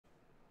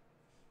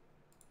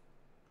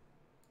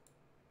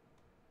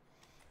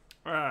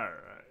Alright.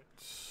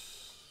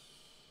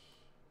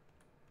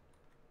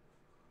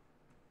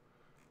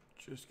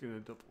 Just gonna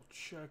double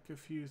check a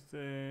few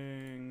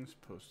things,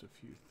 post a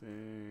few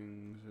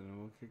things, and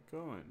we'll get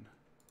going.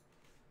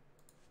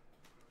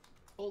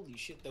 Holy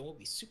shit, that won't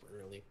be super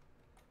early.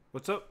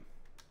 What's up?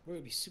 We're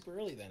gonna be super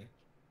early then.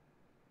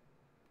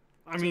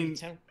 I mean,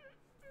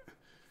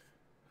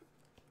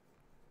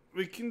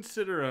 we can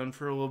sit around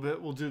for a little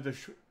bit. We'll do the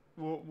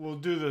we'll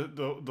do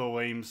the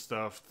lame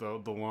stuff,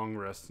 the long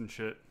rest and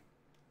shit.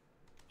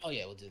 Oh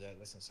yeah, we'll do that.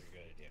 That's not such a good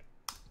idea.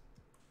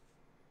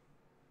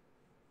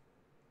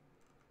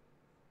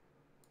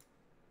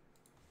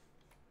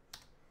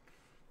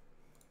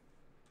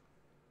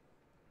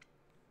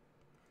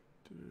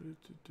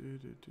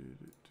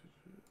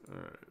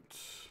 Alright.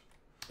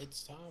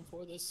 It's time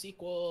for the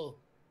sequel.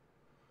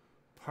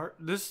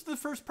 This is the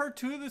first part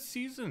 2 of this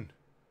season.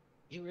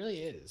 It really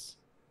is.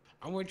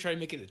 I'm gonna try to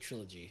make it a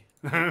trilogy.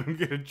 I'm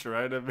gonna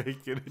try to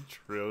make it a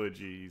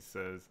trilogy, he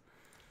says.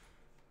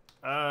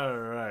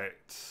 Alright.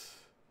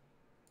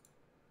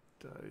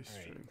 Dice,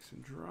 strengths,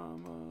 and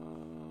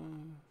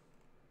drama.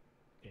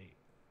 Okay.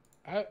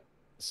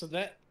 So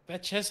that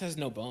chest has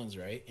no bones,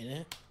 right, in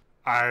it?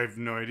 I have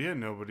no idea.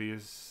 Nobody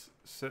is.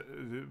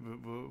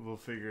 We'll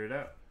figure it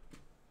out.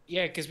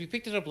 Yeah, because we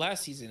picked it up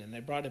last season, and I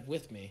brought it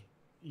with me.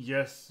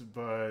 Yes,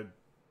 but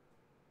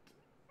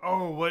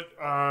oh, what?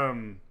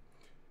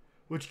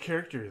 Which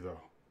character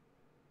though?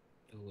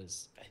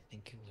 I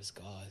think it was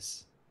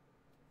Gauze.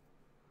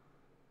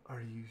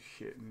 Are you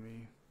shitting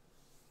me?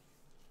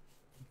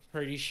 I'm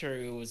pretty sure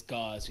it was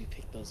Gauze. We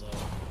picked those up.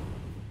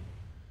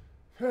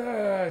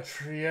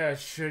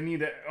 Triage. I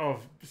need to.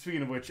 Oh,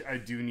 speaking of which, I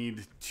do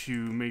need to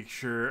make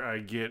sure I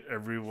get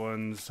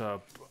everyone's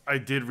up. I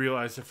did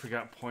realize I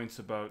forgot points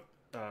about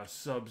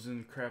subs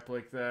and crap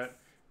like that.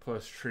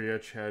 Plus,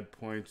 Triage had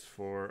points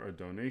for a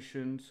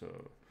donation,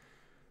 so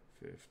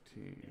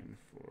 15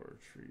 for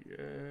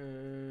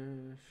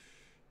Triage.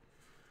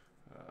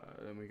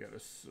 Then we got a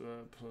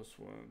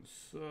 +1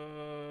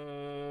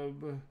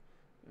 sub,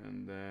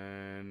 and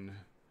then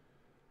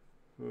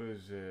who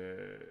is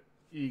it?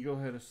 Eagle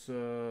had a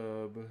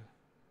sub.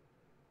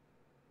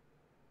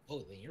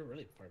 Oh, then you're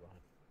really far behind.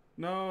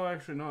 No,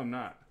 actually, no, I'm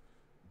not.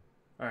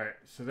 Alright,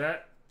 so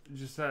that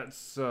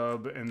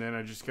sub, and then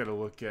I just gotta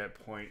look at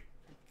point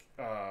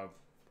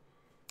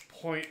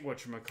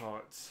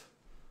whatchamacallits.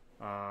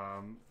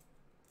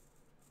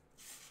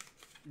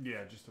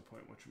 Yeah, just a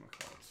point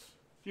whatchamacallits.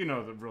 You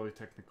know, the really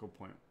technical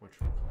point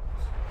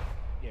whatchamacallits.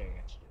 Yeah, I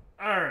got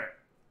you. Alright.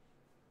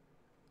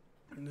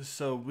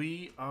 So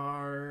we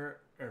are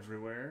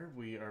everywhere.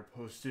 We are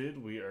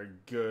posted. We are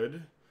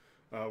good.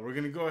 We're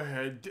going to go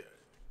ahead.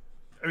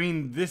 I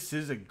mean, this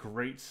is a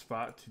great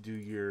spot to do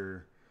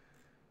your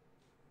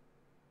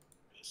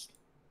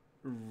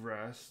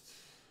rest.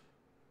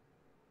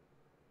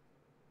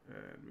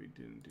 And we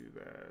didn't do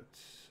that.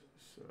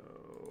 So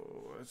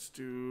let's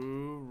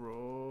do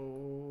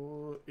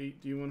roll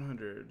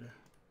 8d100.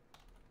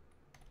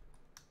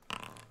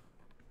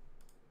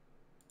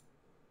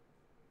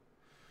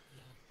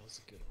 That was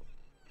a good one.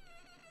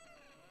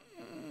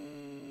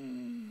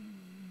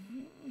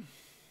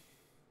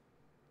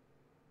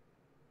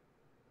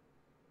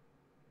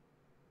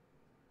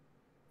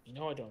 You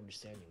know I don't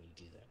understand you when you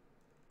do that.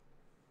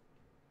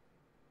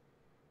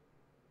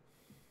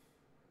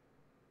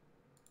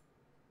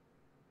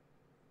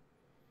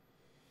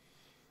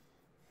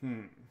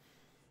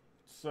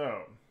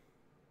 So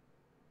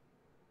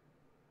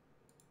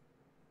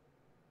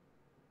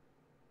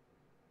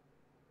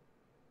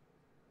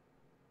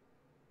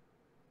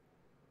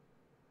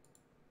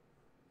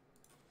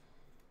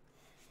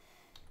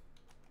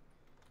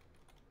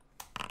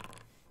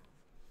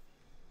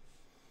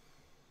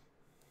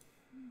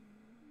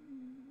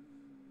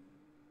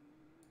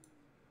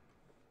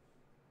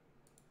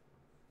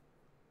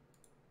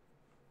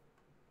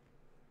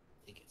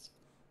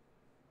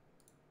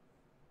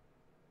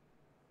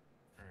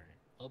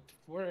Up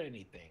for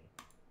anything.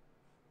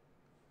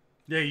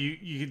 yeah,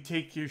 you can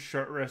take your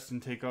short rest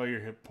and take all your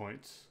hit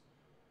points.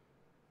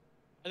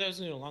 I thought I was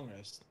doing a long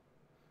rest.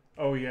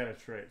 Oh yeah,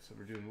 that's right. So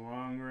we're doing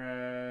long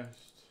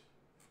rest.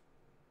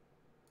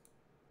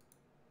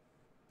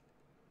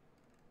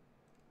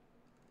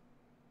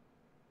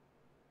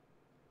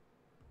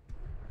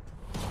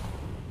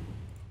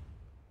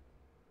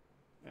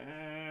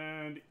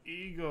 And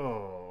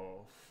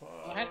Eagle.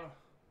 Well,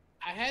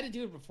 I had to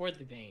do it before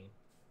the thing.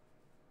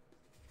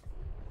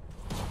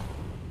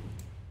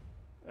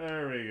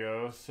 There we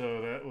go.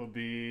 So that will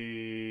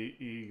be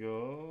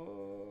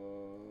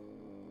Eagle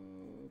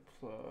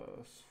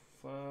 +5.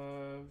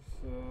 So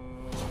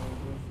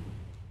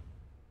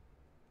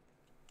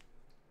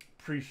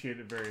appreciate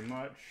it very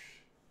much.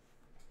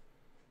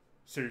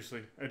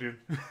 Seriously, I do.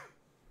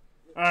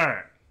 All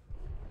right.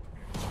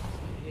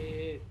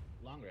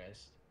 Long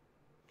rest.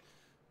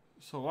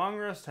 So long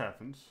rest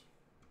happens.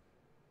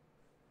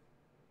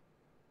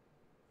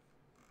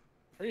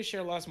 Pretty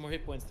sure I lost more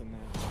hit points than that.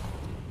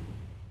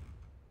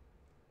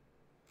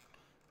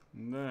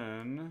 And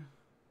then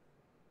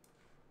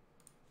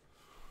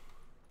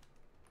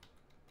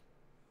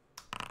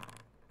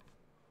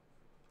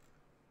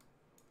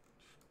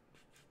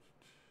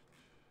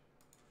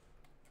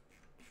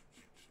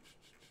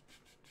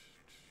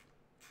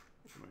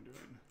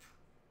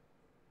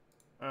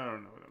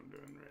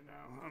doing right now.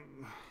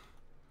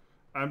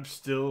 I'm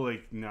still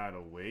like not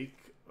awake,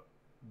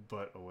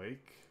 but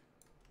awake.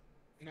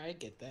 No, I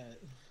get that.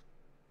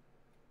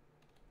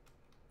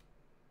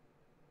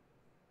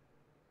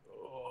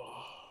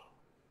 Oh.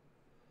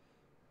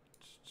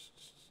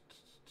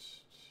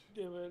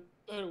 Damn it.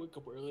 I had to wake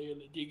up early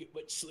and I didn't get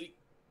much sleep.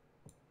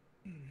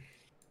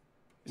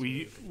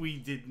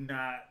 We did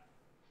not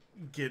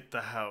get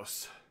the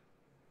house.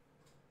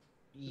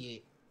 Yeah.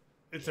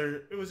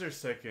 It was our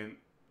second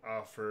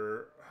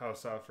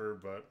house offer,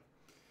 but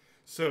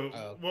so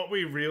what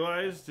we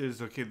realized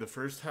is, okay, the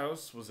first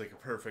house was like a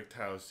perfect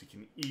house. You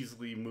can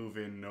easily move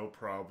in, no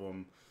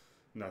problem,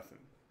 nothing.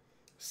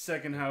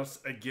 Second house,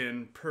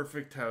 again,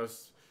 perfect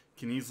house,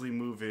 can easily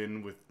move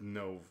in with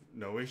no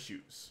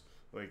issues.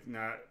 Like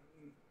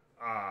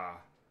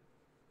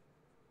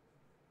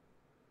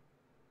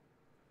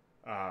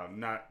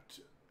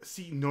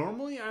see,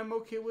 normally I'm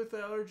okay with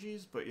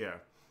allergies, but yeah.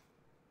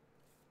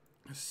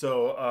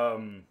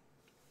 So,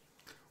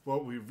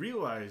 what we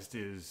realized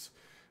is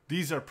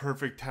these are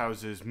perfect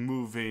houses,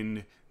 move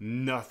in,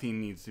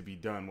 nothing needs to be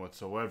done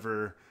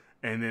whatsoever,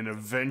 and then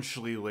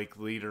eventually, like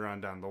later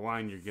on down the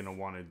line, you're going to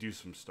want to do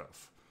some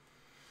stuff.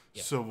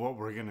 Yeah. So what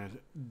we're going to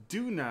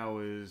do now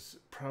is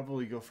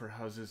probably go for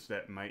houses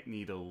that might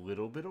need a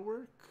little bit of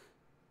work.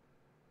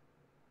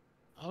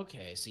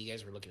 Okay, so you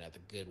guys were looking at the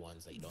good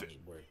ones that you don't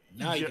need work.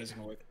 Now you guys are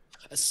going to work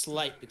a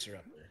slight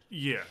fixer-upper.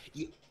 Yeah.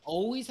 You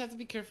always have to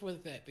be careful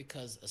with that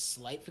because a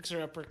slight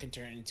fixer-upper can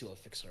turn into a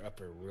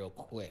fixer-upper real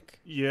quick.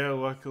 Yeah,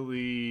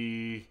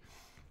 luckily,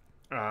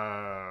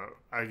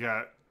 I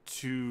got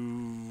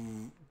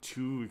two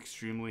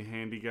extremely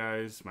handy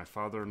guys, my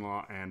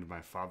father-in-law and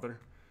my father.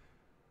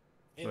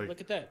 Hey, like,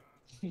 look at that.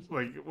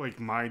 like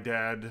my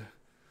dad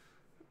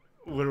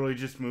literally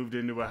just moved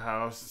into a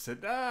house and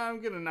said,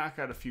 I'm going to knock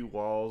out a few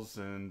walls,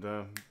 and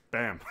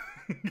bam.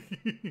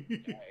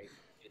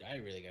 I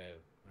really got to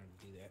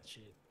do that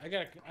shit. I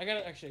got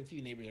actually a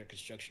few neighbors are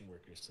construction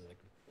workers, so like,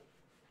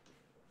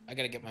 I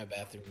got to get my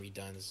bathroom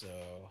redone, so.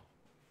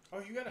 Oh,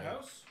 you got a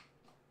house?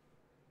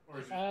 Or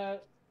is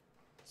it?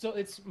 So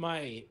it's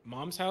my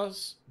mom's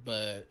house,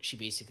 but she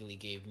basically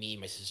gave me,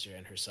 my sister,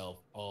 and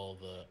herself all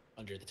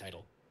under the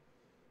title.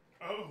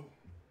 Oh.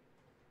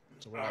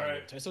 So we're all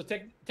right. So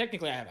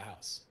technically, I have a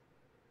house.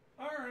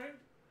 All right,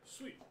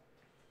 sweet.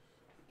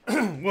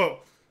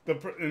 Well,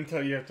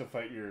 until you have to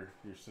fight your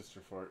sister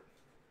for it.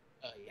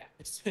 Yeah.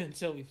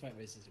 Until we fight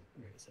my sister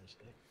for it,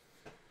 essentially.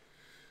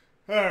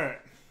 All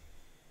right.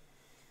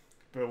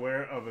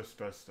 Beware of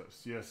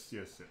asbestos. Yes.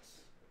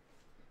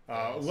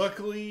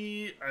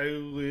 Luckily, I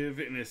live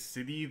in a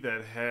city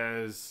that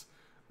has,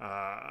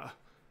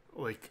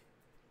 like,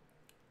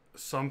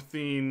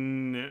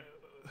 something.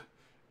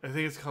 I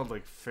think it's called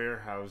like fair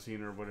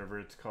housing or whatever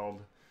it's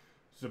called.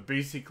 So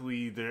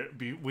basically,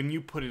 when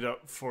you put it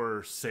up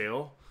for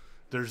sale,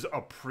 there's a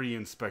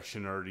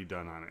pre-inspection already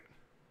done on it.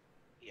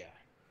 Yeah,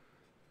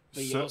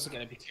 but you also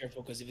gotta be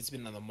careful because if it's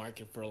been on the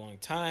market for a long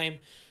time,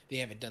 they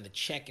haven't done the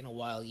check in a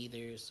while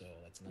either. So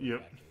that's another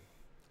factor.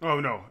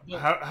 Oh no,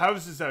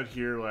 houses out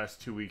here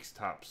last 2 weeks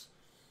tops.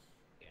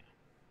 Yeah,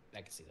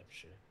 I can see that for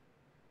sure.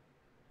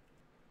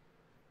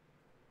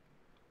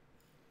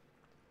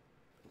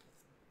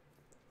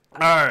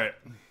 All right,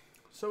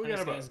 so we got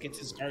about get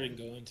this garden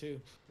going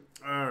too.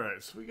 All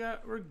right, so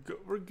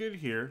we're good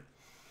here.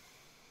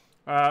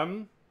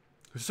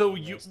 So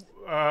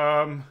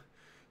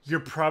you're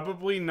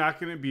probably not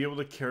going to be able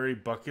to carry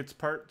buckets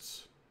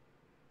parts.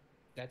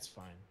 That's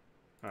fine.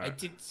 Right. I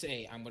did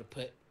say I'm gonna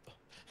put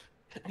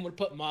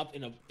Mopp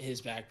in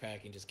his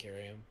backpack and just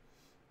carry him.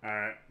 All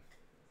right.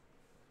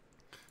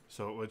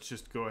 So let's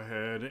just go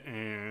ahead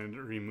and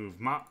remove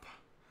Mopp.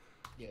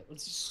 Yeah,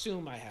 let's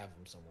assume I have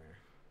him somewhere.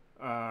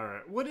 All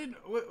right.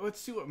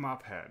 Let's see what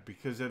Mopp had,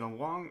 because at a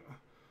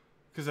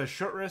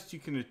short rest you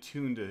can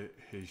attune to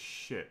his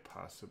shit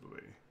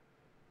possibly.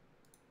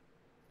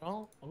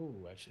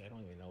 Actually, I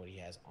don't even know what he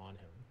has on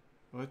him.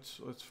 Let's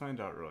find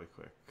out really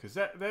quick, because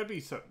that'd be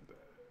something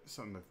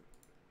to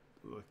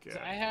look at. So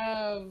I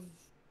have,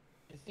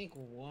 I think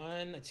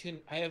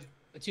I have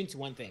attuned to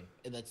one thing,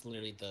 and that's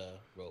literally the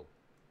rope.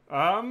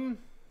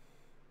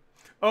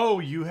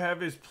 Oh, you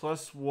have his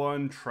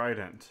 +1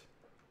 Trident.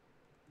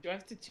 Do I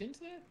have to attune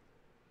to that?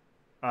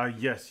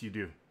 Yes, you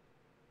do.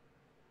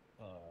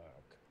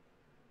 Okay.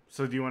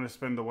 So do you want to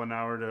spend the 1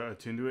 hour to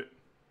attune to it?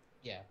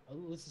 Yeah,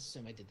 let's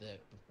assume I did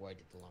that before I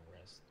did the long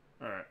rest.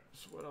 All right.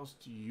 So what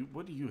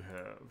do you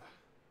have?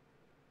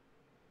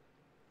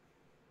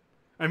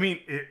 I mean,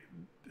 it.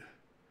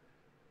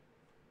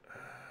 Let's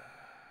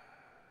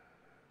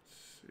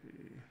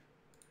see.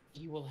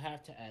 You will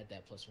have to add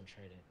that +1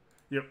 Trident.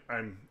 Yep,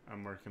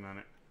 I'm working on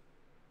it.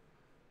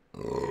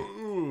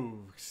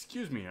 Oh,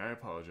 excuse me. I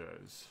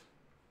apologize.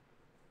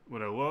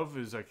 What I love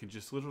is I can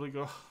just literally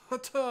go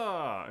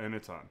 "Hata" and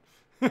it's on.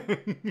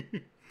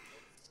 It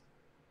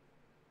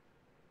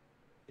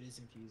is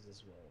infused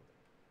as well,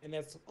 and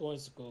that's going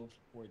to go for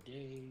 4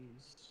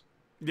 days.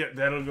 Yeah,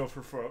 that'll go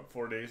for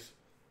 4 days.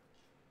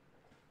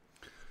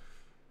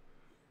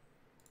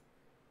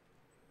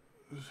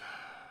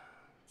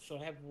 So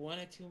I have one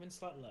attunement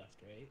slot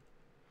left, right?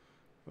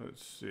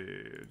 Let's see.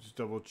 Just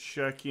double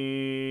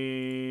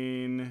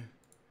checking.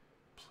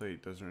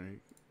 Plate doesn't.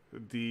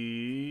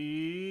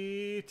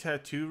 The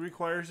tattoo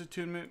requires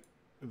attunement.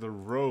 The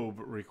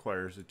robe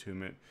requires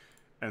attunement,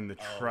 and the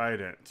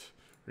trident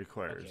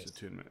requires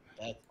attunement.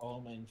 That's all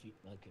my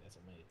okay. That's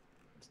all my.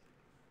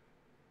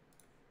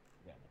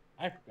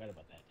 I forgot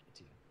about that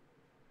too.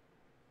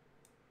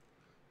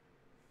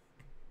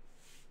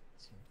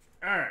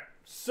 All right,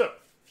 so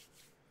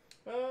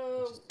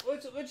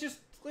let's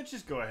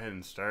just go ahead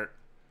and start.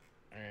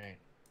 All right.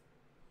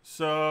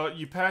 So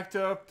you packed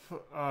up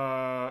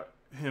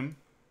him.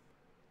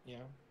 Yeah.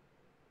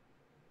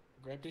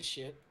 Grabbed his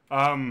shit.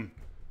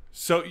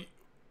 So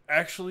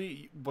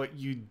actually, what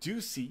you do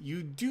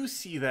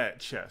see that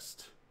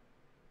chest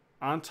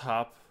on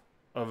top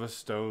of a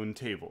stone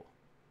table,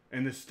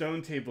 and the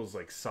stone table's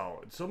like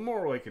solid, so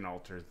more like an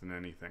altar than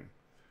anything.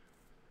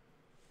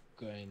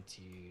 Going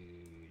to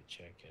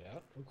check it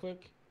out real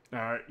quick. All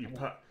right,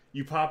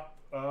 you pop.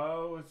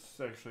 Let's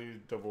actually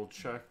double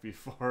check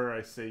before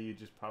I say you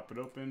just pop it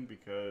open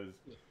because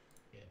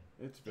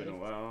it's been a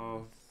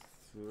while.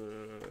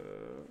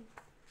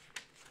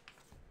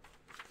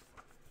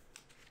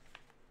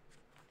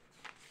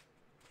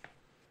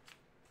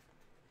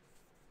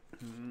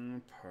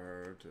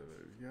 Part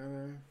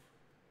together.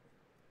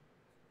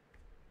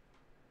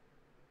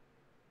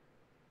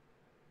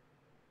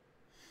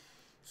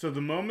 So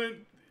the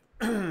moment,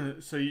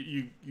 so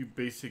you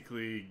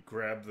basically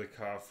grab the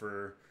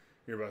coffer,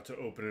 you're about to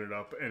open it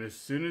up, and as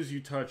soon as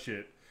you touch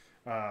it,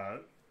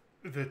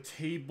 the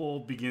table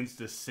begins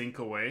to sink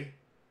away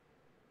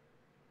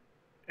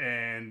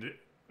and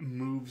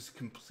moves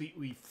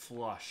completely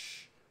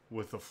flush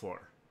with the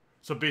floor.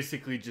 So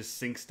basically just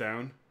sinks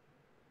down.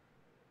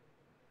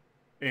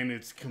 And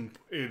it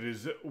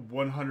is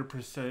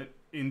 100%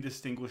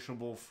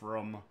 indistinguishable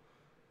from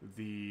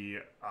the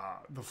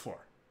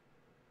floor.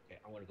 Okay,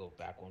 I want to go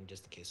back one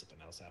just in case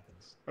something else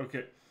happens.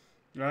 Okay.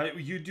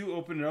 You do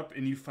open it up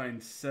and you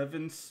find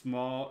 7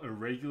 small,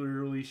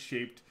 irregularly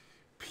shaped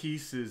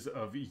pieces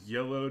of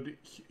yellowed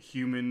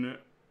human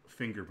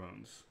finger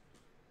bones.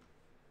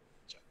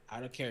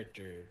 Out of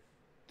character,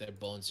 their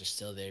bones are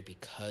still there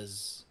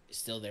because it's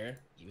still there,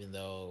 even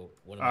though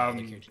one of my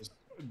other characters.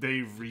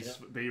 They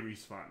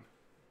respawn.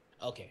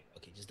 Okay,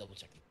 just double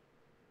checking.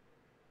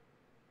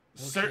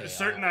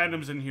 Certain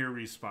items in here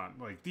respawn.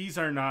 Like these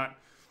are not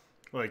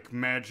like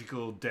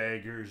magical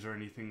daggers or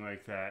anything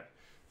like that.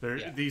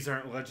 These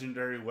aren't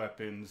legendary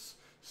weapons.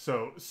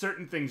 So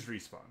certain things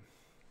respawn.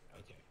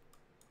 Okay.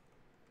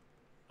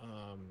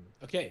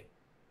 Okay.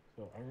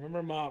 So I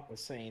remember Mopp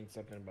was saying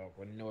something about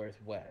going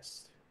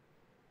northwest.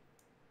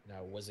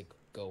 Now, was it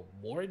go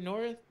more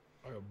north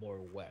or more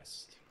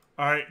west?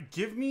 All right,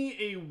 give me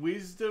a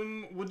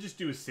wisdom. We'll just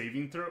do a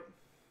saving throw.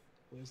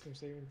 Wisdom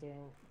saving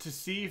throw? To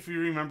see if you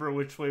remember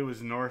which way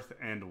was north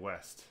and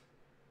west.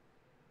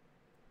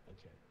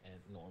 Okay, and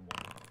normal.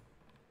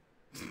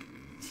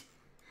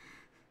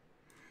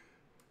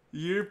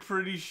 You're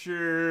pretty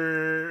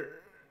sure.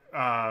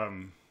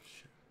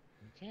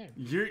 Okay.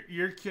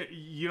 You're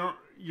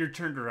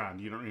turned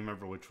around. You don't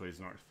remember which way is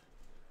north.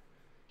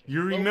 Okay.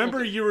 You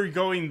remember you were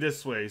going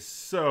this way,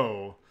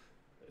 so.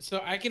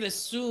 So I can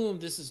assume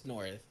this is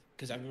north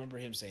because I remember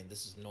him saying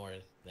this is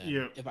north.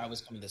 Then if I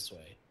was coming this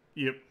way.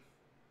 Yep.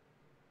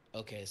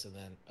 Okay, so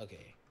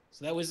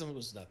that wisdom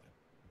was nothing.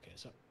 Okay,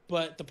 so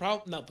but the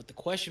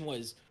question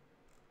was,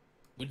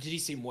 did he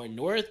say more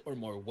north or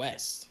more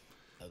west?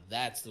 So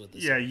that's what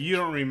this. Yeah, you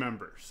don't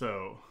remember,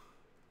 so.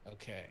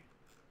 Okay.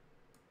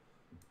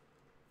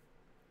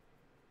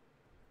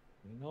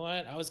 You know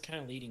what? I was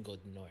kind of leading go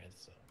north,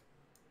 so.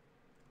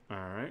 All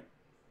right.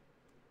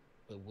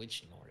 But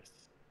which north?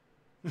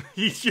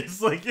 He's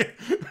just like,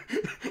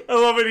 I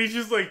love it. He's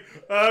just like,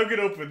 I'm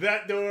gonna open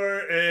that door,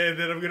 and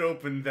then I'm gonna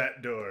open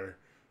that door.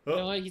 Oh.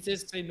 No, he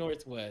just say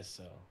northwest,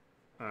 so.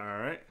 All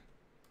right.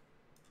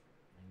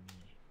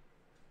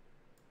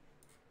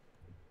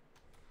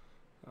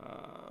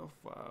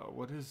 Wow,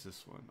 what is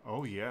this one?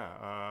 Oh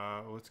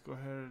yeah. Let's go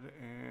ahead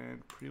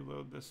and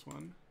preload this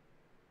one.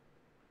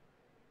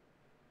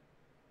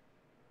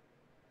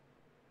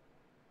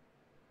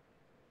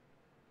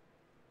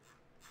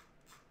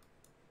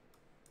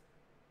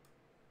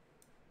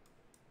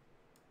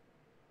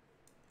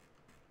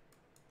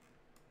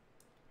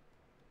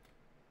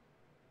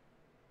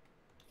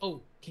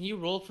 Oh, can you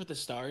roll for the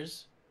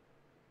stars?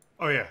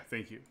 Oh yeah,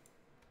 thank you.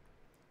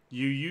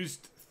 You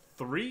used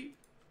 3?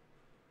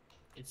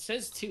 It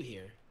says 2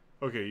 here.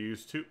 Okay, you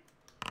used 2.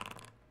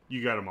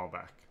 You got them all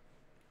back.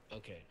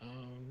 Okay. Alright,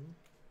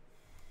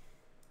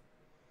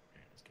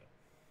 let's go.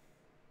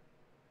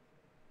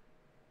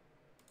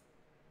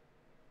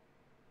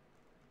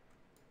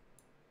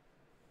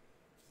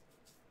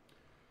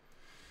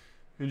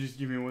 And just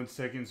give me 1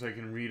 second so I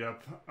can read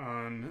up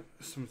on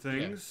some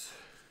things.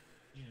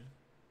 Yeah.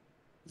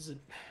 This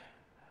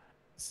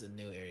is a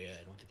new area.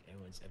 I don't think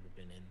anyone's ever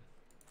been in.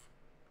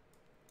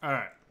 All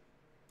right,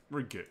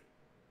 we're good.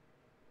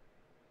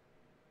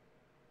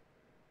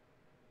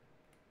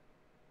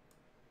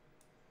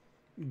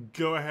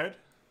 Go ahead.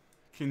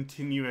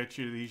 Continue at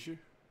your leisure.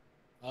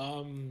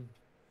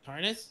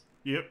 Harness?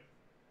 Yep.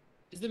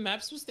 Is the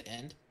map supposed to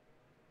end?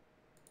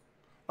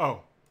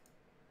 Oh.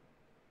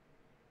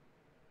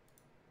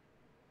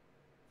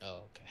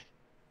 Oh, okay.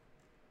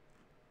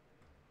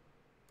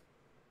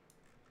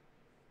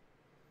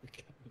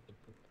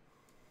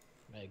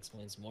 That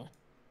explains more.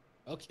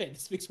 Okay,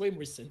 this makes way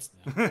more sense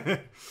now.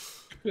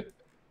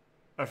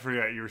 I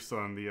forgot you were still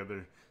on the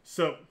other.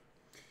 So,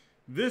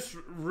 this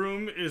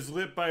room is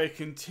lit by a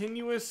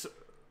continuous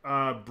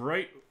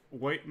bright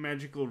white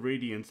magical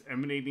radiance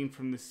emanating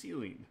from the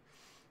ceiling.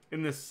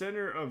 In the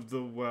center of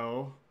the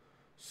well,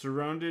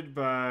 surrounded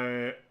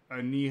by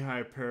a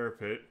knee-high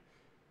parapet,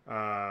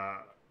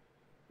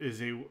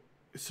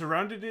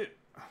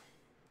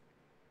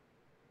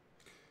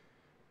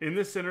 In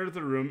the center of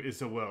the room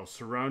is a well,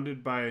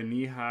 surrounded by a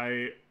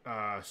knee-high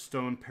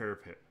stone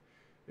parapet.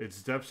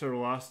 Its depths are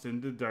lost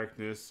into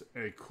darkness.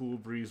 A cool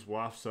breeze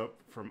wafts up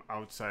from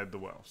outside the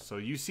well. So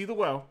you see the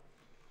well.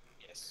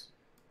 Yes.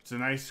 It's a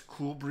nice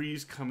cool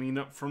breeze coming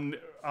up from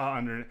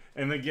under.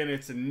 And again,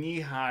 it's a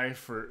knee-high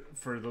for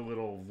the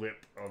little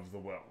lip of the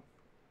well.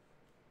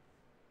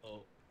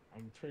 Oh,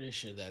 I'm pretty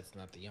sure that's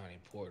not the yawning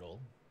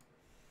portal.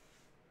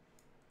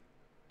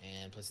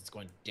 And plus it's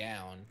going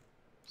down,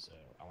 so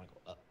I want to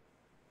go up.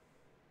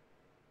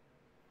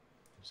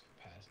 I'm just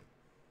gonna pass it.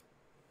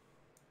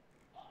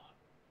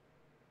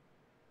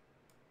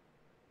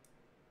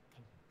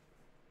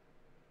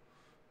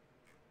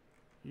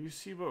 You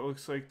see what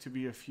looks like to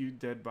be a few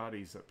dead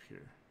bodies up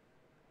here.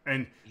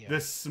 And Yeah.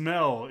 the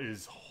smell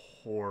is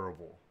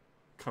horrible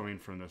coming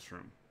from this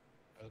room.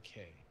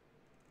 Okay.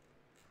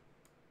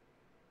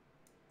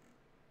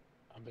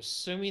 I'm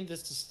assuming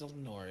this is still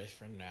north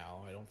for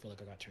now. I don't feel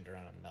like I got turned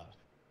around enough.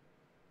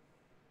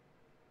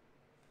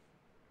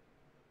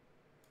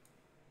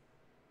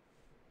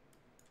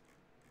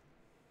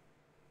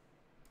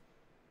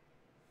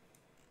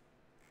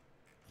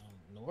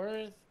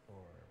 North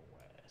or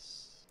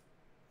west?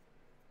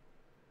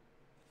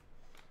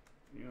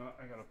 You know,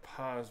 I gotta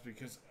pause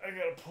because I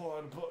gotta pull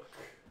out a book.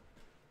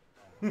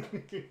 Let's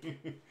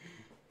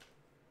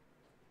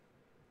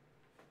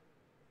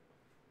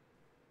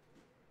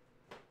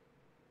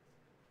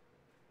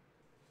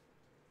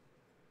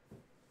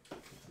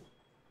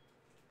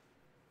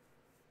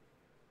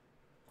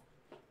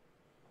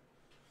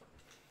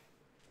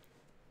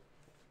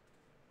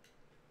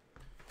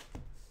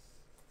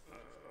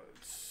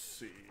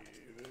see.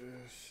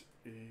 This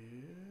is.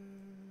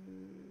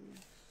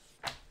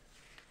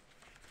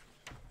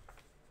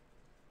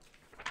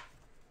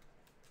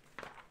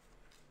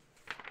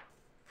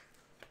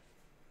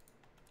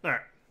 All right.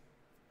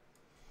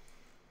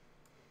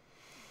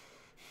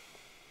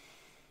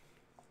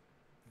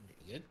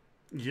 You good?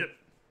 Yep.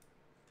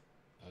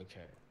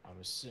 Okay. I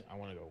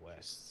want to go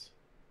west.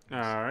 All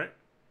right.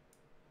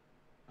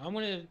 I'm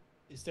gonna.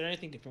 Is there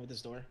anything different with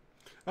this door?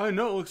 Oh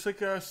no, it looks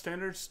like a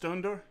standard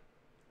stone door.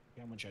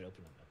 Yeah, I'm gonna try to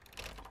open it up.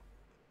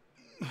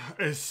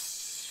 As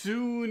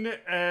soon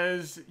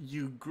as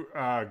you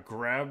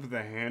grab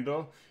the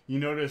handle, you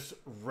notice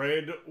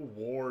red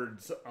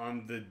wards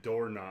on the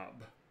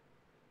doorknob.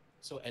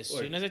 So as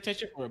soon as I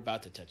touch it, we're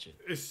about to touch it.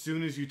 As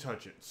soon as you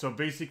touch it. So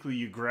basically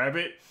you grab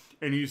it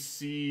and you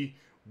see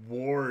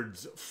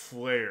wards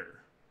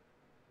flare.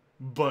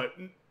 But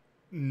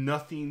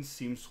nothing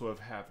seems to have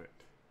happened.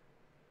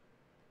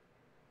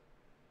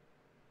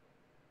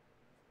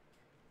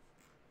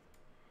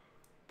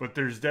 But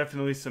there's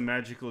definitely some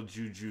magical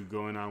juju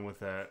going on with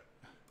that.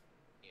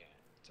 Yeah,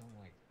 don't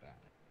like that.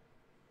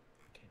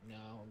 Okay,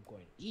 now I'm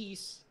going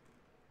east,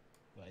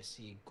 but I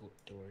see a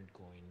door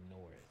going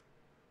north.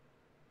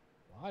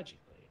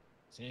 Logically.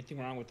 Is there anything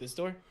wrong with this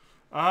door?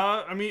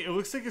 I mean, it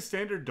looks like a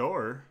standard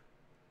door.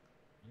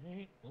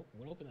 Alright, well,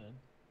 we'll open it then.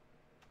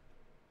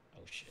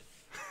 Oh shit.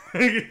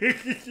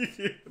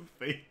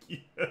 Thank you.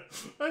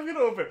 I'm gonna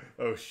open.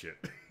 Oh shit.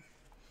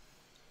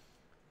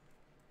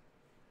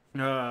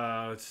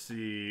 Let's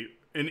see.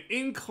 An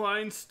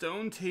inclined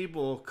stone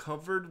table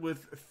covered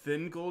with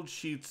thin gold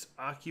sheets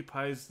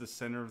occupies the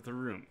center of the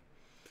room.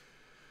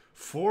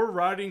 4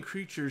 rotting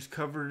creatures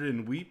covered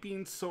in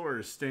weeping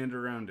sores stand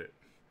around it.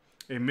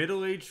 A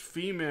middle-aged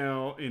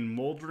female in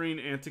moldering,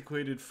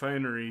 antiquated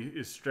finery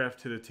is strapped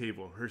to the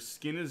table. Her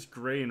skin is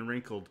gray and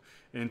wrinkled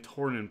and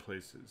torn in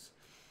places.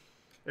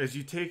 As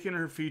you take in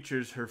her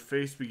features, her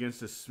face begins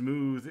to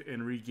smooth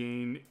and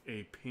regain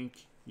a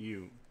pink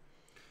hue.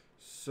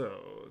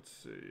 So, let's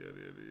see.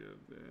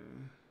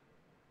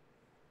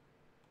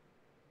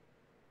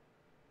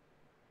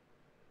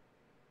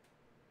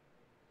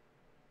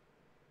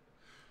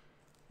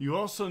 You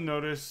also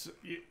notice,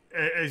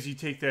 as you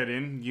take that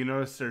in, you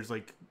notice there's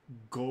like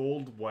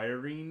gold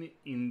wiring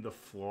in the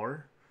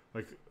floor.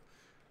 Like,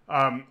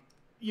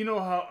 you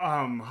know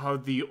how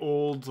the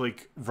old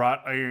like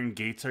wrought iron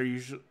gates are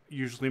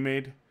usually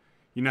made?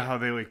 You know how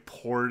they like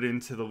pour it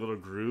into the little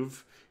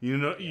groove? You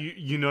know,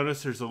 you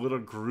notice there's a little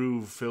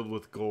groove filled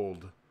with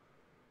gold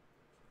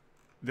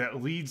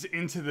that leads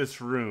into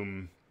this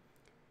room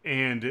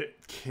and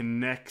it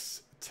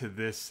connects to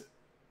this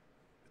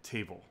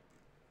table.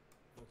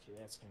 Okay,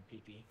 that's kind of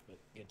creepy, but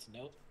good to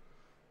know.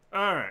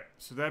 All right.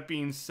 So that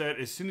being said,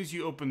 as soon as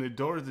you open the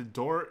door,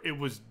 it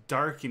was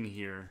dark in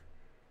here.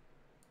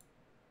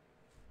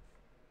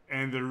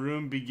 And the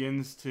room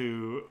begins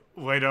to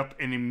light up,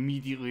 and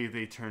immediately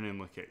they turn and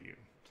look at you.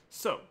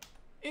 So,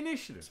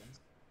 initiative.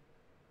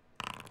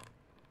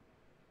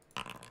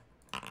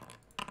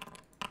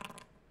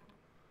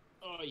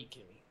 Oh, you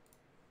kidding me?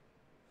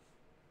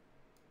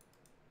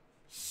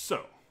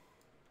 So,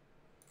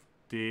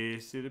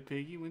 this little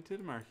piggy went to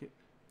the market.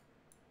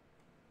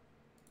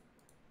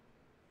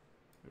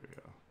 There we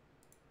go.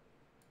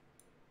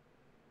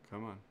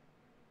 Come on.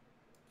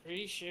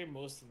 Pretty sure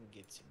most of them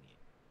get to me.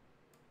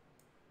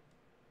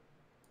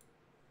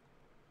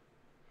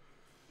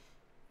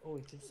 Oh,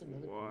 wait, just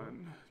another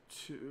 1,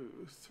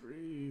 2,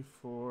 3,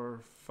 4,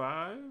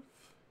 5.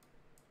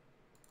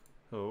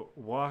 So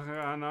walk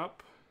on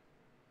up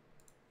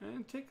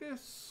and take a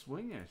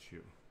swing at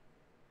you.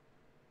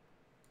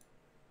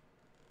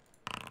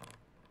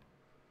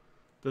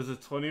 Does a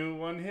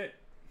 21 hit?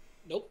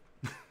 Nope.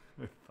 I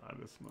thought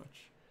as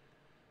much.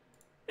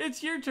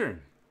 It's your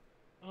turn.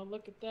 Oh,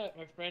 look at that.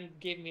 My friend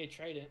gave me a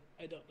trident.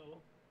 I don't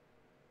know.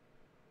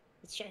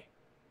 Let's try.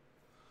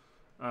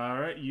 All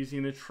right,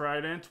 using the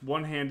trident,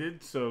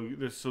 one-handed. So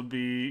this will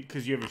be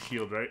because you have a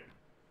shield, right?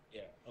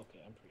 Yeah. Okay,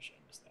 I'm pretty sure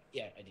I missed that.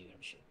 Yeah, I do have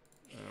a shield.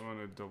 I want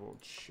to double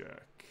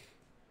check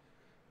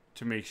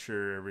to make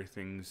sure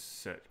everything's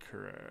set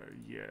correct.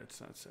 Yeah, it's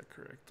not set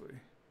correctly.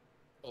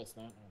 Oh, it's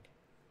not. Okay.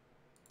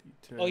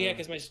 Detail. Oh yeah,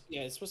 because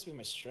it's supposed to be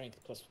my strength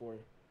 +4.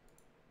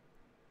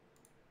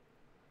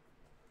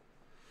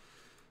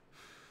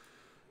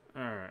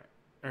 All right,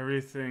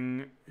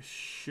 everything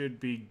should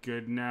be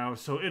good now.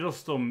 So it'll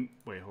still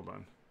wait. Hold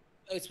on.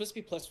 Oh, it's supposed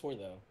to be +4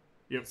 though.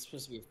 Yep. It's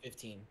supposed to be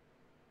 15.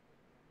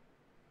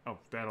 Oh,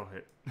 that'll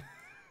hit.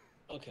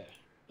 Okay,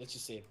 let's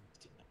just say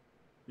 15 now.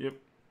 Yep.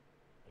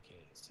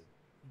 Okay, so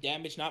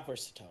damage not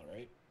versatile,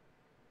 right?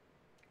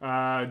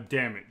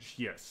 Damage,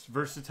 yes.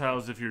 Versatile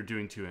is if you're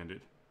doing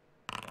two-handed.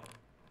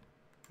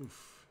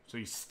 Oof. So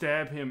you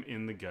stab him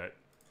in the gut.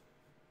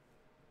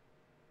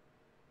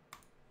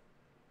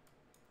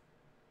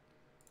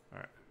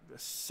 Alright, the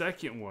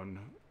second one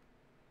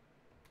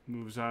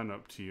moves on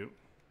up to you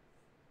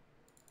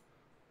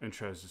and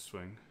tries to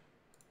swing.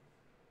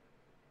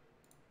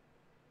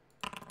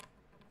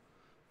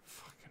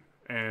 Fucking,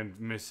 and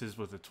misses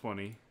with a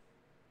 20.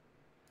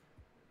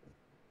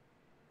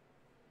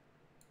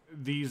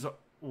 These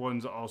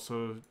ones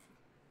also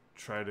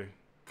try to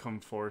come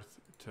forth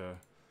to...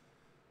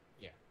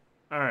 Yeah.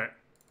 Alright.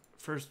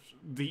 First,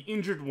 the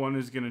injured one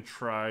is going to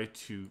try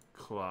to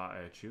claw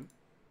at you.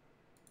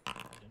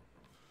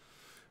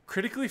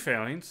 Critically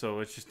failing, so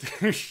let's just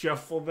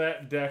shuffle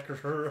that deck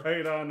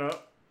right on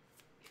up.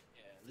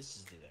 Yeah, let's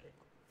just do that.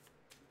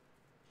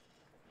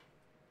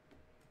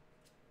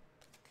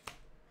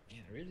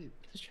 Man, really,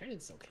 this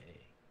trident's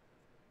okay.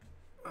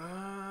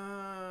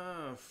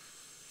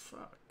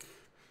 Fuck.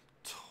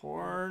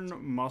 Torn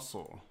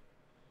muscle.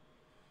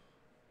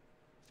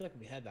 I feel like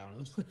we had that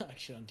one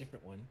actually on a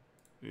different one.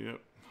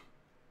 Yep.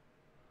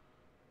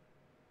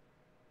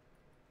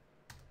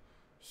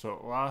 So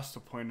it lost a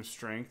point of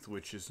strength,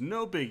 which is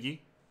no biggie.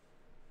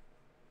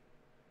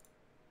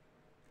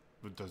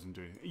 But doesn't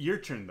do anything. Your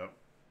turn, though.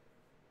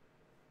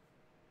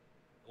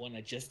 The one I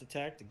just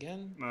attacked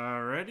again?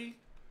 Alrighty.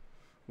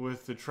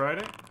 With the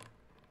trident.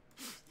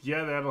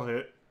 Yeah, that'll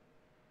hit.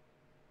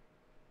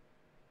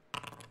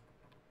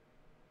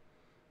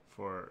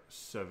 For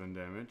 7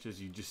 damage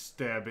as you just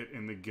stab it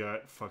in the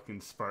gut,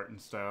 fucking Spartan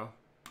style.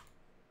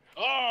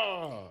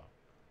 Oh!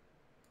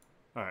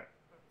 Alright.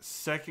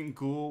 Second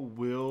ghoul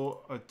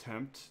will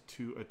attempt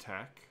to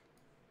attack.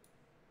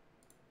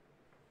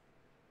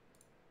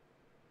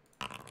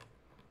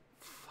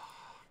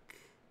 Fuck.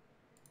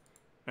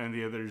 And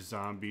the other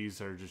zombies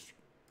are just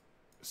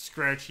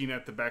scratching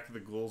at the back of the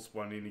ghouls,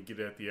 wanting to get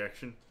at the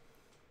action.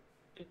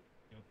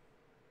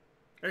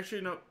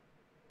 Actually, no.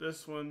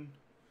 This one...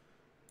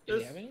 Do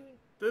you have anything?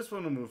 This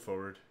one will move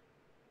forward.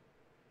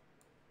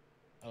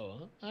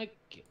 Oh, I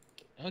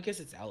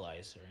guess it's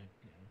allies, right?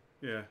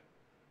 Yeah.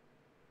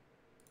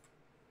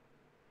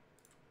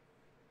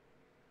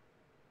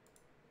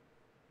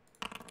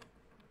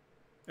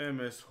 I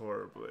miss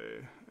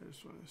horribly. I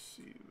just want to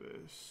see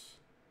this.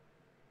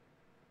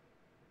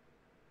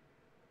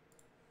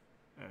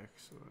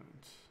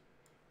 Excellent.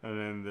 And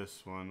then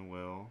this one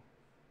will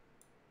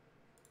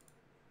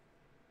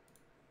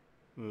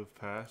move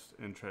past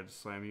and try to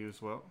slam you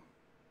as well.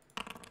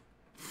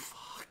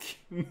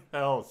 Fucking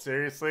hell,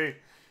 seriously?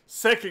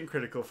 Second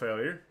critical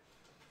failure.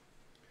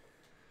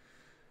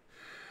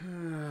 I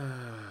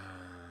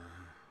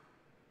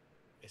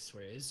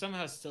swear, it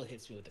somehow still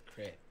hits me with a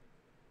crit.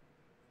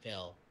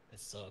 Fail. That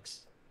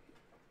sucks.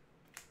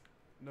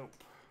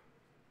 Nope.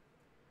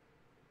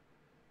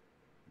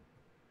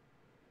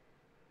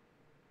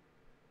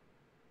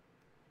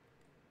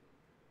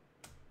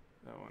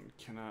 That one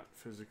cannot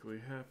physically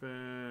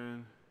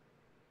happen.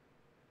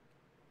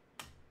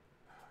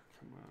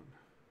 Come on.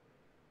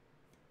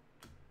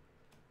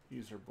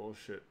 These are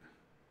bullshit.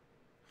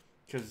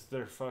 Because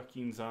they're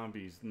fucking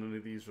zombies. None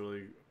of these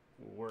really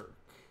work.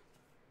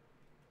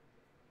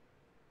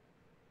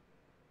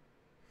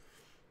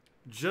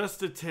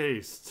 Just a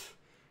taste.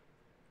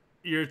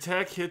 Your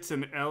attack hits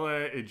an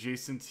ally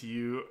adjacent to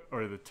you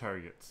or the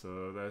target.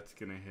 So that's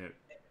going to hit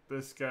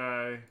this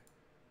guy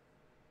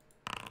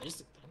for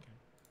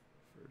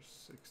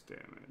 6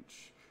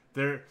 damage.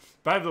 There.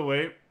 By the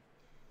way,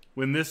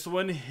 when this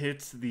one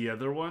hits the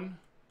other one,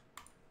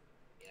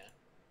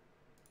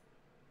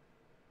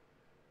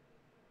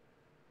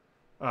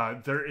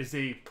 there is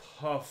a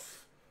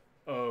puff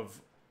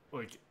of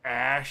like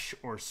ash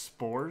or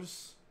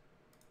spores.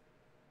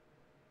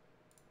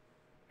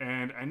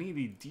 And I need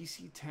a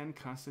DC 10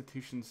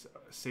 Constitution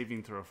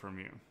saving throw from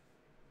you.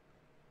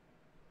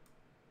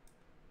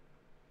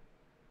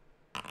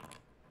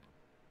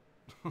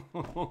 Wait,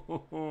 let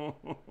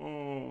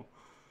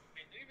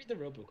me read the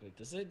rope real quick.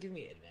 Does it give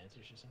me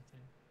advantage or something?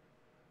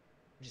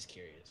 I'm just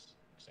curious.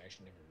 Because I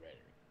actually never read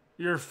it.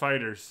 You're a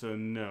fighter, so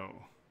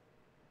no.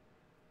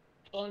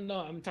 Oh, no.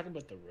 I'm talking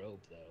about the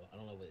rope, though. I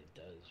don't know what it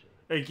does.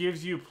 Really. It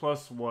gives you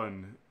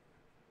 +1.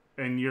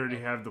 And you already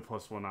have the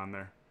 +1 on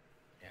there.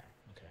 Yeah,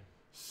 okay.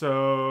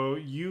 So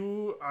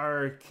you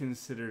are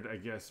considered, I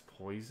guess,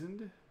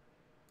 poisoned?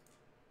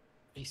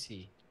 I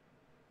see.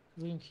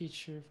 Living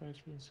creature, 5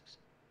 6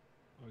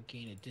 or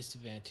gain a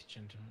disadvantage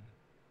on turn.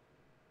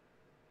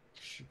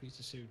 Contributes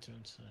to save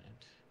turn side.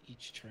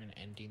 Each turn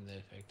ending the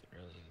effect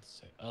early in the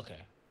second.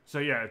 Okay. So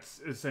yeah, it's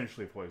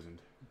essentially poisoned.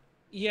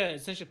 Yeah,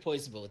 it's essentially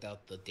poison, but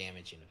without the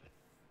damaging of it.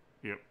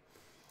 Yep.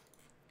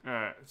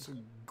 Alright, so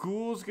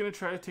Ghoul's gonna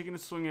try taking a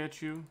swing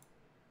at you.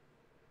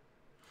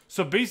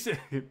 So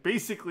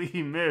basically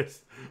he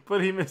missed,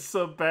 but he missed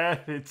so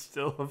bad it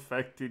still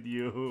affected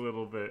you a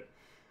little bit.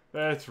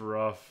 That's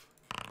rough.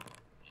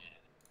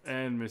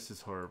 And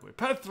misses horribly.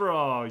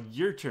 Peathrall,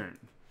 your turn.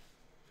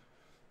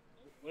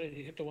 Wait,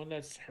 you hit the one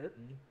that's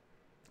hurting.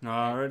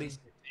 Alrighty.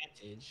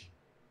 Advantage.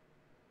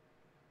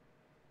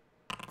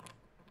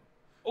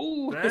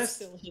 Oh, that's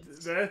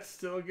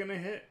still gonna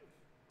hit.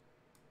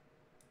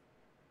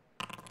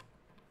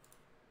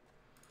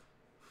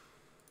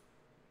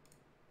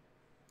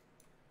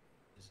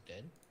 Is it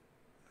dead?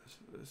 So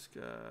this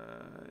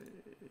guy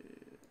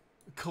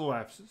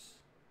collapses.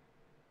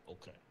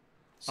 Okay.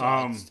 So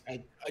I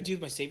do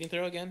my saving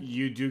throw again?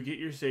 You do get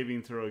your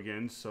saving throw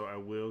again, so I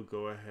will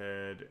go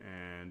ahead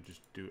and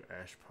just do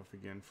Ash Puff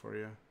again for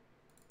you.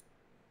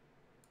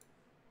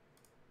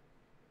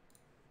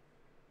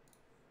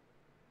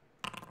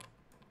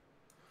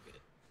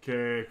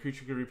 Okay,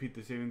 creature can repeat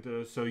the saving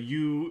throw. So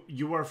you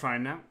are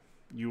fine now.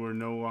 You are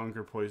no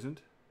longer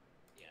poisoned.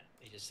 Yeah,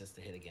 it just has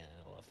to hit again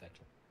and it'll affect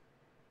him.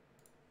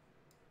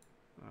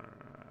 Alright.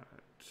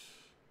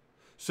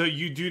 So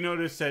you do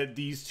notice that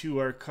these two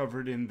are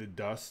covered in the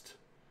dust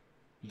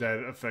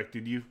that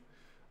affected you.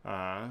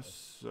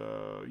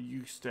 So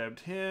you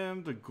stabbed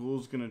him. The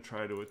ghoul's gonna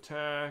try to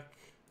attack.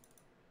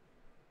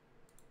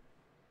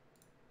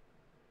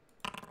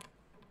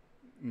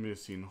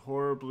 Missing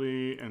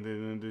horribly. And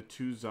then the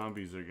two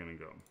zombies are gonna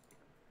go.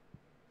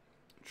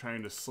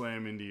 Trying to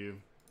slam into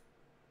you.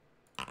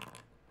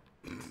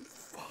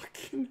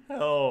 Fucking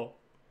hell.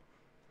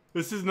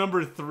 This is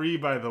number 3,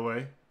 by the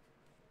way.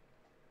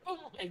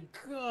 Oh my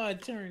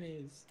god, turn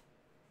is.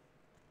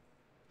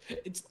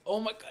 It's, oh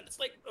my god, it's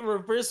like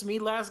reverse me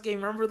last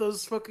game. Remember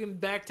those fucking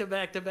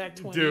back-to-back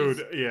 20s?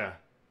 Dude, yeah.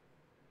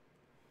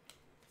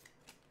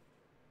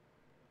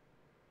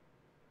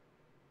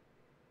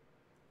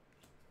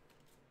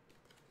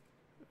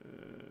 None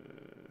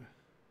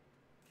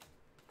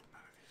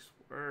of these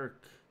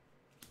work.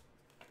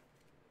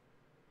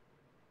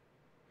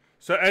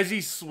 So as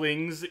he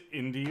swings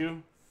into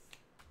you,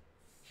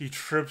 he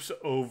trips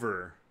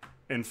over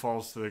and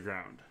falls to the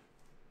ground.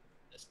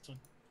 This one?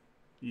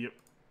 Yep.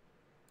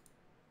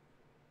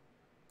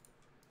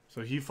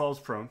 So he falls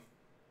prone.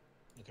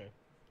 Okay.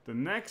 The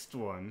next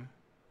one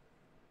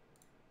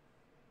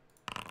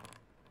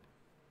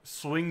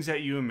swings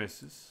at you and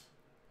misses.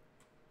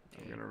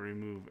 Okay. I'm going to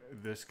remove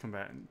this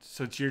combatant.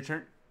 So it's your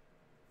turn.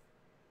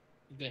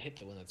 You gotta hit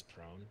the one that's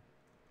prone.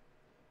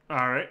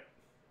 Alright.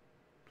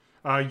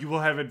 You will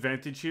have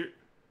advantage here.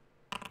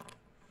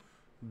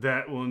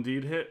 That will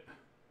indeed hit.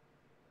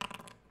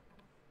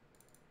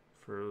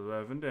 For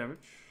 11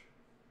 damage.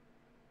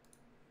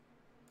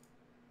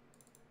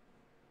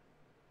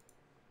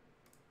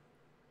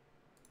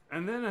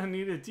 And then I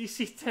need a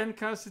DC 10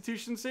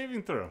 Constitution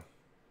saving throw.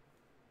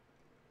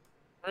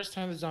 First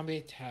time the zombie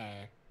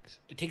attacks,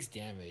 it takes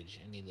damage.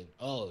 I need to.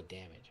 Oh,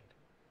 damage.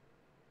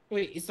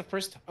 Wait, it's the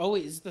first. Oh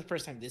wait, this is the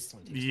first time this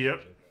one takes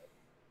Yep. damage.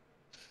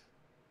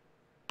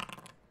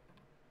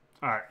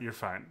 Alright, you're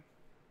fine.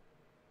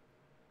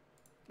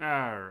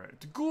 Alright.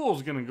 The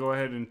ghoul's gonna go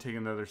ahead and take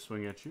another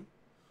swing at you.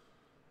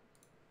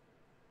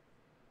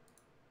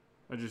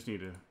 I just need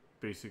to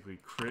basically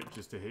crit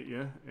just to hit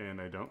you, and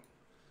I don't.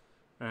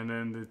 And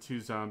then the two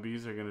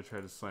zombies are gonna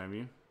try to slam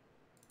you.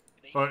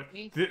 Oh,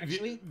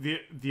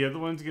 the other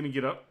one's gonna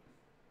get up.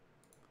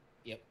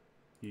 Yep.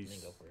 He's. Then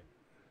go for it.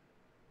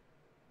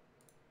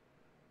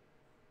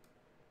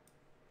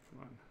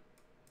 Come on.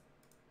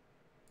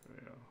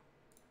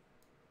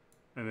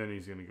 And then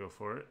he's gonna go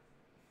for it.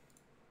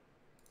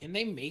 Can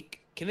they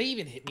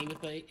even hit me with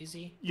the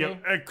Izzy? Yeah,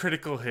 a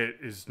critical hit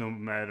is no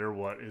matter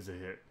what is a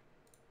hit.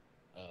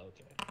 Oh,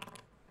 okay.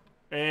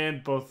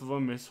 And both of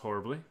them miss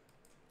horribly.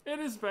 It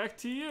is back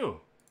to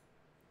you.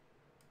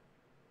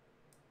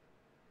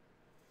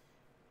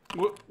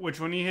 Which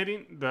one are you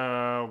hitting?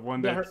 The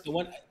one that... The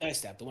one I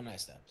stabbed. The one I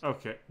stabbed.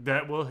 Okay,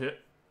 that will hit.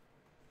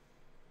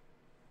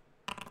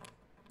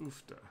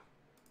 Oofda.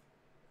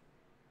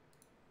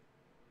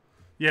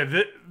 Yeah,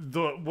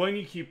 the one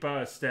you keep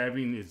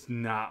stabbing is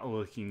not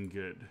looking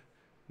good.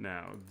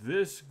 Now,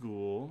 this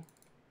ghoul,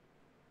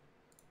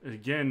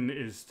 again,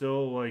 is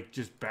still, like,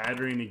 just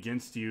battering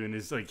against you and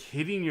is, like,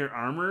 hitting your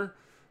armor,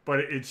 but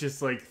it's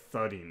just, like,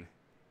 thudding.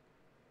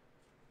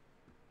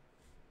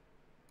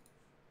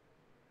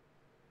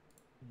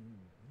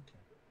 Okay.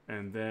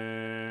 And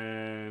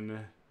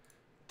then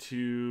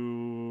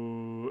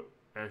 2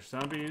 ash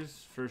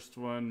zombies. First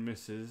one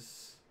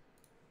misses.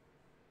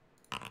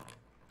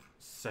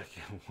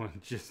 Second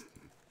one just...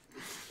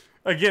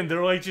 Again,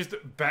 they're, like, just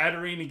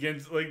battering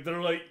against... Like,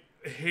 they're, like,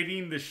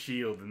 hitting the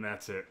shield, and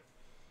that's it.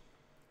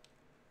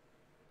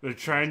 They're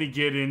trying to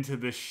get into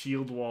the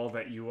shield wall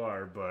that you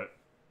are, but...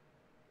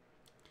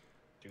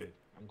 Dude,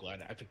 I'm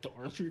glad I picked the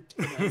armor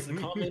as a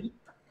common.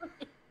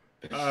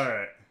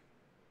 Alright.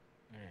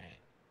 Alright.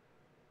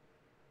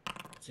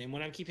 Same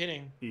one I keep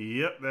hitting.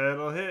 Yep,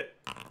 that'll hit.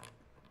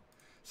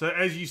 So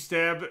as you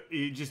stab,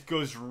 it just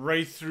goes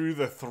right through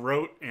the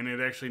throat, and it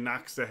actually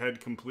knocks the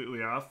head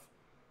completely off.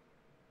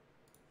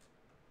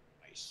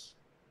 Nice.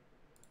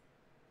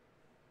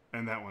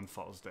 And that one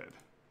falls dead.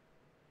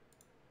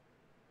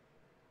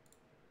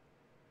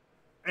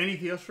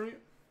 Anything else from you?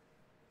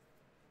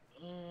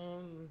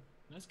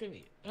 That's gonna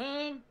be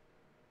it.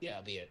 Yeah,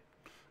 that'll be it.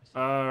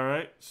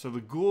 Alright, so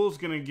the ghoul's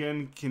gonna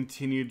again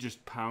continue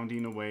just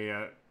pounding away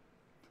at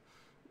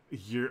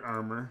your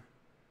armor.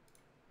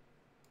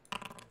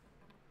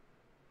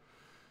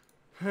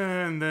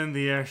 And then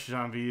the ash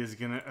zombie is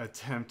gonna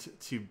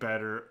attempt to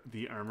batter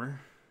the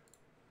armor.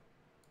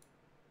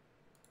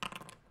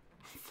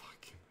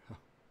 Fucking hell.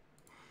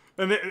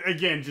 And then,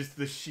 again, just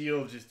the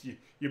shield, just you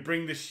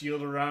bring the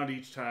shield around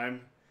each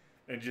time,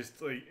 and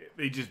just like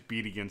they just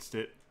beat against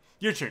it.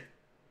 Your turn.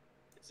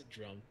 It's a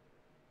drum.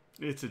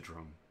 It's a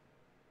drum.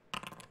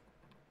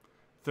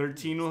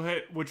 13 will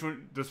hit. Which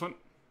one? This one?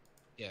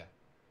 Yeah.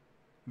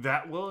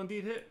 That will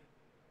indeed hit.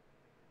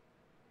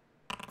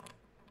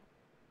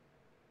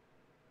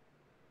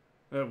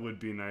 That would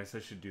be nice. I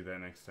should do that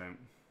next time.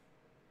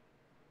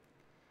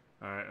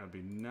 Alright, that'll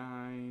be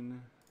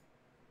 9.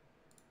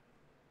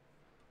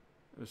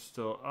 It's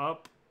still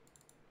up.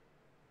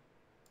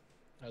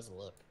 How's it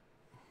look?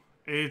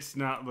 It's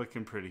not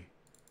looking pretty.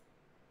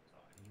 Oh,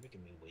 you're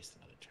making me waste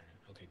another turn.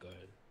 Okay, go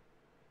ahead.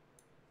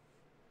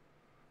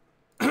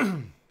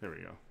 There we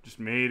go. Just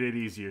made it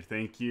easier.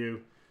 Thank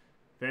you.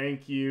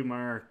 Thank you,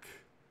 Mark.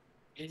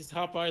 You just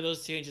hop by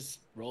those two and just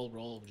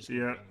roll. Just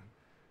yeah.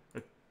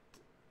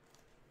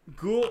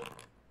 Ghoul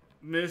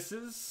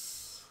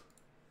misses.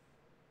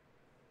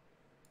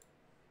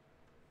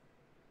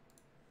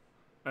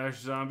 Ash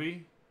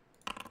zombie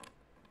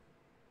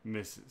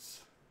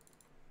misses.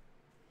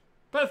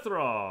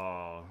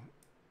 Peathrall.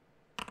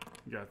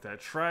 You got that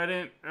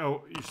trident.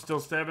 Oh, you're still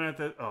stabbing at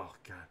that. Oh,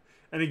 God.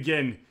 And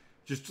again,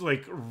 just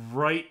like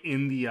right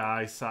in the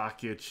eye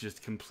sockets,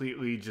 just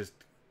completely just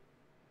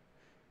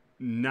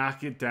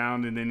knock it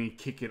down and then you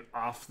kick it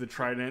off the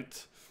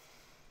trident.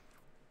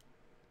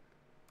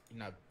 You're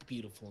not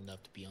beautiful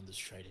enough to be on this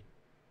trident.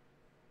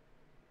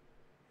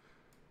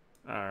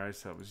 Alright,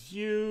 so that was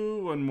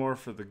you. One more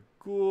for the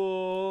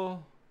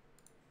ghoul.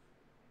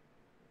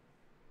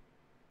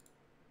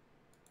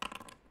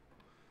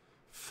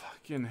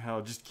 Fucking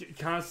hell. Just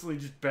constantly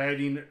just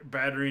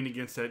battering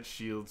against that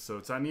shield. So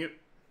it's on you.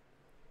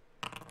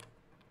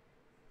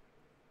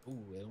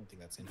 Ooh, I don't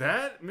think that's in.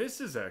 That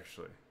misses,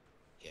 actually.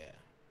 Yeah.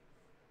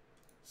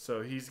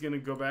 So he's going to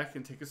go back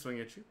and take a swing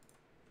at you.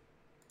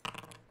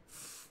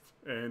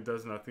 And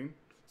does nothing.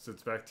 So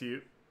it's back to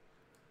you.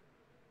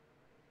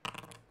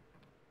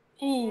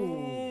 Ooh.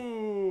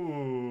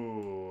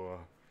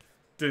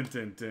 Dun,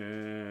 dun,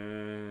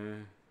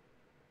 dun.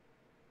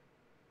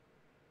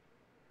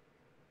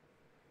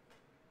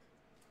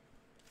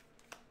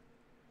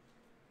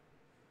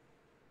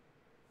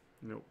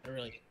 Nope.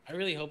 I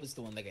really hope it's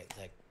the one that gets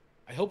like.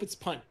 I hope it's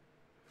punt.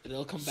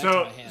 It'll come back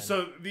to my hand.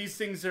 So these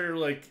things are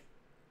like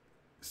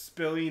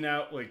spilling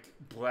out like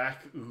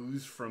black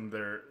ooze from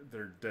their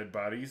dead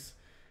bodies,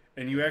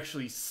 and you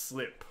actually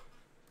slip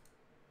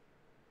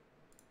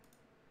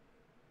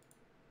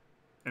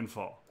and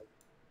fall.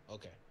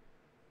 Okay.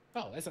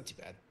 Oh, that's not too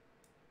bad.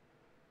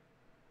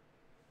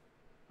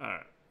 All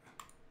right.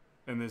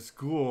 And this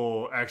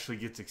ghoul actually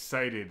gets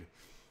excited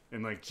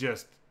and like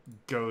just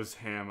goes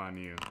ham on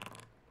you.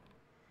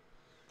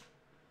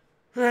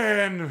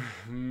 And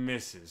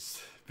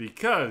misses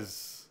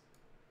because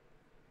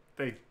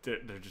they're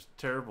just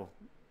terrible.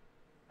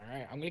 All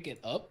right, I'm gonna get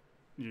up.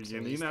 You're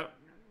getting up.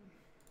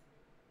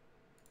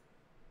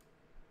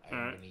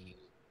 I'm gonna use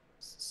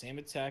same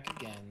attack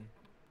again.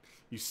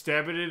 You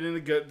stab it in the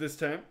gut this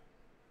time.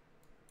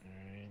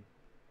 Alright.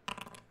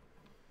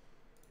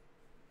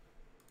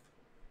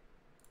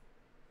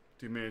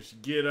 Do manage to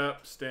get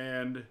up,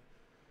 stand.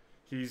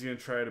 He's going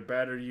to try to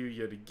batter you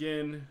yet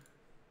again.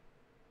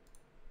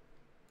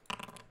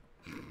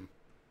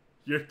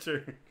 Your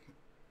turn.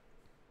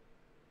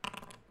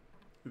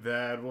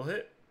 That will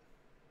hit.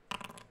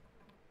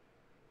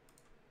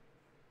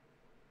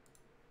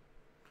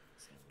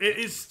 It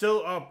is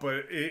still up, but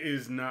it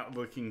is not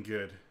looking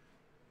good.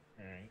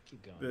 Alright,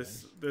 keep going.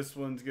 This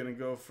one's going to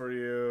go for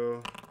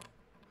you.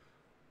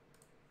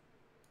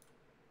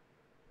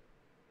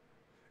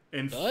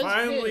 And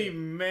finally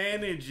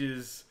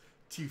manages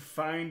to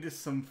find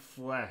some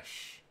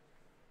flesh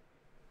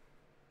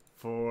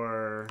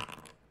for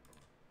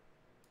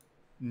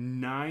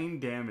 9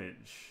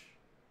 damage.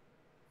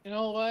 You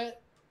know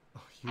what?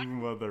 Oh, you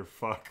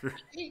motherfucker.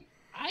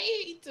 I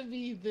hate to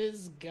be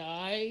this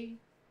guy,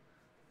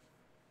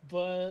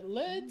 but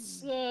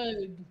let's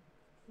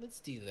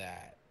do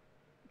that.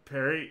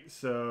 Parry,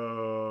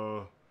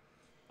 so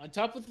On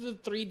top of the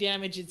 3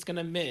 damage it's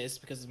gonna miss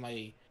because of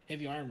my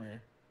heavy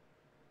armor.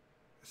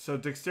 So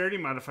dexterity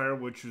modifier,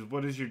 which is,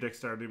 what is your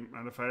dexterity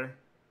modifier?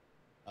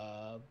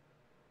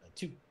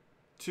 2.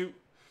 2.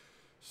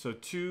 So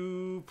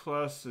 2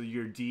 plus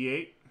your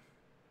D8.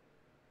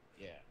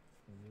 Yeah.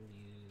 We'll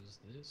use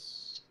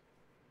this.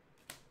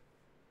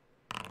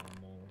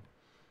 Normal.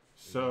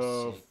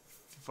 So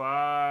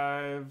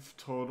 5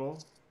 total.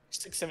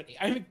 6, 7, 8.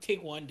 I would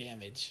take 1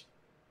 damage.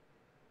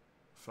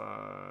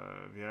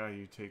 5. Yeah,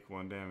 you take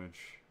 1 damage.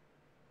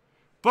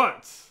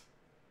 But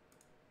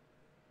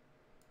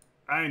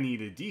I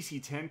need a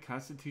DC 10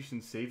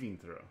 Constitution saving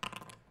throw.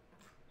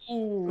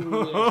 Ooh.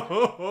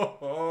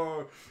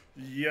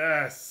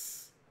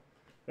 Yes.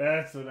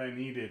 That's what I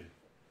needed.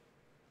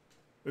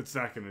 It's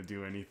not going to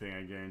do anything,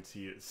 I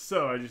guarantee it.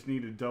 So I just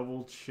need to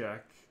double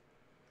check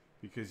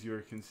because you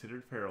are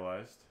considered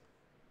paralyzed.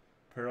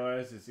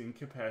 Paralyzed is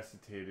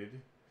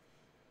incapacitated.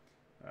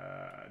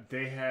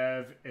 They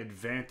have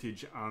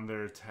advantage on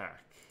their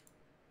attack.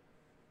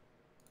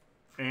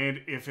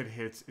 And if it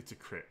hits, it's a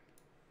crit.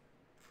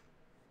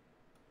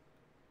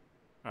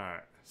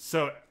 Alright.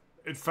 So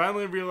it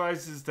finally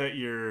realizes that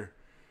you're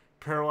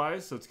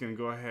paralyzed, so it's going to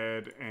go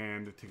ahead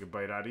and take a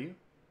bite out of you.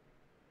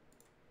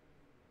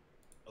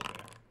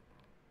 Okay.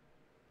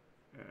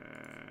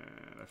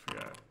 And I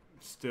forgot.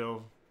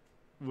 Still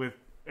with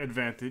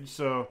advantage.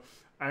 So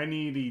I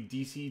need a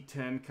DC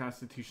 10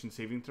 Constitution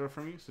saving throw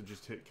from you. So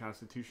just hit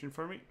Constitution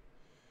for me.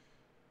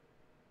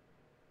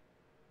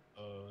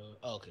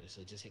 Okay,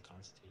 so just hit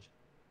Constitution.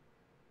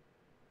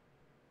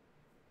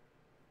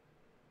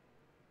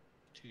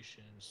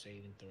 Constitution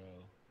saving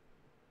throw.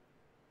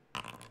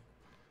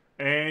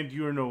 And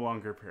you are no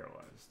longer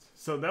paralyzed.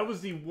 So that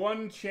was the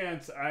one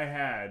chance I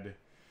had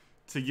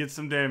to get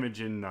some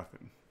damage in.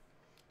 Nothing.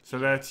 So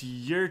that's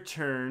your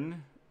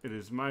turn. It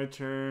is my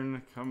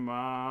turn. Come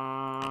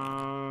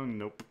on.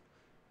 Nope.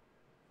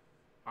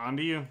 On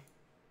to you.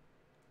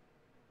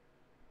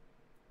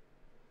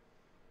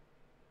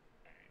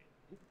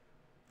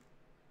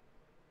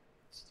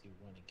 Let's do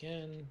 1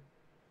 again.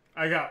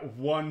 I got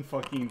 1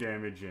 fucking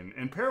damage in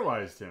and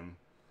paralyzed him.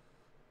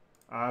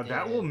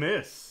 That will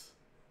miss.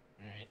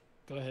 Alright,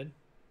 go ahead.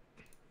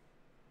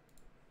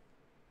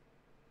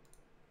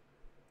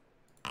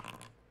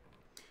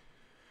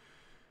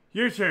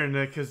 Your turn,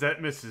 because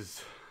that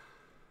misses.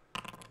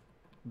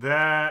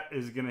 That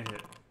is going to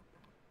hit.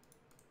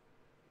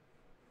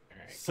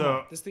 Alright,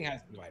 so this thing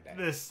has to die.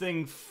 This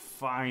thing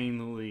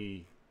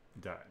finally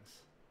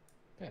dies.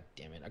 God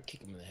damn it, I'll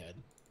kick him in the head.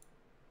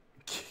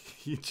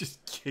 You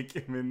just kick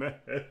him in the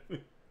head.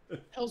 What the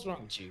hell's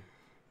wrong with you?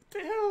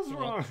 What the hell's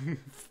wrong?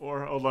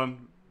 Hold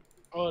on.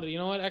 Oh, you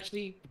know what?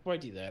 Actually, before I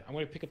do that, I'm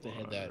going to pick up the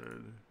head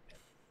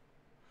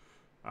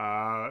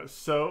that...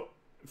 So,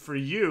 for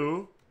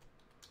you,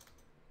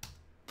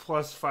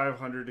 plus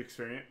 500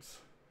 experience.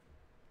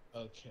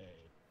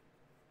 Okay.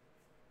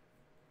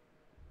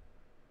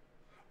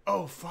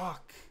 Oh,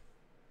 fuck.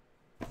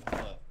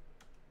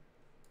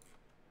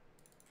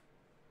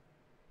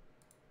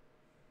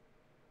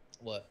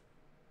 What?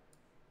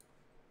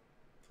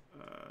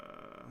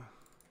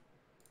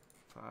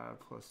 5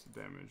 plus the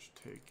damage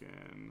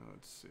taken.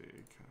 Let's see.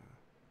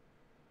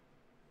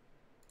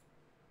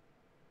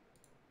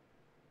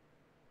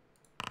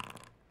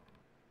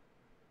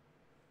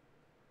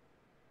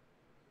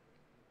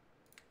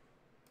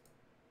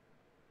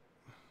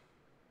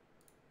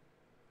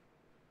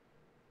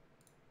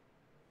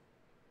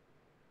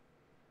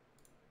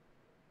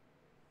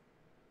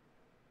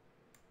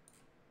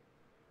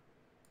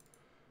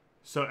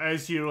 So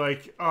as you're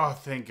like, oh,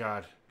 thank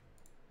God.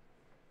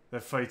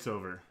 That fight's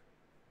over.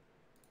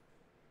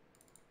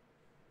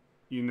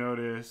 You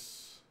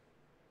notice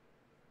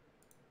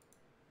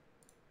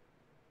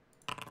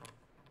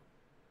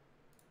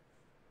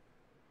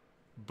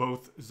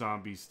both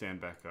zombies stand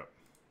back up.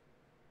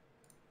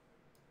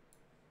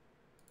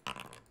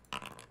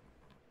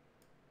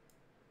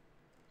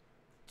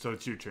 So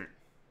it's your turn.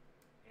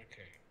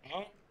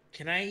 Okay.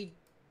 Can I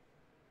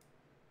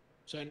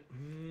So,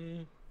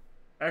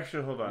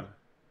 Actually, hold on.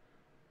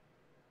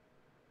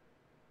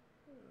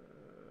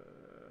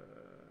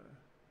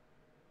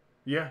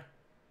 Yeah.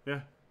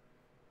 Yeah.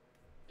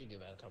 you give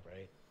that a cup,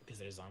 right? Because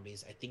they're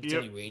zombies. I think it's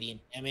Yep. only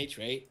radiant damage,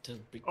 right?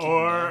 To keep them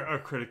Or down. a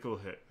critical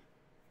hit.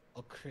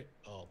 Oh, crit.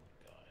 Oh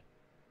my god.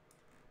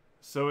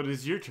 So it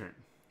is your turn.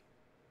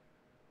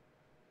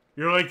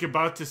 You're like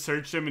about to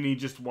search them, and you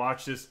just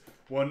watch this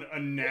one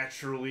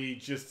unnaturally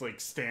just like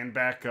stand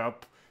back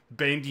up,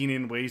 bending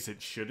in ways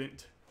it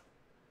shouldn't.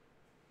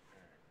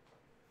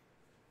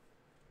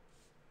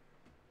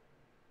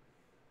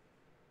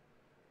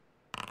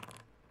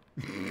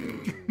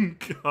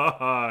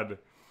 God.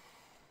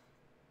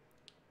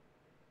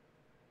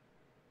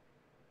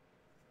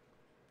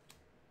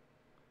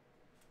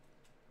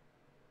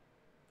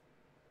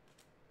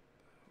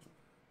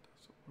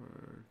 Doesn't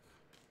work.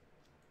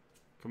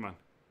 Come on.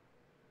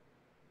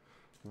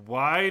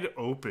 Wide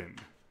open.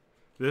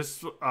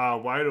 This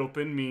wide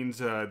open means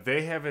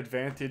they have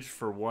advantage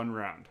for 1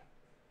 round.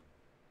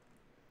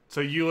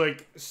 So you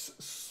like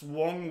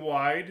swung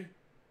wide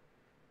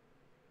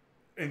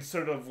and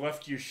sort of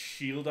left your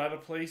shield out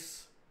of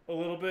place a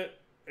little bit,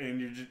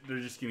 and they're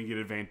just gonna get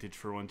advantage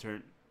for 1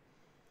 turn.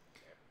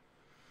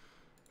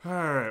 All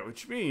right,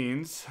 which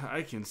means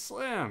I can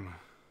slam.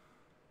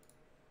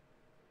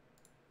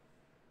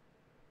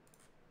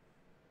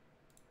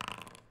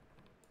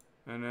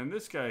 And then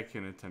this guy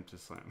can attempt to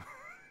slam.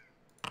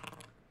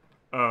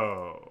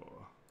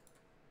 Oh.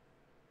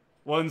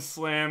 1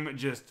 slam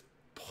just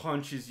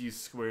punches you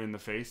square in the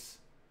face.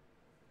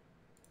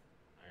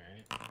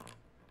 Alright.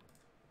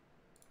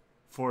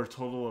 For a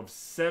total of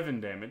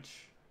 7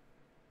 damage.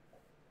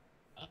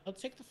 I'll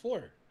take the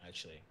 4,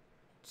 actually.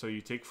 So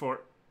you take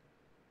 4.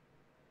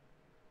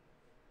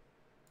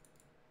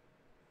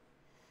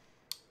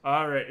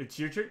 Alright, it's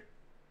your turn.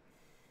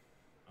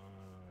 Oh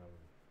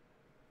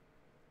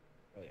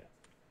yeah.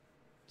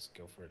 Let's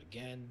go for it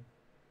again.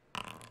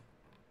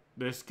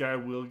 This guy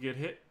will get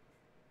hit.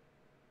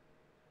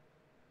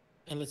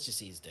 And let's just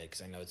see he's dead,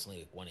 because I know it's only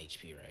like 1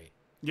 HP, right?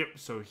 Yep,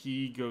 so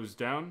he goes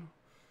down.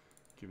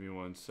 Give me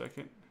 1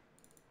 second.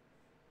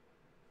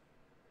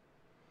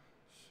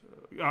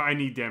 So, I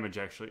need damage,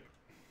 actually.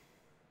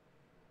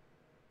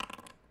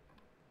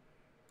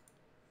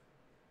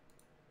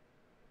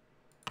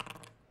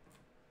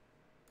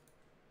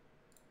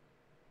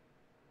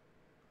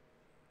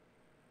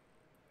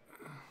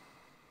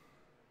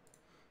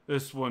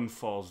 This one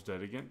falls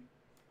dead again.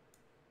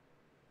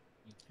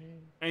 Okay.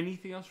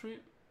 Anything else for you?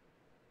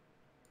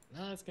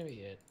 No, that's gonna be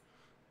it.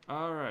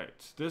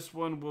 Alright, this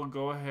one will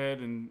go ahead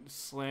and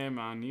slam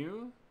on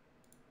you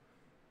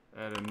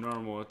at a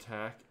normal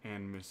attack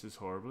and misses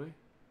horribly.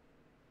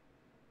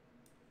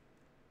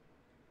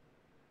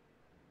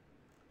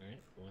 Alright,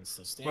 one's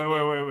still standing.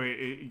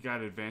 Wait. You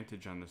got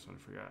advantage on this one,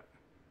 forgot.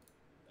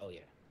 Oh, yeah.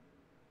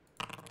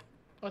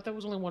 Oh, that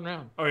was only 1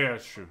 round. Oh, yeah,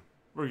 it's true.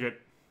 We're good.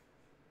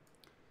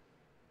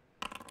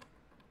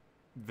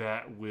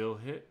 That will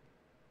hit.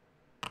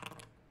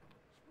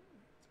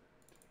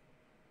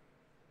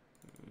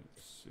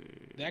 Let's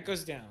see. That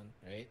goes down,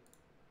 right?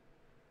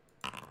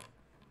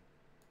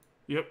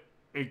 Yep,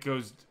 it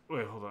goes...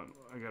 Wait, hold on.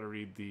 I gotta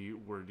read the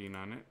wording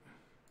on it.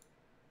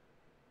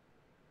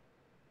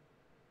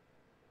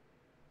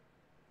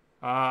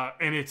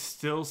 And it's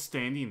still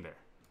standing there.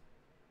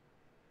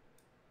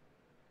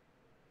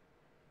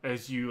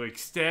 As you, like,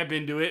 stab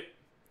into it,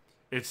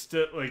 it's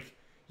still, like...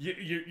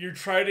 Your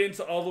trident's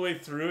all the way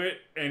through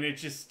it, and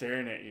it's just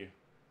staring at you.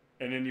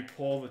 And then you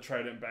pull the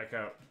trident back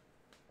out.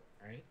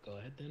 Alright, go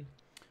ahead then.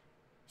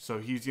 So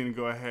he's going to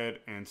go ahead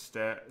and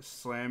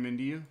slam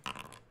into you.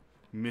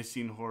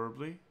 Missing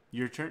horribly.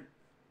 Your turn.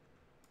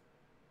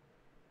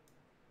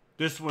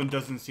 This one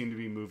doesn't seem to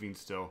be moving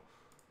still.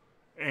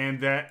 And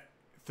that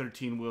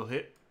 13 will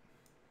hit.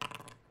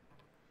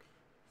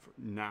 For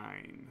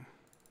 9.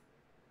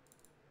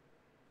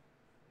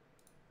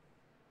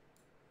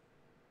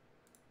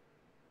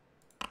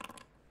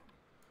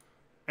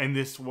 And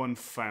this one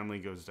finally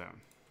goes down.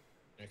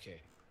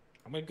 Okay.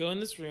 I'm gonna go in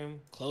this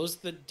room, close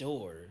the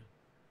door.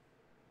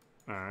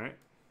 Alright.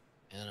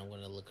 And I'm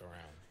gonna look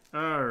around.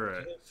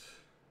 Alright.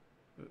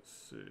 Let's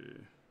see.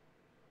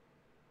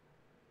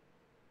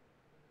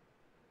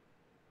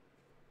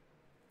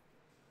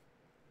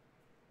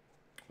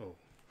 Oh.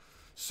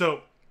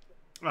 So,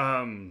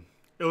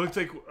 it looks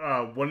like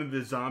one of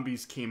the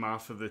zombies came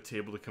off of the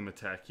table to come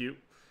attack you.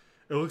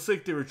 It looks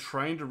like they were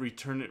trying to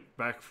return it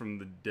back from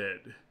the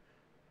dead.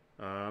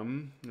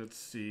 Let's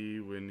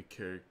see when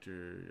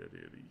character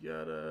yada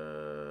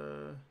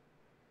yada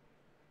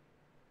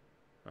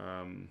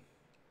yada.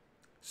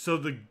 So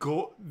the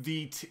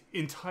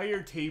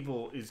entire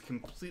table is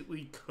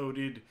completely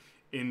coated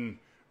in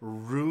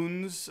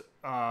runes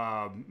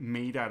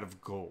made out of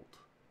gold.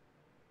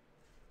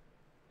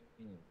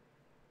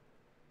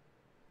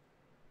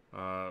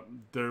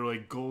 They're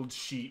like gold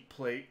sheet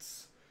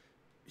plates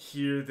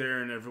here,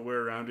 there, and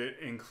everywhere around it,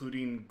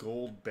 including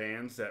gold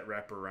bands that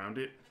wrap around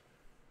it.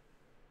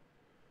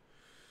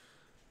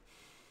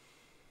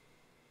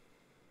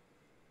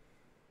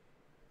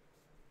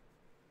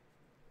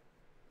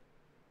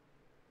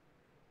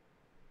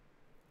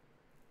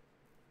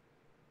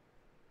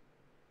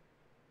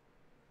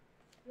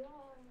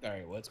 All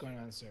right, what's going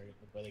on, sir?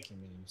 My brother came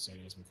in and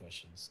started asking me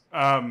questions.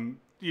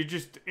 You're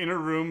just in a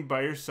room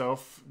by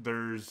yourself.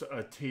 There's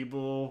a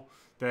table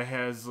that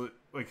has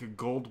like a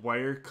gold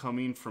wire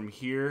coming from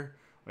here,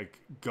 like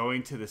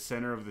going to the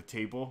center of the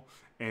table,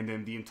 and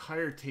then the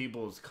entire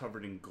table is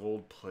covered in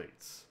gold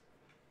plates.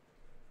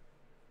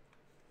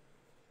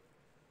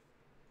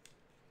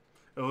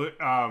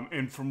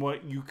 And from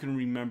what you can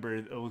remember,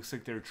 it looks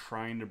like they're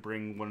trying to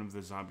bring one of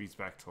the zombies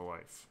back to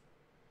life.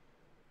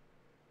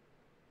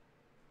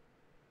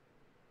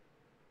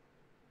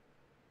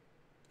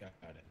 Got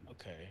it.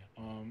 Okay.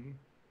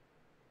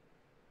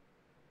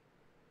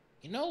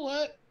 You know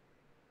what?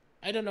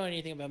 I don't know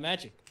anything about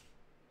magic.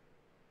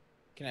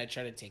 Can I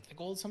try to take the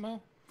gold somehow?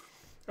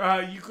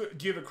 You could.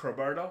 Do you have a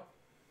crowbar though?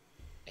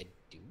 I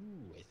do.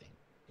 I think.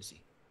 Let's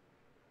see.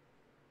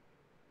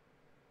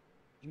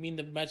 You mean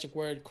the magic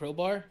word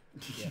crowbar?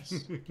 Yes.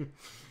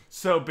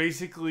 So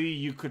basically,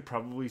 you could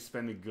probably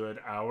spend a good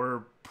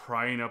hour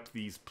prying up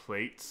these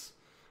plates.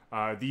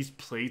 These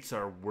plates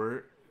are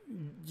worth.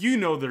 You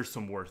know, there's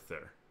some worth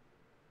there.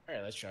 All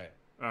right, let's try it.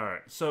 All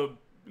right. So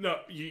no,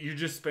 you're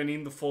just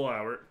spending the full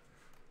hour.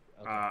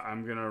 Okay.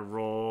 I'm gonna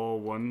roll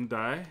one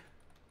die,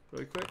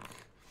 really quick.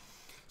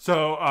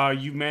 So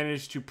you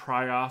managed to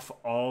pry off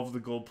all of the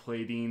gold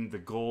plating, the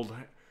gold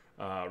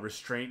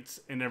restraints,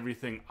 and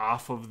everything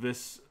off of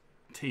this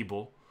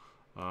table,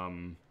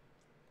 and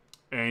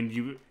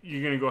you're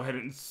gonna go ahead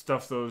and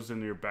stuff those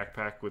in your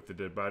backpack with the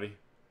dead body.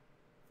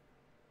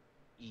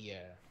 Yeah.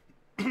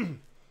 All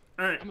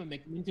right. I'm gonna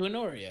make him into an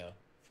Oreo.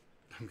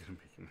 I'm gonna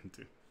make him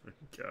into. Oh,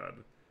 God.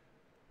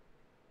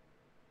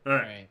 All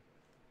right.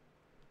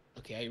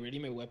 Okay, I ready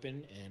my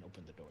weapon and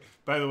open the door.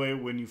 By the way,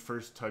 when you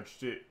first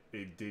touched it,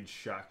 it did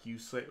shock you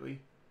slightly.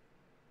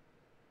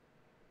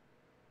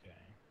 Okay.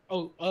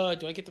 Oh,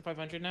 do I get the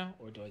 500 now,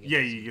 or do I get? Yeah,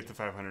 you get the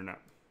 500 now.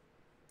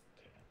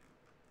 Okay.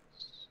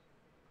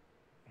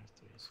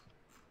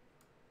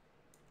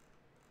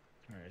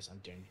 All right, so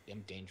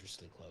I'm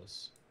dangerously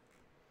close.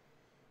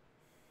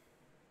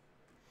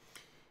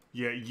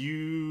 Yeah,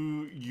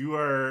 you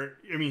are.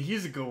 I mean,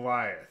 he's a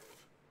Goliath,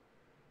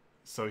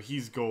 so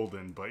he's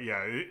golden. But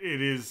yeah, it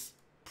is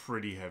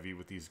pretty heavy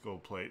with these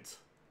gold plates.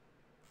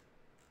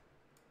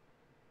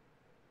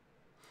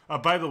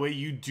 By the way,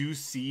 you do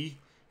see.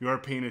 You are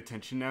paying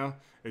attention now.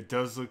 It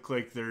does look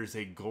like there's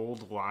a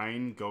gold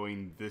line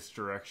going this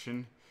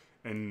direction,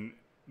 and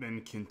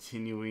then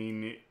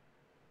continuing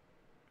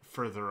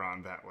further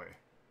on that way.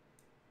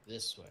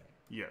 This way.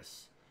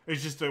 Yes,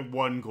 it's just a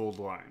one gold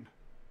line.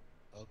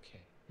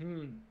 Okay.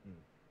 Do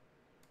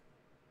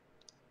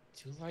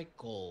like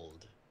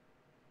gold,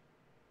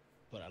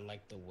 but I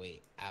like the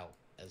way out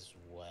as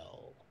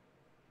well.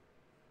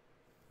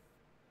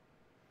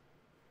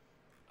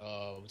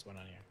 What's going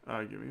on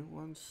here? Give me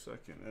 1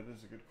 second. That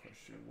is a good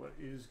question. What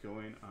is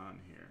going on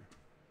here?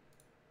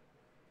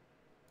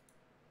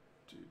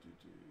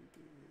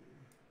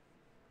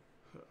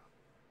 Huh.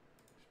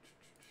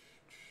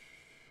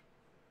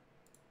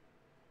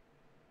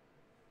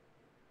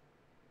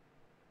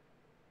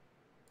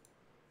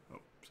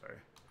 Oh, sorry.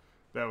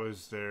 That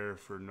was there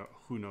for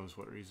who knows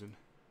what reason.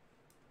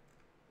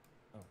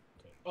 Oh,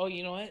 okay. Oh,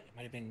 you know what? It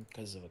might have been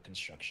because of a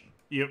construction.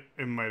 Yep,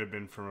 it might have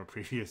been from a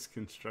previous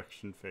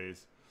construction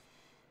phase.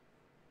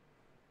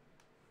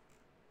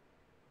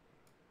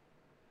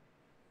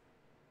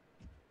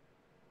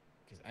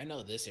 Because I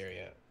know this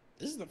area.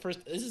 This is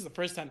the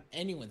first time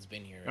anyone's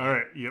been here. Right? All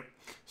right. Yep.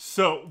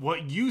 So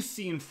what you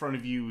see in front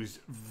of you is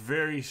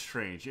very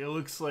strange. It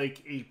looks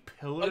like a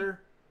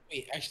pillar.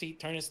 Wait, actually,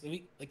 Tarnus,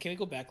 can we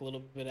go back a little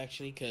bit,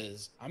 actually?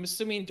 Because I'm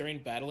assuming during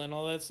battle and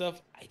all that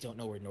stuff, I don't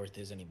know where north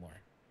is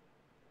anymore.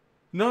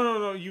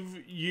 No.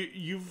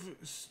 You've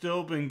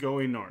still been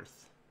going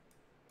north.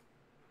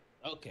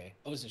 Okay,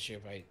 I wasn't sure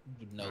if I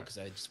would know because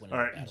I just went. All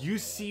right, you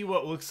see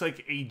what looks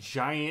like a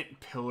giant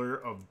pillar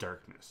of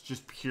darkness,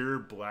 just pure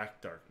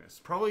black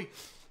darkness, probably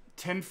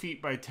 10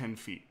 feet by 10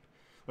 feet.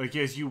 Like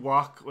as you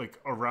walk like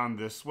around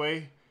this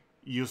way,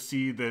 you'll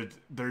see that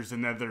there's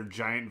another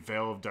giant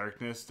veil of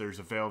darkness. There's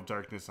a veil of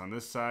darkness on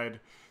this side.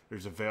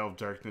 There's a veil of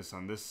darkness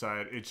on this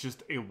side. It's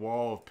just a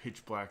wall of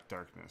pitch black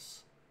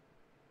darkness.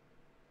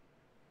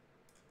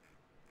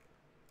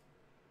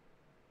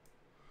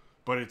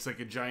 But it's like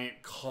a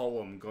giant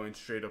column going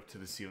straight up to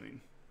the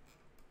ceiling.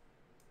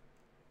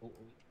 Okay.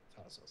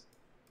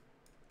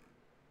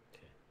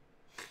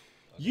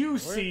 You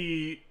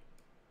see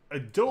a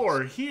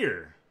door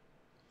here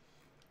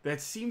that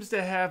seems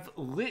to have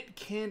lit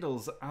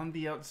candles on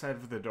the outside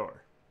of the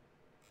door.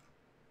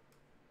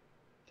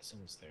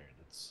 Someone's there.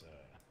 That's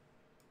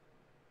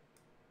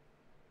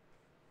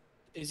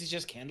Is it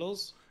just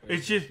candles?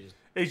 It's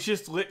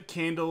just lit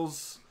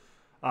candles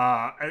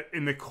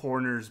in the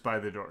corners by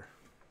the door.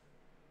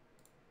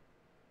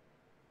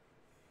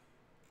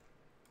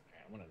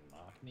 I want to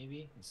knock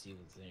maybe and see if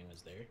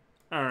anyone's there.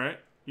 All right.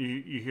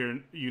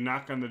 You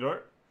knock on the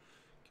door.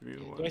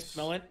 Give me Do I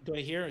smell it? Do I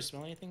hear or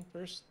smell anything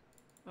first?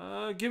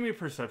 Give me a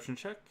perception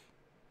check.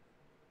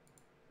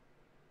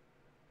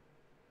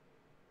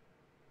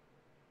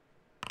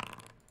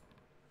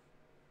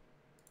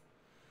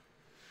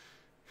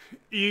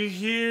 You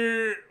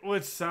hear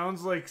what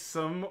sounds like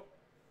some...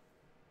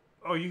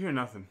 Oh, you hear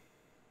nothing.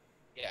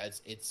 Yeah, it's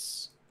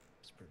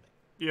pretty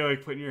big. Yeah,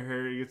 like putting your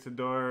hair, you get to the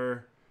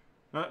door.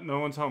 No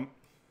one's home.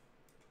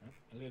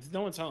 If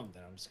no one's home,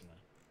 then I'm just gonna.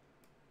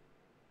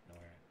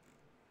 Nowhere.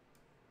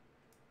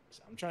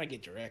 So I'm trying to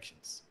get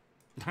directions.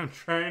 I'm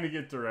trying to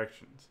get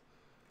directions.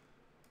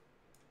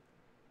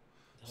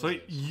 So Hell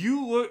yes.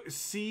 you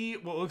see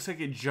what looks like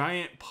a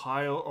giant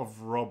pile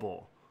of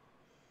rubble.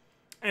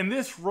 And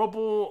this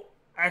rubble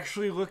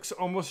actually looks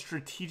almost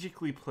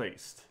strategically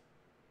placed.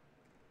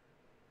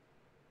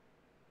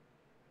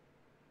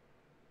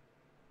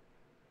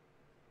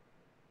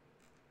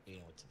 You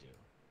know what to do.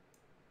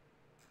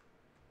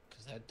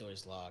 Because that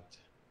door's locked.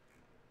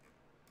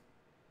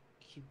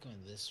 Keep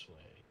going this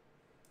way.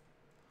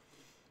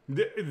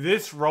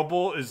 This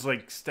rubble is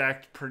like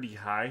stacked pretty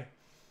high.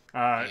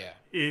 Yeah.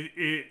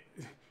 It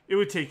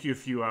would take you a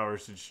few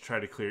hours to just try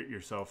to clear it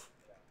yourself.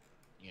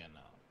 Yeah, no.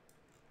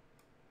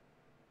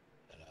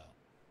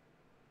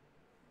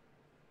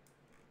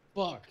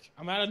 Fuck.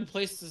 I'm out of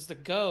places to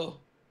go.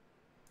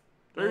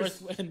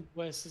 North and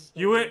west is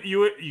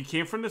you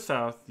came from the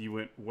south, you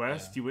went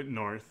west, Yeah. you went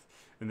north,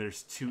 and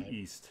there's two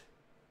east.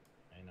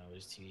 I know,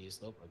 there's two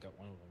east. Nope, I got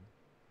one of them.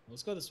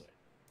 Let's go this way.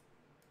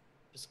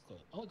 Just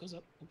close. Oh, it goes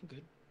up. Open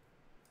good.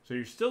 So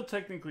you're still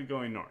technically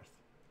going north.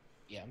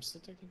 Yeah, I'm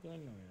still technically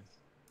going north.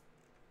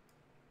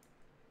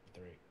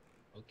 3.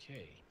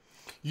 Okay.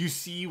 You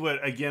see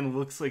what again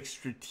looks like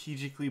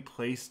strategically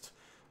placed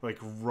like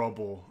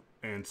rubble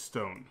and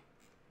stone.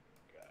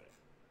 Got it.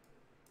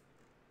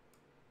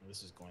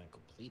 This is going in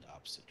complete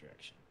opposite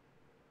direction.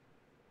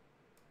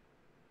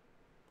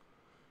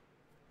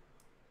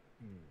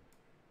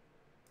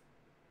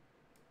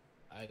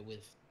 I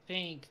would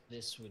think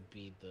this would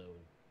be the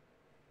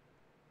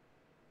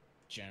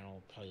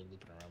general, probably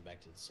looping around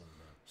back to the same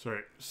room.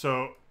 Sorry.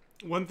 So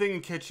one thing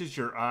that catches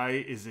your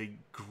eye is a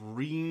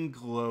green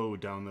glow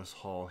down this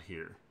hall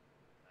here.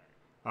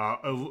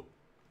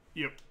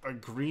 Yep, a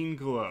green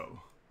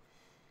glow.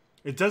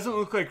 It doesn't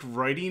look like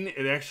writing.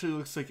 It actually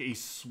looks like a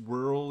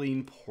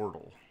swirling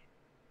portal.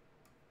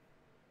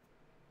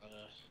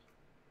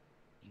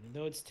 Even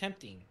though it's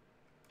tempting,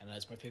 and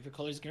that's my favorite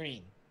color is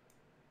green,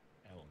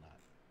 I will not.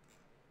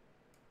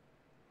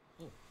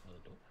 Oh,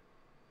 another door.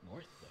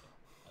 North though.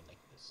 I like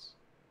this.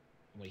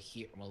 I'm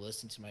gonna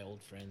listen to my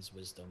old friend's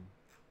wisdom.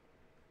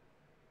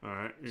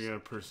 Alright, you got a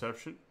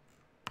perception.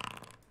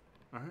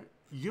 Alright.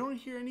 You don't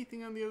hear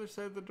anything on the other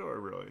side of the door,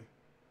 really.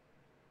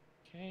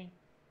 Okay.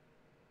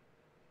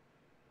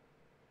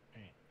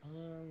 Alright,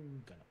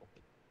 I'm gonna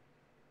open.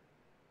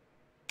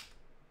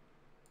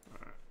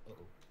 Alright.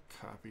 Uh-oh.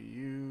 Copy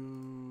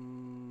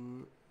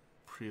you.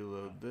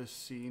 Preload this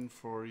scene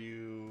for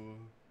you.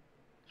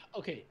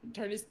 Okay,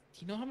 Tardis, do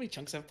you know how many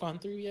chunks I've gone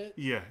through yet?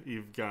 Yeah,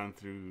 you've gone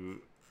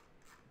through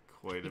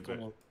quite a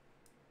bit.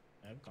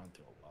 I've gone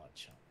through a lot of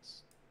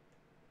chunks.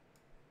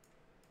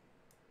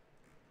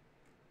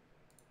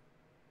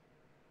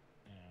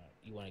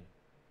 You want to...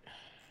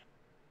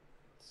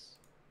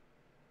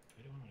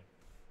 I don't want to...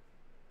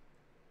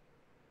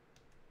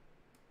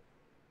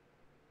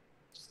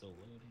 Still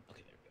loading?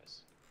 Okay, there it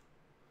goes.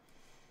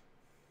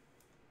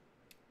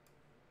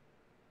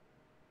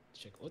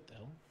 Check, what the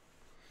hell?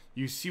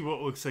 You see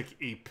what looks like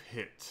a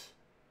pit.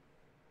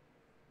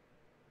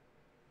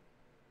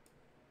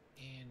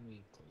 And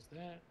we close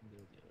that and go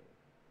to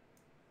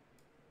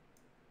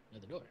the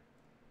other door.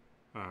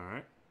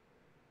 Alright.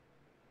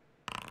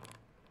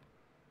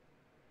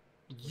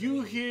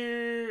 You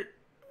hear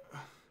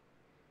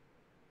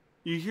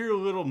a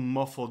little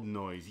muffled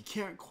noise. You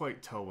can't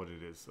quite tell what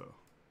it is though.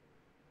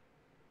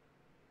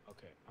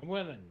 Okay, I'm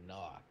gonna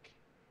knock.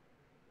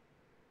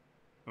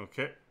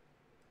 Okay.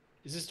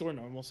 Is this door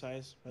normal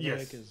size? By the way?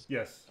 Yes. 'Cause-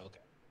 Yes. Okay.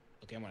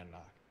 Okay, I'm gonna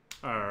knock.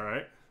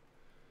 Alright.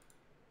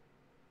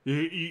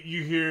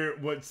 You hear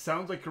what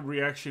sounds like a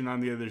reaction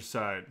on the other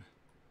side.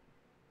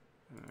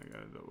 I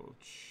gotta double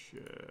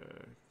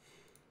check.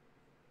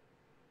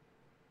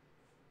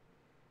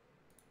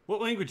 What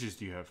languages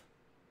do you have?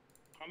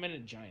 I'm in a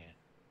giant.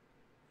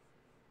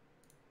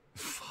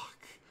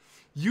 Fuck.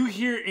 You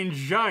hear in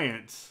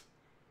giants.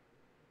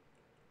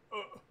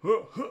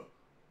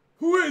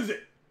 Who is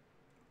it?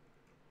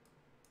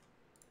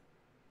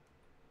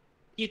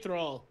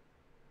 Peathrall.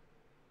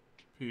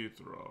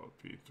 Peathrall.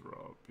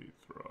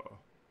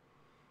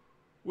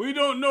 We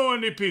don't know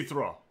any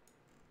Peathrall.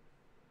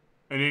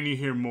 And then you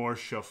hear more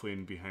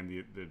shuffling behind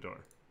the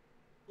door.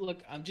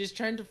 Look, I'm just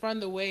trying to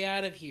find the way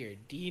out of here.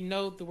 Do you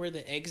know where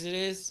the exit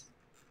is?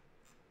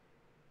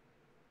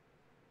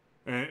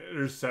 And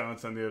there's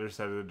silence on the other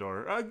side of the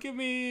door. Give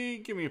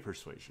me a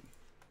persuasion.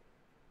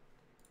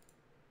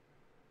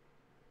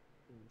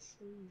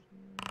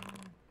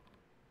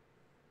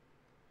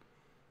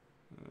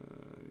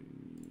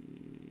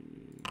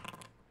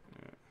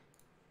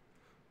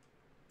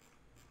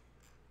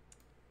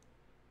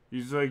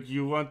 He's like,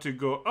 you want to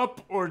go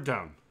up or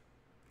down?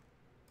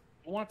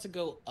 I want to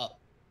go up.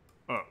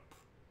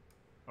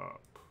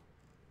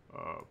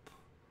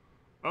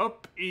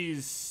 Up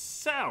is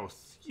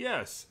south.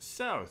 Yes,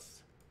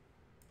 south.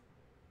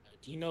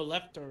 Do you know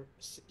left or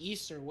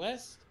east or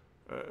west?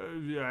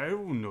 Yeah, I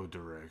don't know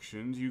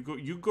directions. You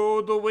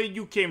go the way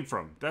you came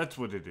from. That's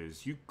what it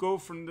is. You go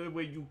from the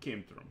way you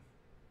came from.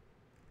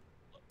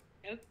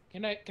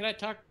 Can I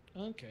talk?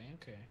 Okay,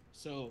 okay.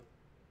 So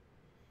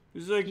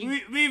He's like,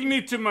 you, leave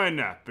me to my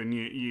nap, and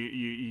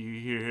you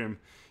hear him.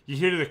 You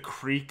hear the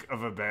creak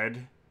of a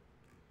bed.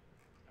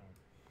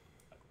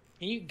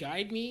 can you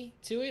guide me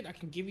to it? I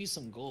can give you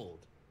some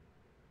gold.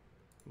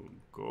 Oh,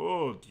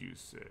 gold, you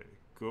say?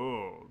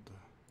 Gold.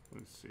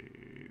 Let's see.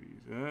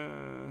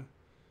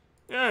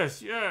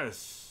 Yes,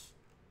 yes.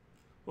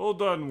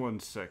 Hold on 1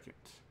 second.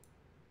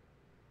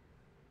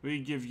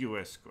 We give you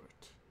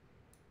escort.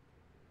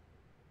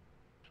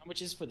 How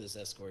much is for this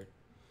escort?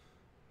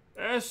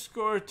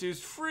 Escort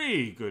is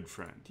free, good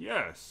friend.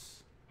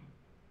 Yes.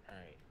 All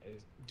right.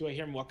 Do I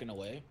hear him walking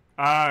away?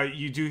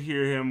 You do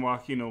hear him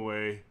walking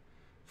away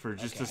for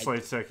just Okay, a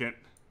slight second.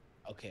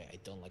 Okay, I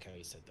don't like how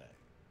you said that.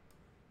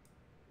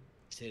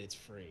 He said it's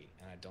free,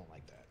 and I don't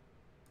like that.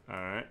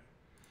 All right.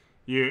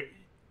 You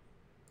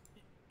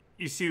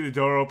see the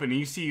door open, and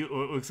you see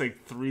what looks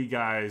like 3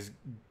 guys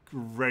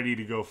ready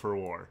to go for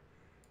war.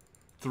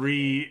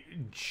 3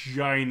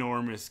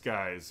 ginormous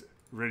guys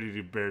ready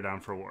to bear down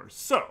for war.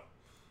 So.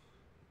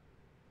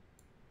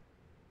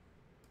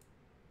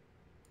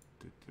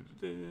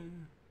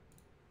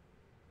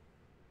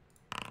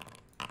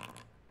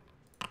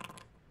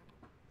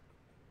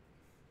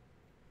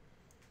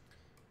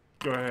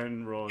 Go ahead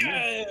and roll.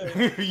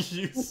 Yeah!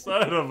 You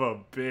son of a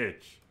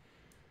bitch.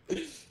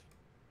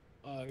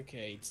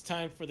 Okay, it's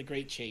time for the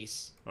great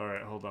chase.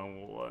 Alright, hold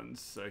on 1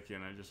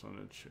 second. I just want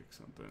to check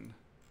something.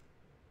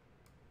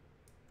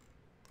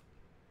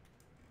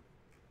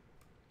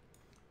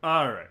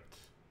 Alright.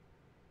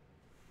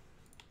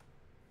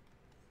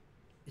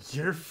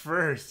 You're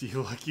first,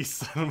 you lucky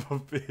son of a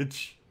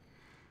bitch.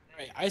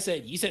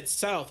 Alright, you said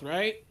south,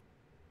 right?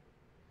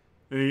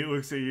 And he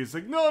looks at you, he's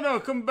like, no,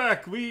 come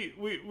back. We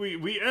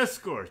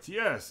escort.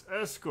 Yes,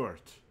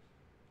 escort.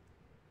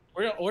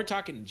 We're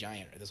talking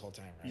giant this whole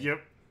time, right?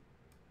 Yep.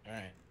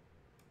 Alright.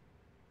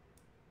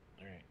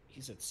 Alright.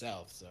 He said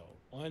south, so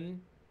 1,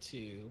 2,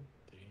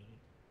 3,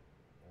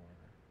 4,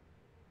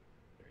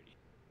 30.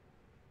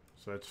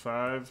 So that's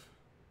 5,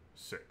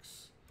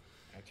 6.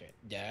 Okay.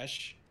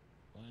 Dash.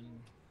 1,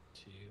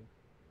 2,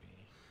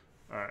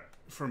 3. Alright.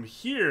 From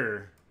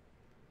here,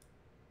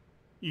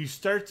 you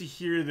start to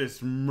hear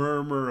this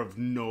murmur of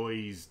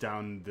noise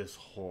down this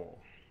hole.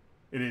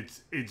 And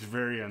it's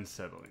very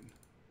unsettling.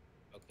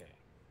 Okay.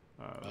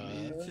 Let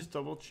me just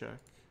double check.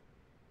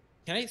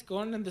 Can I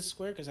go in the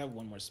square? Because I have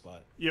one more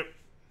spot. Yep.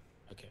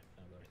 Okay,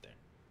 I'll go right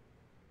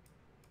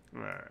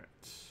there. Alright.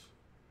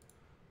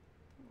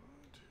 1,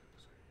 2,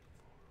 3,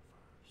 4,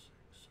 5, 6,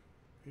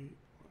 7, 8. 1,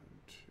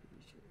 2,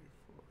 3,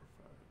 4,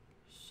 5,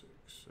 6,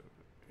 7,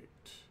 8.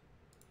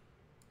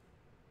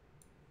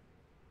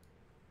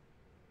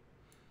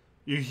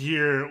 You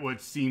hear what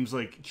seems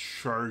like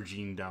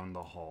charging down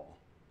the hall.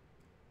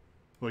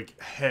 Like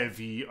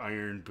heavy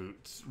iron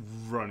boots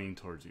running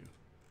towards you.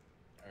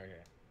 Okay.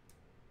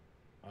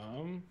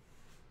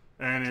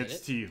 And it's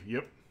to you.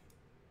 Yep.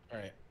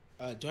 Alright.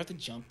 Do I have to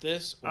jump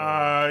this?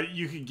 Or...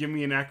 You could give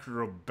me an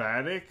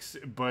acrobatics,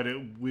 but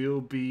it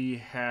will be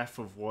half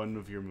of 1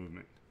 of your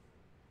movement.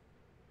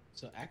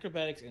 So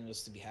acrobatics and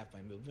it's to be half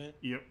my movement?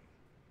 Yep.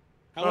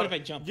 How about if I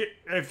jump?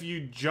 If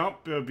you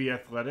jump, it'll be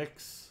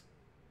athletics.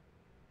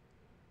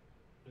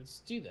 Let's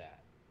do that.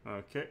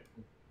 Okay.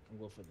 I'll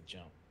go for the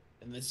jump.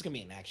 And this is going to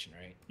be an action,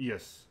 right?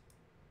 Yes.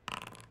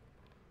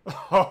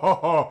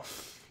 Oh,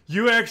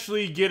 you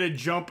actually get a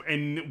jump,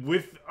 and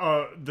with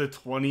the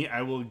 20,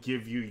 I will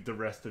give you the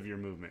rest of your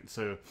movement.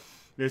 So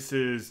this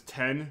is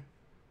 10.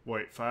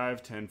 Wait,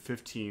 5, 10,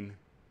 15.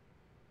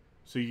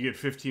 So you get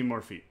 15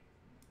 more feet.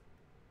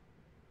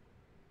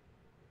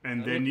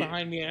 And then look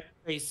behind me.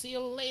 Hey, see you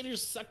later,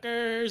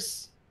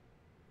 suckers.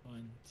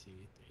 1, 2,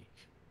 3.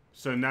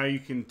 So now you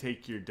can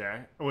take your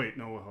dash. Oh wait,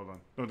 no, hold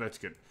on. Oh, that's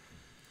good.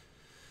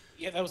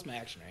 Yeah, that was my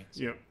action, right?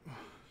 So... Yep.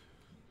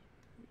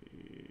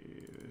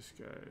 This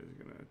guy is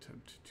gonna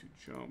attempt to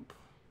jump.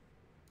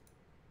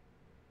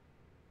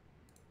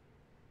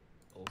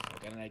 Oh,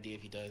 I got an idea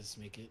if he does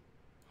make it.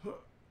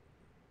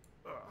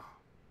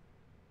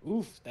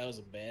 Oof, that was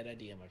a bad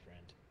idea, my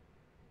friend.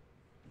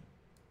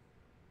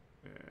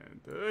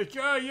 And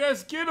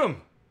yes, get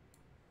him.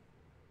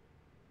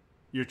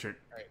 Your turn.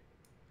 All right.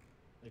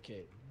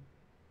 Okay.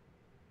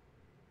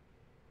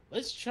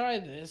 Let's try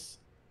this.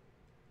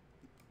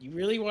 You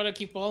really want to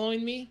keep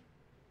following me?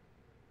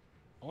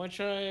 I want to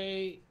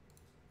try...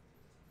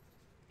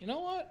 You know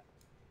what?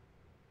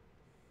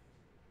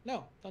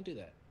 No, don't do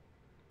that.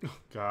 Oh,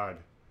 God.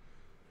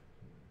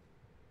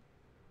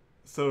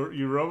 So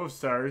you row of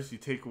stars, you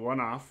take 1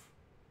 off.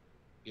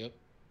 Yep.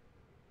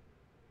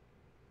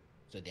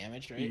 Is that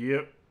damage, right?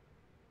 Yep.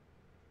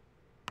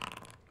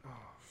 Oh,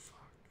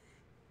 fuck.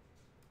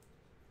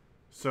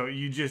 So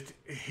you just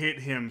hit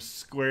him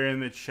square in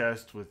the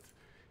chest with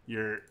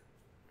your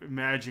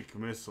magic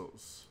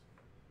missiles.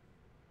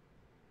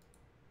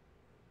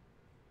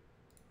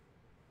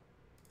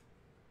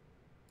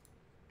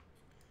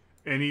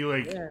 And he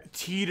like Yeah.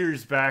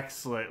 teeters back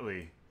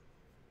slightly.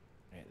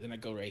 Alright, then I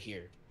go right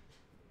here.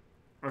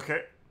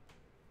 Okay.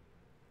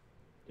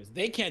 Because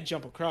they can't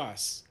jump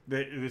across.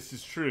 This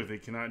is true. They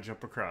cannot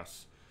jump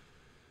across.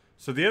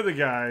 So the other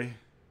guy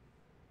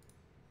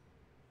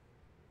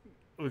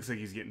looks like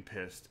he's getting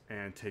pissed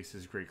and takes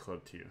his great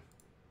club to you.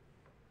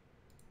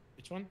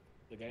 Which one?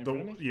 The guy in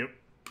front of me? Yep.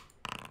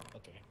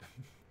 Okay.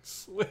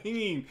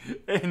 Swinging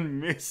and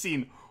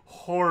missing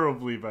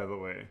horribly, by the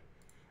way.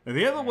 And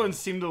the other ones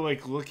seem to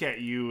like look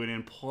at you and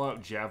then pull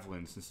out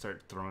javelins and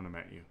start throwing them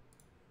at you.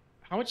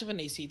 How much of an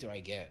AC do I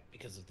get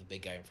because of the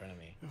big guy in front of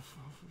me?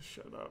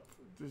 Shut up.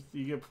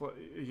 You get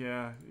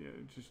yeah.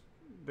 Just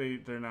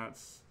they're not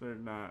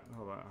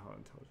hold on, how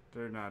intelligent?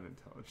 They're not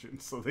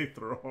intelligent, so they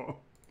throw.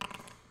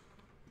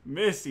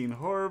 Missing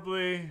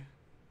horribly.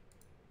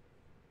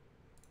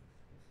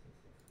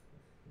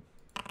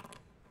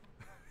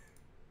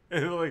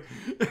 And like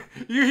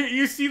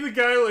you see the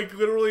guy like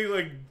literally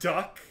like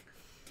duck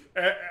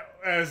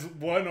as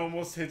one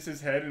almost hits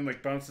his head and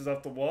like bounces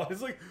off the wall.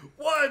 He's like,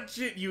 "What,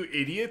 you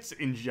idiots!"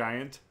 in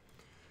giant.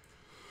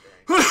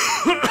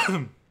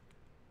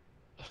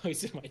 Oh,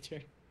 is it my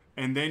turn?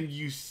 And then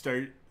you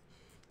start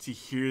to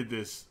hear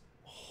this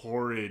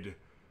horrid,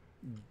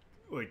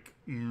 like,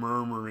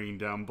 murmuring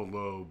down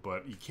below,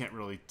 but you can't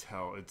really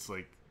tell. It's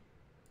like...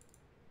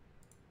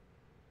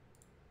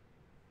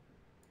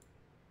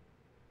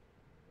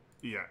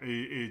 Yeah,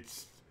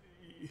 it's...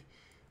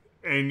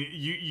 And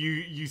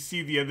you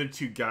see the other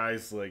two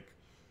guys, like...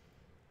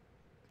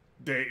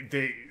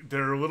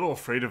 They're a little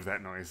afraid of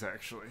that noise,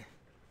 actually.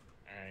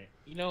 Alright.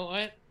 You know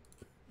what?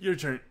 Your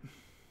turn.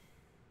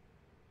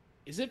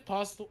 Is it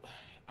possible?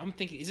 I'm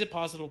thinking, is it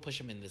possible to push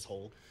him in this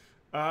hole?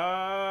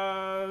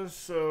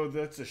 So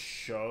that's a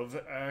shove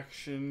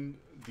action.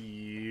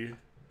 I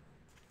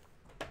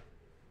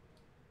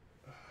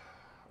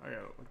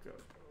gotta look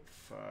up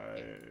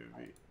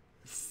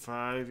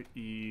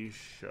 5e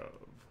shove.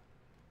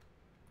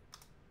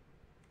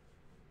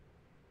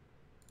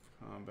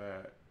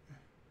 Combat.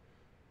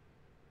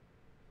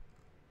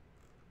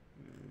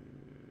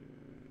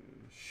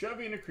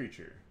 Shoving a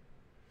creature.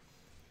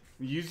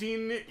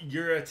 Using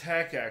your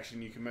attack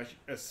action, you can make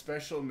a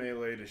special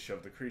melee to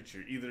shove the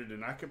creature, either to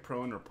knock it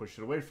prone or push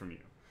it away from you.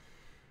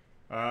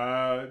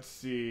 Let's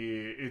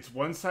see. It's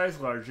one size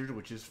larger,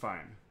 which is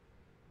fine.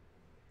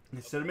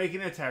 Instead of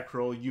making an attack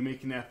roll, you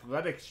make an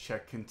athletics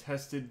check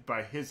contested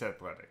by his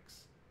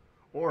athletics.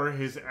 Or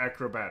his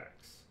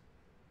acrobatics.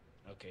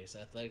 Okay, so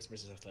athletics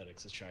versus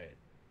athletics. Let's try it.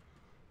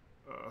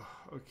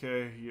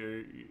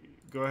 Okay,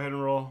 go ahead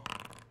and roll.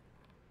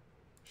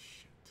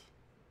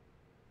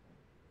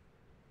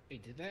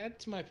 Wait, did that add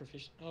to my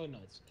proficiency? Oh, no,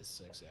 it's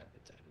 6. Yeah,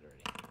 it's added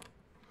already.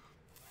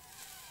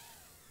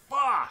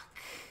 Fuck!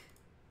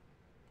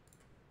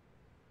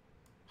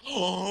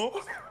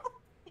 Oh!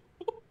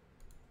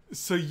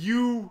 So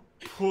you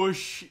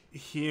push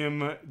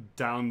him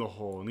down the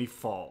hole and he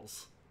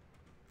falls.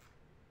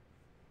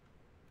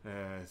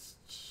 That's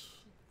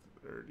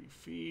 30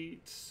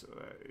 feet, so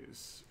that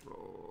is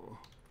roll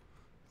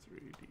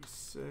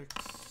 3d6.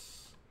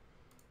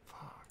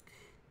 Fuck.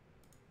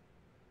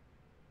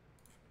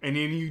 And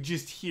then you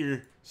just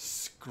hear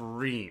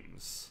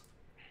screams.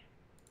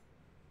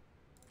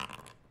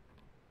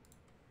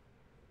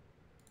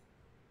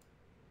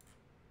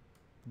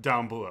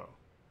 Down below.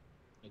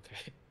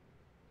 Okay.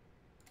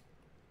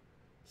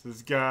 So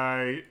this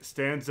guy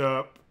stands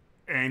up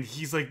and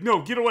he's like,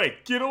 "No, get away!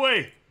 Get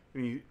away!"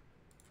 And he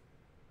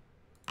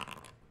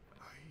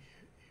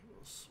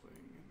will swing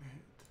and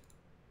hit.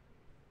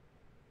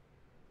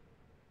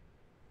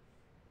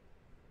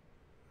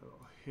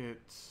 It'll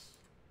hit.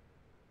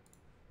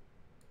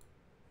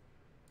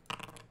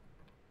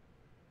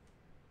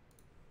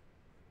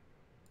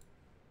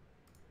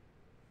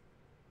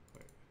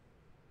 Wait.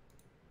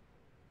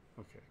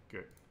 Okay,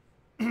 good.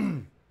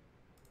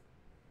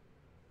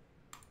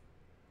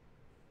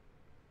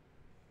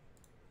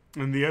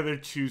 And the other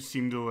two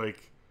seem to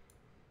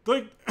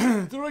they're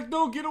like,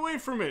 "No, get away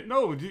from it!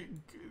 No!"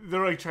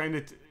 They're like trying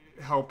to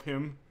help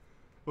him.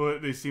 Well,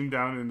 they seem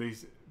down and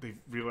they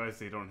realize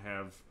they don't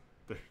have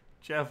their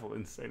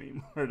javelins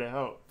anymore to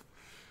help.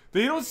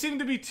 They don't seem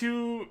to be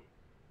too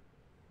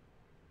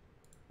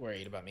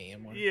Worried about me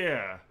anymore?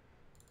 Yeah.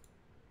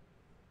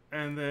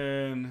 And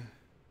then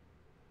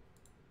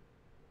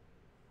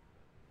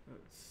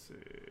let's see.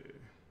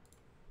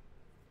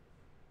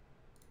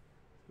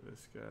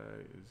 This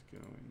guy is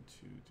going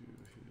to do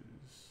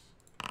his...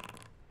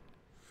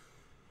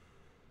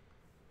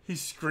 He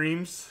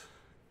screams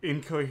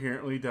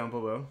incoherently down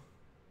below.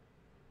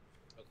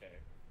 Okay.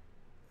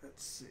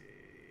 Let's see.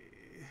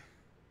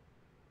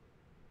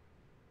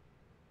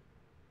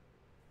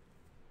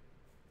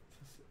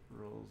 Just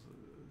rolls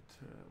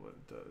what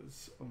it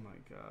does. Oh my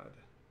god.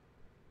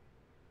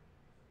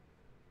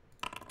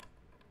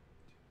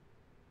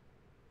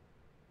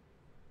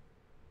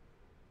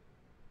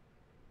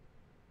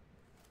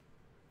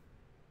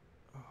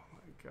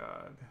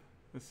 God,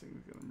 this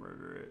thing's gonna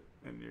murder it,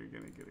 and you're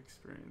gonna get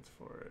experience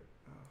for it.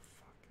 Oh,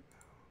 fucking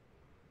hell.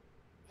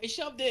 I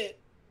shoved it!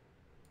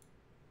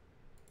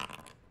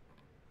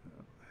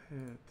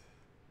 hit.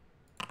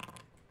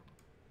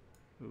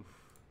 Oof.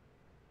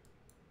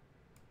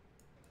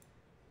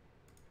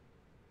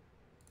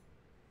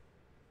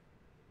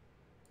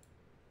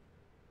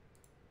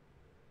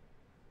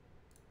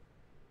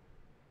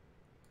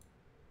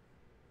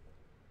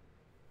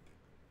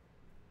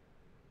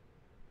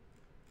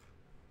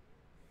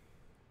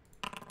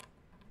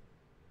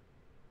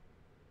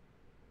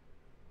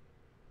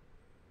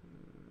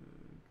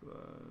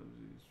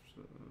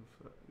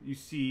 You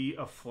see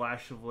a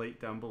flash of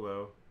light down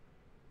below.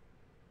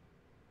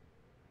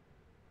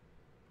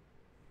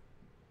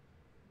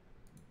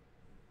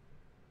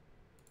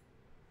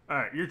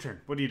 Alright, your turn.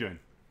 What are you doing?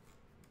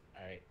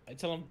 Alright. I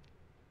tell him,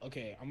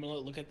 okay, I'm gonna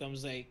look at them and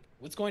say,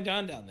 what's going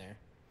down there?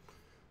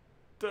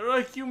 They're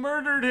like, you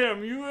murdered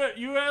him,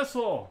 you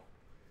asshole.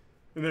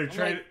 And they're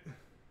trying to...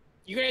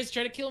 You guys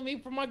try to kill me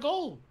for my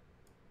gold.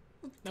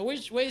 Now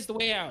which way is the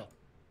way out?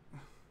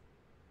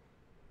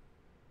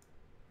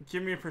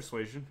 Give me a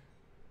persuasion.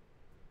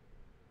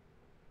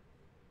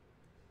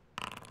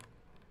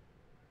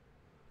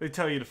 They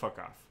tell you to fuck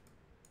off.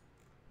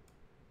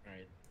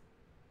 Alright.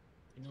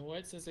 You know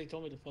what? Since they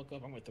told me to fuck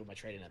up, I'm gonna throw my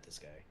trident at this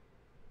guy.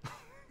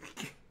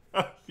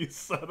 You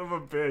son of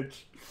a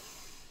bitch.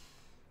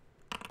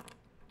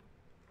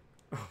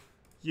 Oh,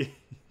 yeah,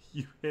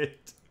 you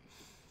hit.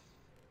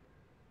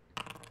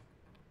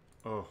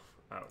 Oh,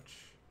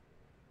 ouch.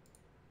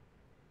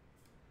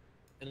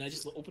 And I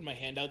just open my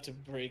hand out to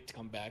break to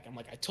come back. I'm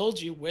like, I told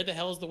you, where the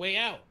hell is the way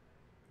out?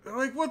 They're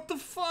like, what the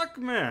fuck,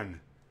 man?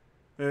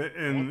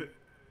 And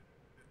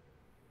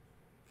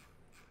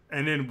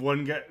then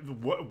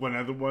one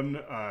other one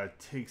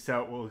takes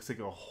out what looks like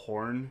a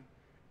horn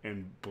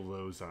and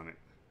blows on it.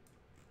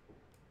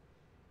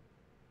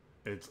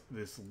 It's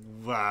this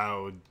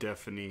loud,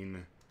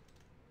 deafening,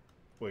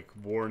 like,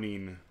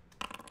 warning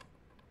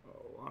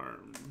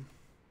alarm.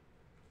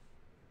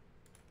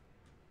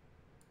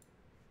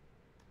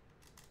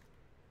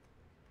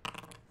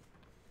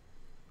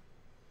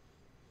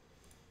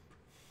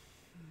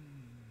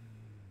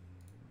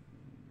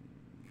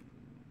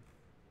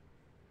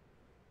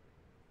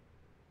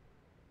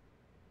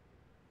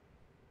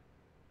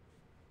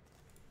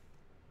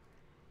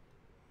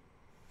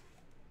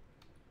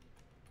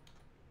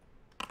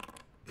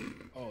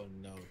 Oh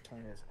no,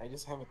 Tarnis. I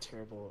just have a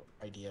terrible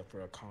idea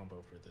for a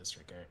combo for this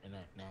regard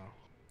now.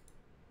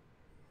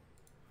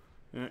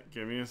 Yeah,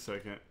 give me a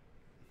second.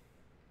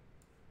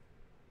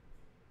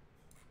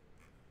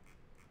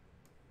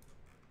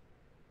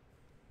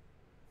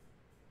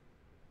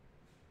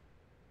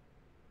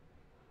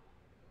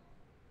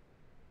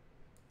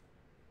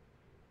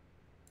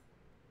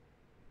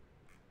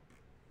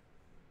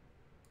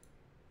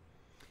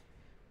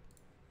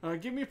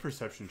 Give me a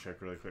perception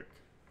check really quick.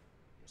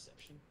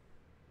 Perception.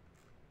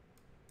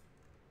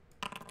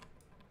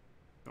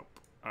 Nope.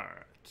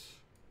 Alright.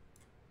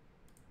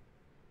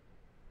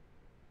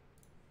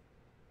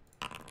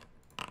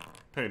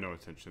 Pay no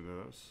attention to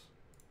those.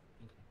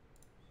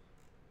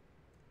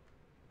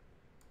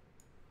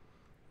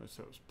 Okay.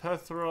 So it's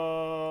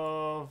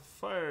Peathrall,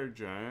 Fire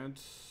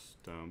Giants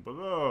down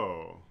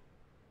below.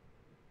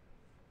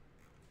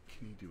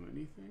 Can he do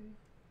anything?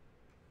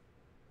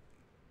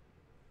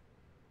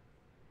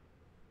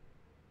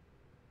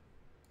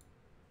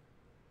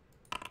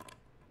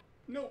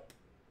 Nope.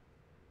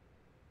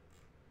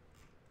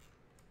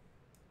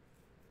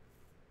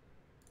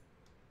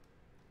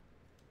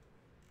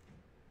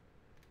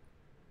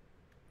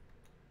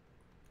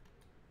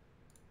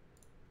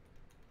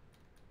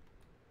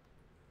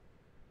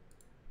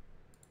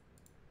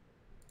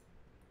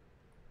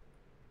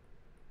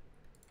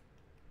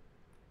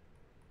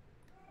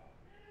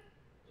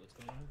 What's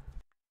going on?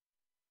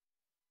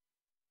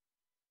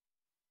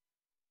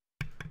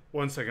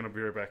 1 second, I'll be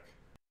right back.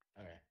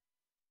 Alright.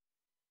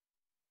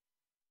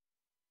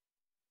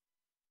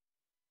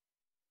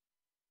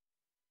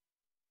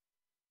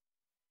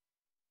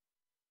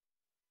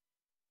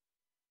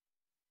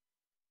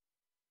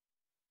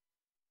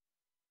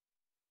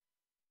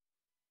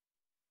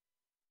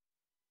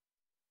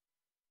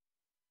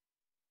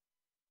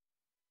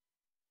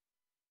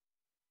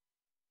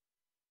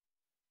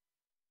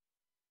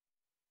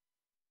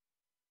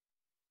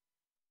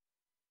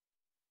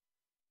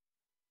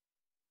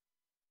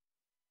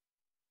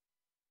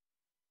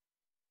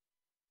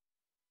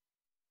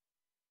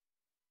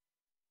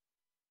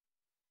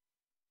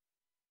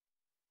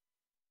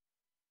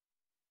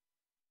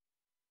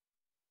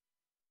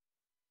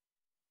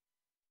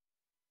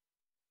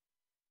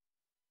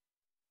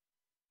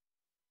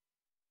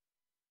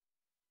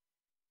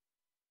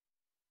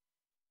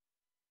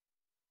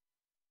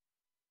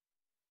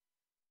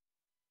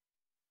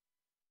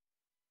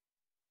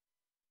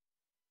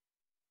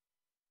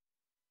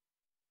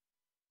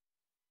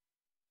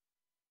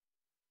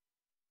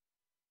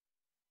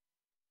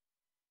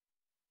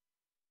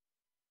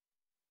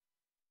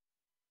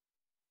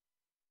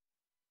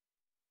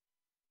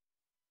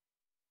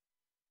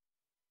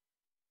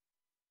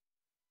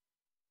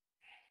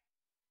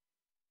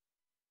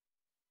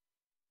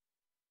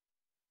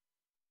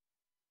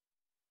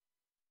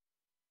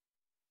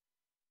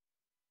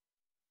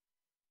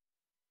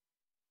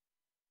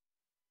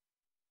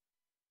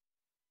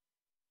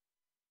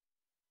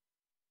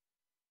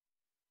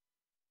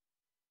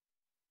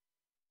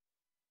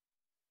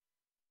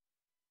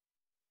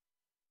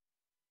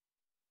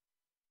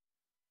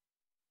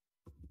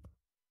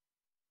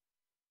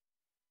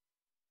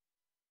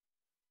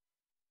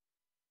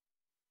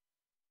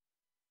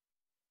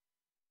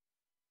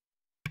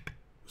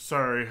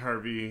 Sorry,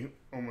 Harvey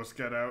almost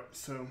got out,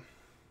 so.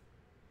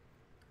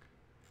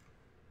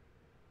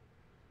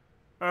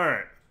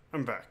 Alright,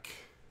 I'm back.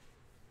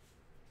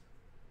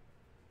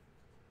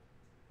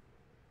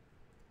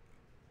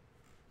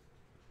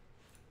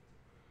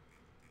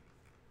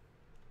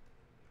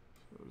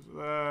 So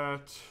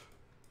that.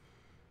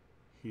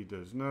 He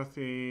does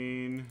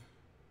nothing.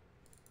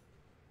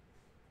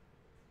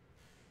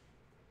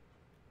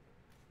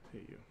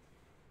 Hey, you.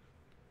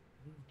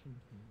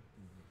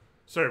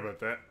 Sorry about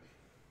that.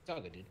 It's all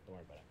good, dude. Don't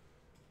worry about it.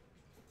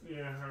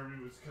 Yeah,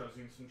 Harvey was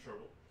causing some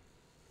trouble.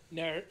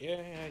 No,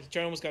 yeah.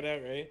 John almost got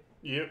out, right?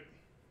 Yep.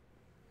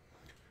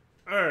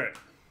 Alright.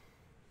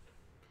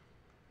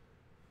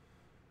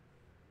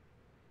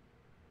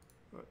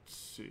 Let's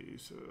see,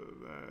 so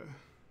that...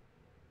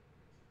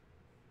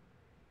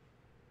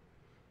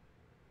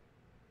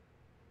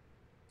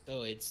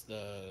 So it's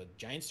the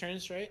Giants'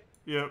 turns, right?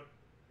 Yep.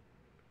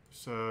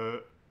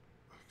 So,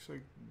 looks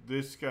like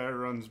this guy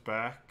runs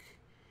back.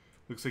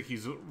 Looks like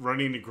he's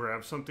running to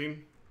grab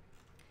something.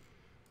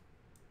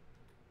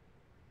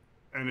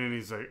 And then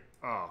he's like,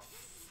 oh,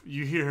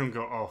 you hear him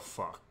go, oh,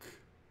 fuck.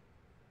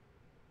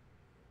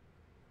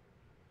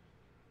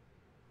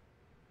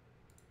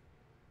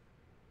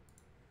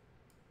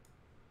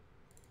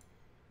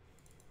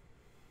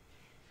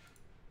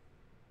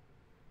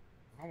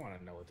 I want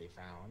to know what they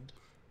found.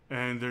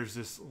 And there's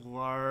this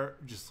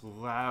just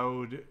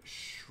loud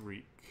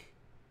shriek.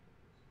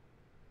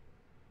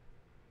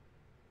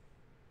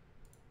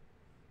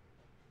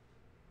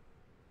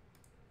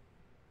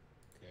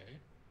 Okay.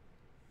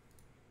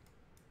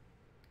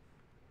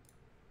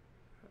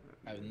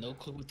 I have no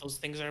clue what those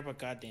things are, but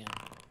goddamn.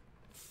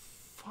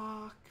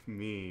 Fuck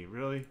me,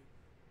 really?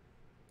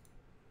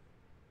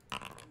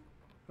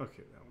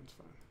 Okay, that one's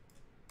fine.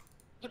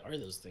 What are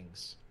those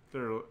things?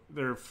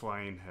 They're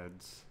flying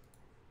heads.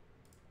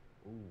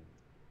 Ooh.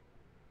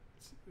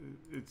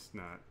 It's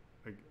not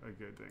a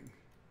good thing.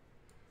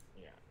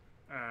 Yeah.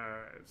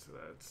 Alright, so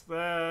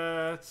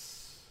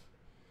that's...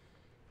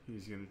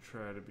 He's gonna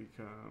try to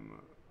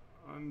become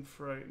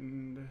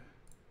unfrightened.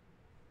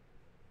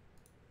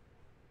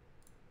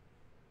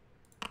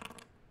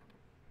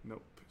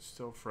 Nope,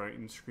 still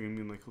frightened,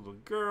 screaming like a little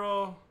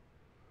girl.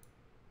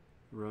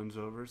 Runs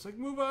over, it's like,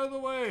 move out of the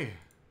way!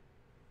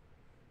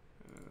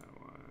 And that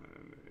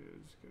one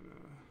is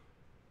gonna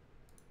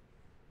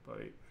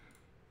bite.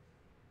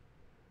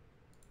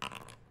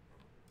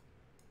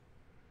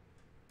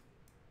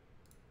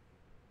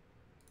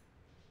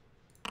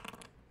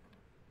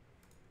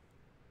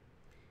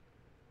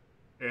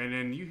 And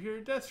then you hear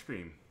a death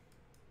scream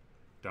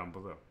down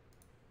below.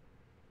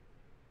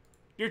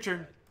 Your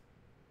turn.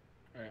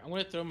 All right, I'm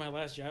gonna throw my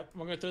last jab.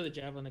 I'm gonna throw the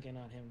javelin again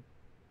on him.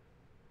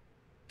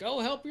 Go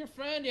help your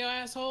friend, you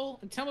asshole,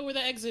 and tell me where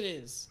the exit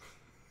is.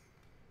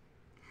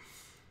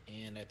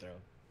 And I throw.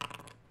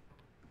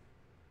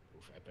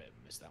 Oof, I bet I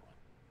missed that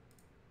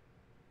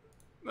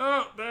one.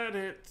 No, that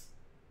hits.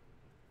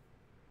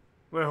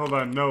 Wait, hold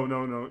on. No.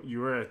 You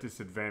were at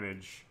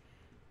disadvantage.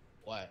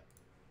 What?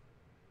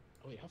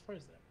 Oh wait, how far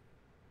is that?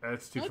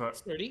 That's too far.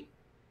 It's 30.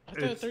 I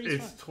thought 30 is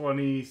It's fine.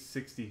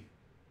 2060.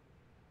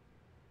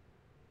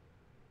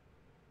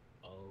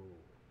 Oh.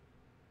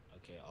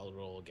 Okay, I'll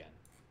roll again.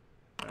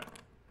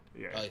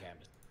 Yeah. Oh, okay, I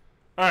missed.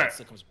 All right. It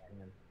still comes back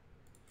in.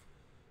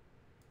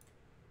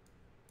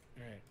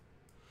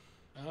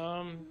 All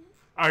right.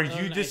 Are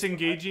you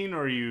disengaging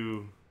or are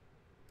you?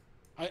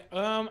 I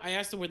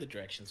asked them where the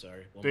directions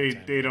are.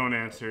 They don't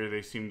answer.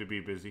 They seem to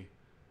be busy.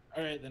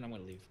 All right, then I'm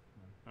gonna leave.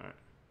 All right.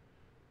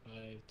 5,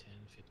 10,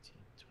 15,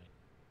 20,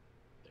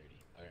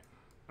 30. All right.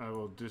 I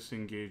will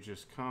disengage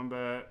this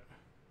combat.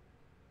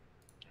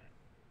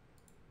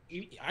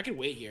 I can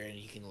wait here and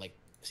you can like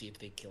see if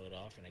they kill it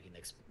off and I can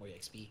more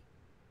XP.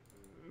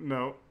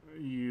 No,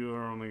 you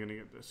are only gonna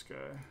get this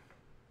guy.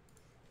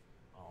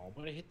 Oh,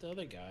 but I hit the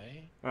other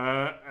guy.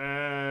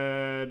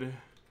 Add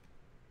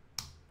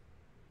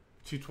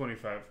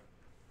 225. How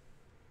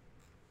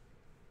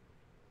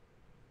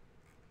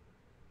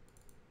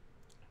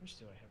much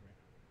do I have right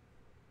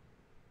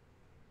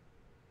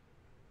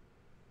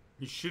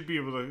You should be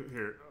able to.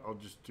 Here, I'll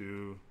just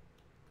do.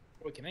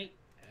 now? Wait, can I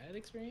add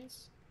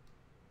experience?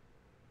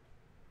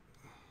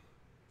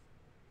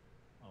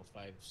 Oh,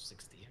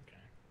 560. Okay.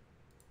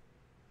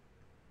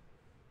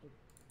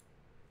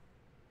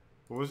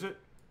 What was it?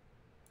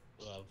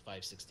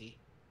 560.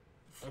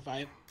 Or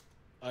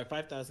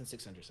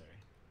 5,600, sorry.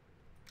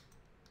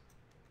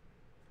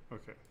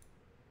 Okay.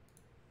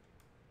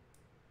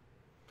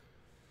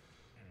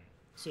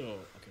 So,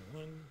 okay,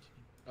 1, 2.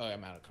 Oh,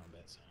 I'm out of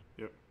combat, so.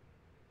 Yep.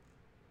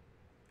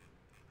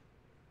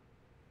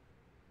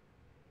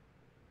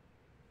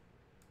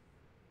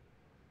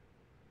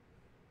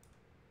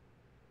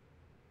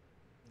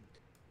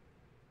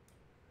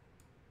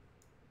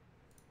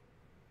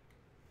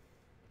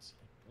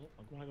 Well,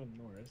 I'm gonna go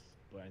north,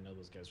 but I know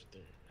those guys were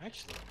there.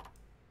 Actually,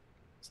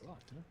 it's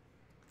locked, huh?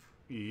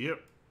 Yep.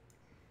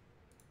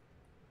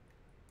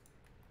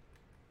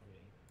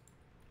 Okay.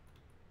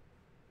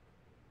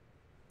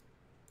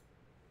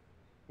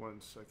 1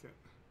 second.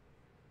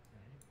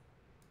 Alright.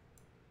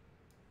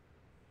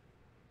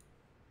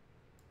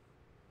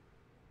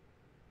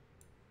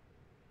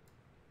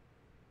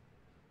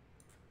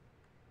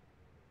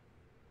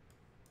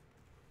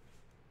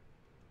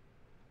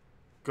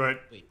 Go ahead.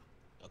 Wait.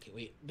 Okay,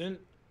 wait. Then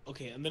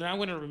okay, and then I'm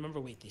gonna remember.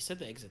 Wait, they said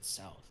the exit's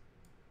south.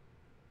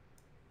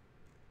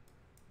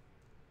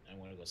 I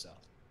want to go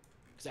south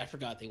because I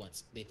forgot they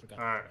went. They forgot.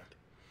 All right.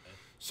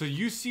 So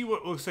you see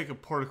what looks like a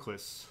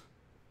portcullis.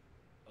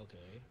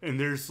 Okay. And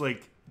there's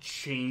like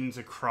chains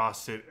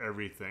across it,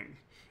 everything.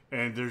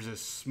 And there's a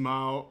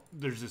smell.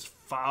 There's this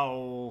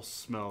foul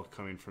smell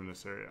coming from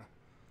this area.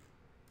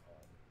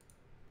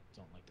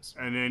 Don't like this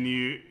smell. And then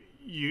you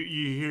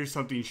hear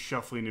something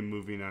shuffling and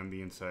moving on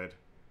the inside.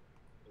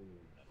 Oh no,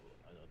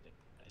 I don't think.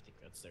 I think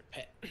that's their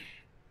pet.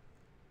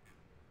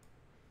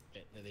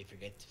 Pet that they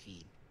forget to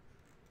feed.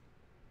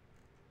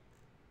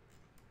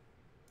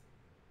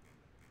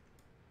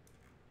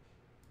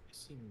 I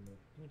see more.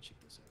 Let me check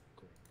this out.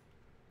 Cool.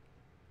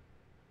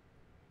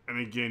 And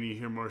again, you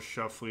hear more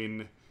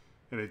shuffling,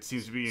 and it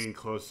seems to be getting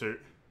closer.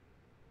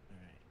 All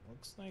right.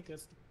 Looks like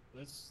that's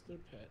their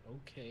pet.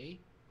 Okay.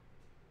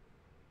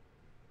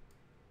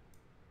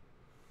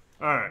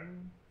 All right.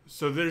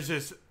 So there's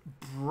this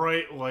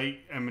bright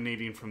light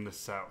emanating from the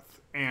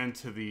south and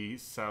to the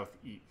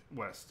southeast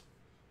west.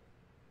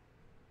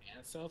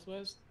 And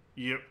southwest.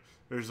 Yep.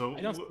 There's a.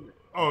 I don't.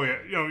 Oh yeah.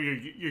 No,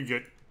 you're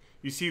good.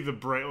 You see the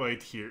bright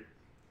light here.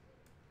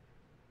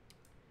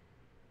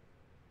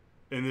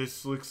 And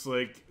this looks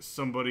like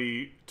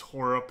somebody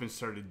tore up and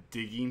started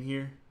digging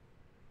here.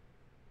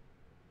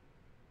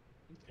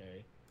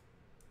 Okay.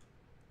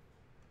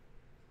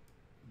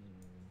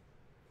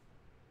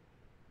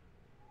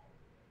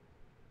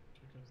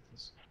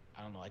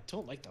 I don't know. I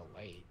don't like the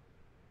light.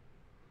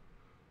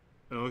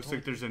 And it looks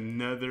like there's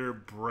another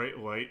bright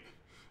light.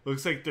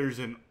 Looks like there's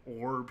an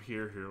orb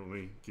here. Here, let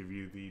me give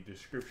you the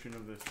description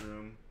of this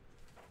room.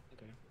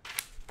 Okay.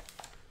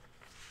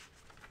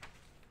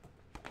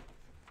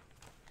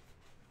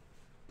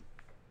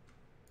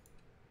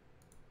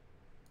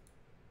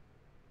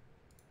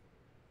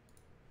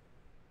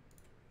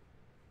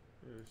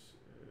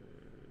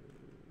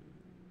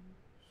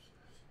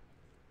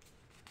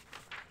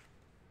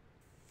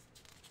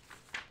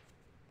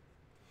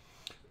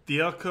 The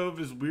alcove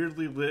is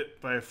weirdly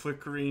lit by a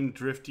flickering,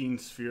 drifting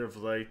sphere of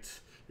light.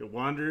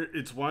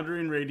 Its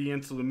wandering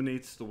radiance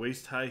illuminates the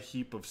waist-high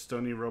heap of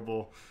stony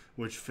rubble,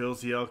 which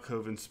fills the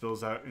alcove and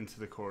spills out into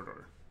the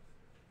corridor.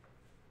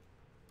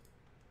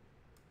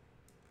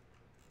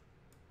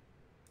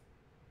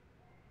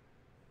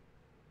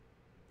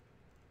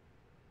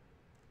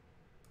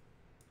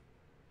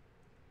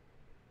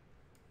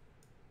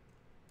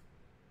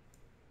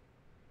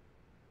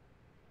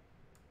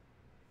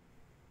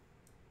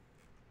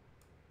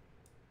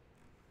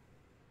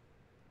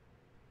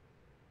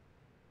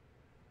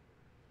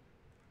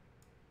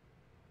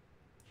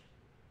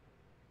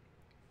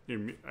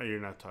 You're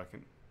not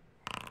talking.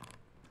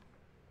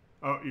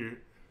 Oh, you're...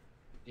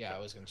 Yeah, I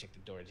was gonna check the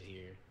door to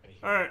hear.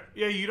 Alright,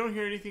 yeah, you don't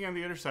hear anything on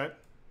the other side.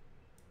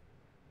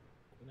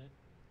 Open it.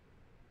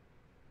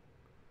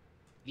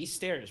 These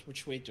stairs,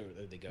 which way do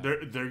they go?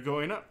 They're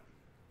going up.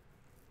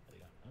 They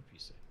go up, you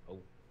say. Oh,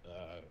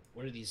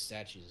 what are these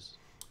statues?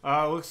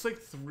 Looks like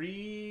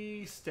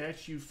 3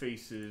 statue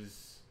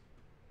faces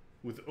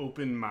with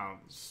open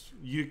mouths.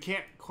 You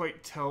can't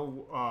quite tell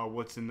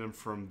what's in them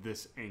from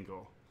this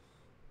angle.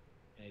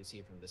 Can I see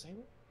it from this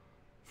angle?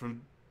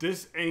 From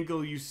this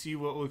angle, you see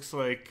what looks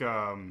like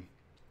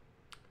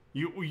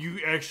you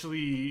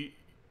actually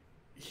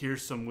hear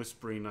some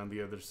whispering on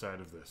the other side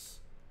of this.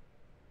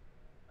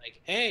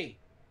 Like, hey,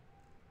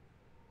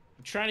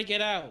 I'm trying to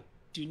get out.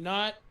 Do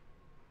not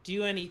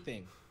do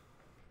anything.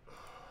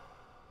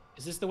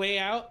 Is this the way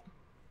out?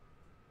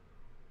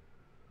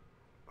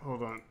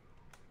 Hold on.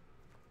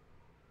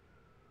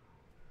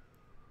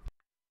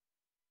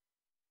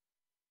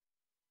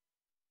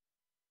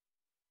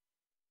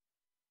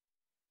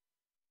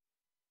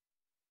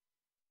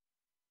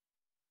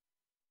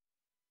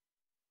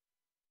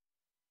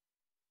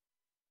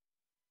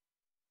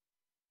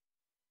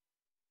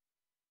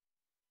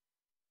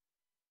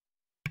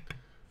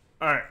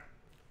 All right.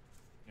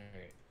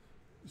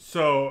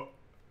 So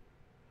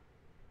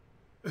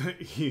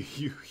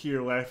you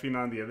hear laughing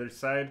on the other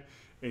side,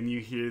 and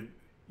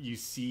you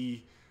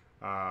see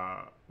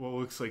what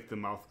looks like the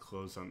mouth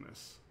close on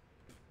this.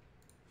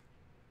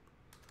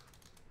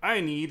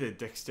 I need a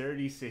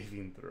dexterity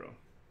saving throw.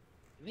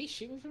 Can they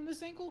shoot me from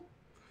this angle?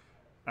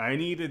 I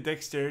need a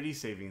dexterity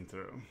saving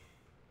throw.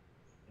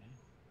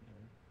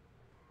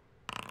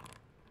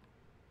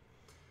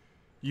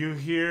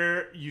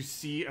 You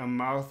see a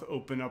mouth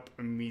open up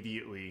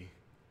immediately.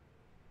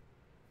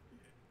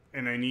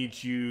 And I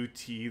need you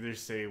to either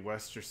say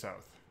west or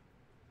south.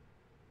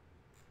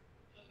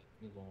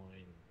 I'm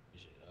going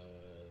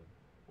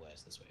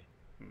west, this way.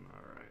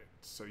 Alright,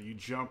 so you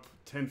jump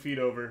 10 feet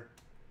over.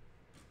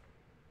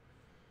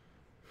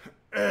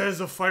 As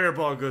a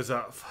fireball goes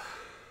off.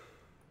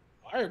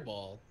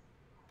 Fireball?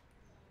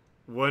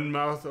 One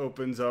mouth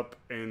opens up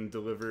and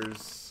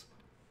delivers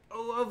a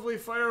lovely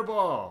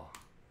fireball.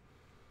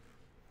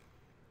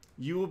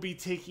 You will be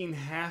taking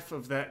half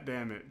of that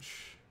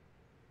damage.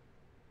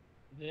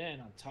 Then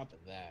on top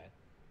of that,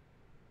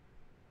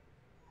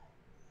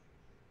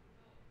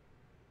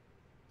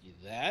 Do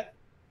that.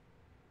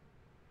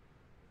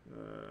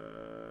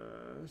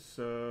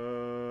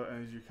 So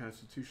as your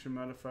Constitution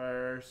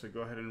modifier, so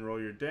go ahead and roll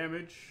your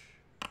damage.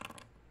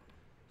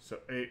 So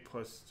 8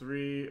 plus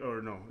 3,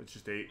 or no, it's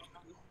just 8.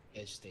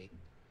 Edge state.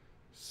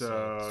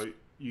 So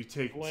you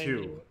take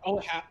 2.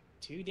 Oh,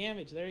 2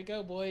 damage. There you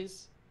go,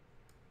 boys.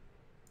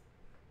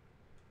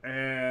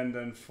 And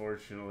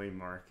unfortunately,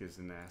 Mark is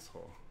an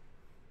asshole.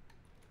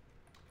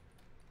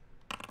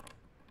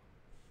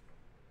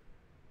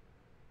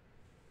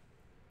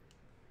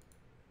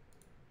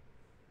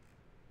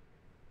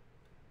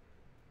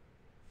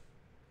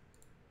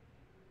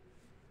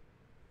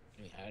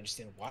 I mean, I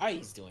understand why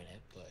he's doing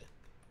it, but...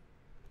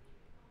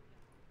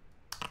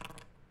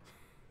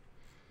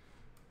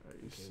 Are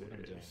you Okay, what I'm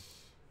doing. serious?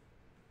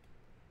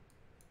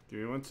 Give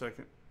me 1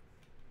 second.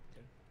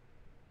 Okay.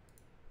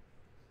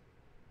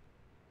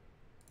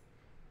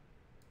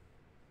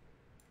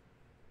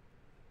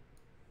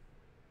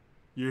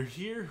 You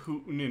hear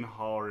hooting and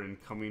hollering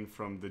coming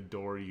from the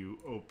door you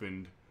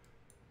opened.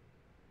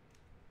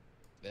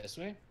 This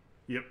way?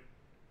 Yep.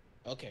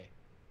 Okay.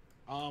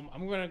 I'm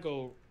gonna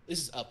go... This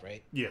is up,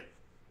 right? Yeah.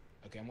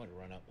 Okay, I'm gonna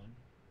run up 1.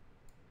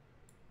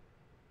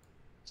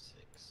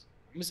 6.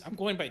 I'm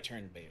going by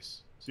turn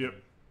base. So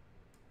Yep.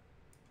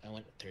 I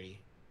went 30.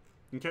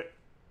 Okay.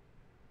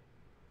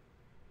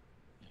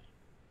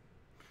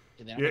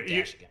 And then I'm gonna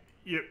dash again.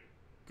 Yep.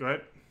 Go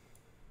ahead.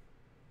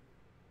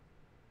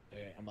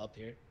 Alright, I'm up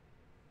here.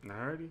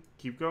 Alrighty.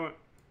 Keep going.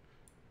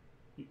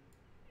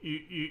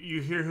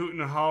 You hear hooting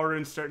and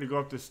hollering starting to go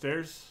up the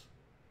stairs.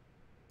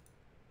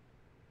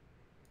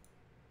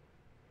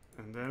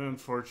 And then,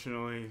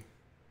 unfortunately,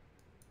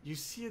 you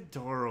see a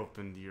door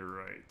open to your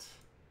right.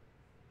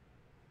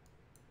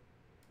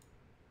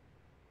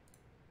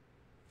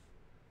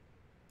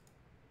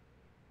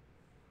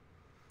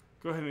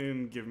 Go ahead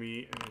and give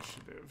me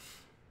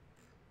initiative.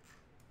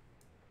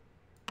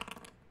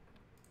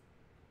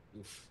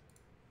 Oof.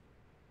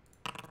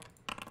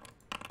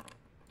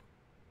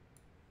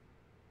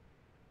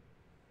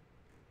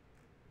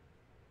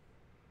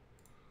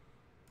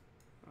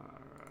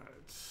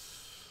 Alright.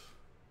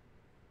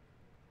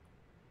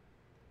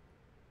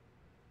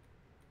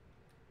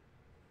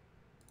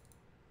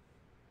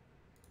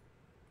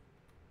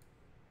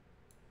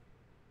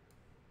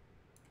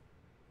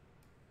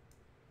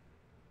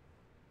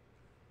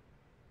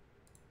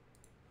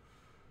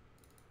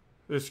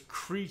 This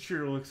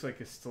creature looks like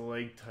a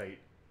stalactite.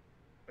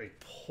 Like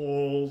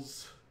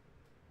pulls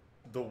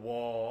the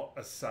wall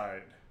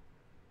aside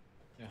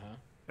Uh-huh.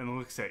 and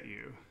looks at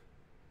you.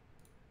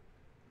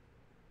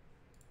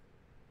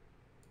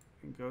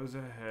 And goes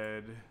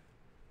ahead.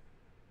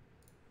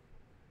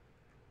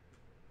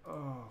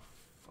 Oh,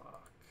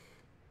 fuck.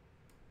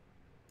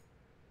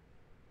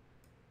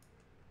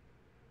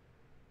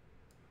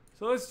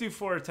 So let's do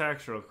 4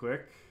 attacks real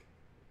quick.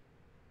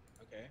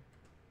 Okay.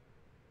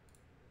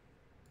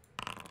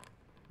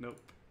 Nope.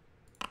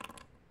 A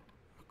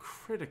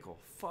critical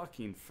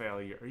fucking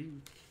failure. Are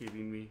you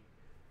kidding me?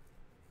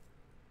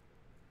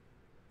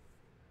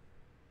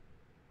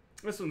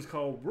 This one's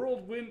called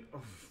Whirlwind.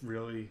 Oh,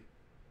 really?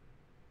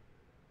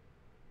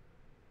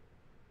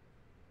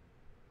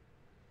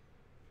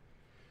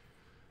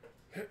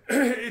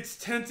 Its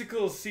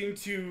tentacles seem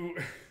to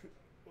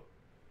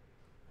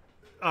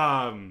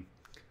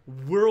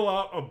whirl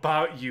out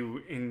about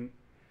you and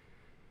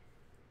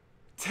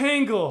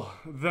tangle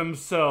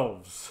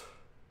themselves.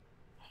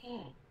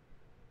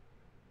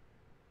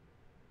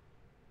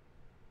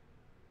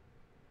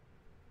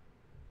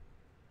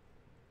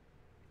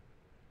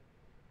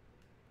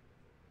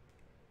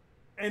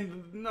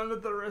 And none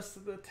of the rest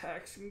of the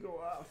attacks can go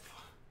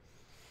off.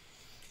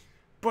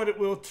 But it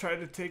will try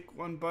to take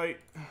 1 bite.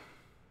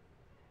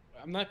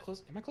 I'm not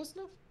close. Am I close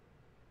enough?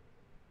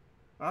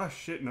 Ah,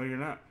 shit, no, you're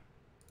not.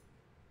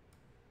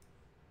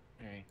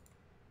 Alright.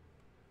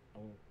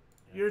 Oh,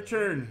 Your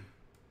turn.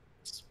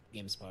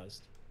 Game's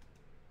paused.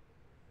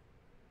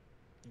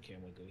 Okay,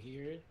 I'm gonna go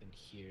here and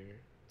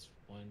here. It's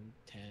 1,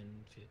 10,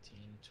 15,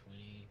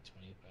 20,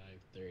 25,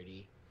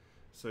 30.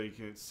 So you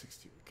can hit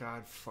 60.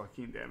 God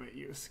fucking damn it,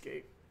 you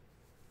escape.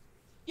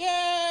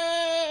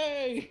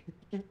 Yay!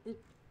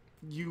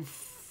 You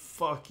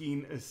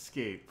fucking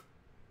escape.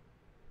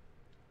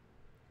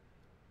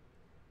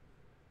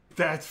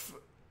 That's...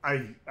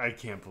 I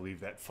can't believe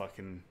that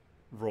fucking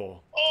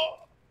roll.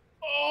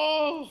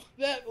 Oh,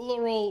 that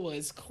roll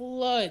was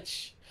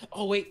clutch.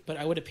 Oh, wait, but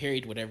I would have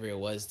parried whatever it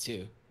was,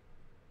 too.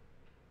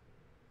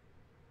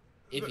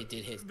 If it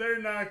did hit.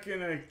 They're not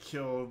gonna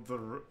kill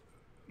the...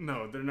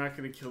 No, they're not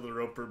gonna kill the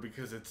roper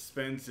because it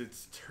spends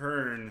its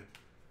turn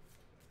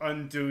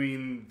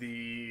undoing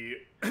the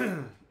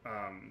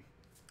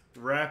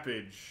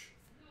wrappage,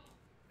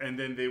 and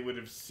then they would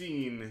have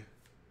seen...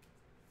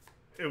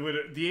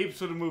 The apes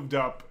would have moved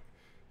up.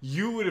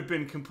 You would have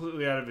been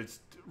completely out of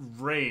its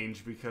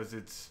range because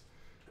it's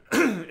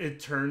it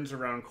turns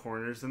around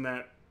corners and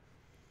that,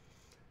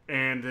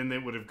 and then they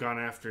would have gone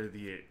after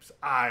the apes.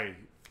 I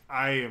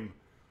am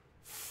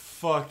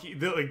fucking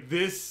like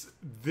this.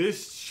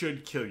 This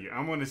should kill you. I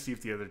want to see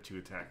if the other 2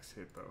 attacks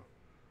hit though.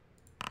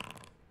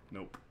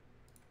 Nope.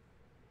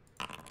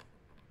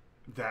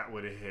 That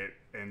would have hit,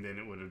 and then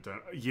it would have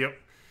done. Yep.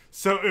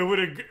 So it would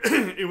have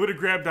it would have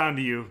grabbed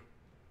onto you,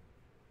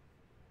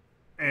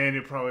 and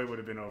it probably would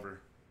have been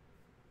over.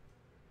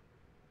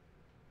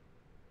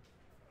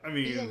 I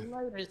Be a mean,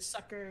 lighter,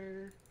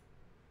 sucker.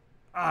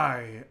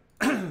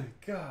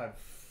 God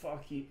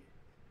fucking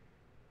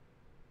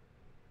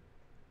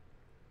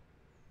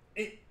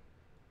it.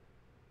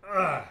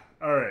 All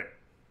right.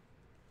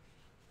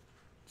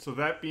 So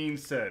that being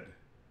said,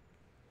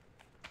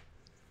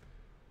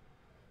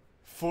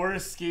 for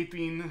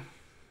escaping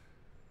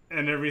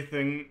and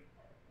everything,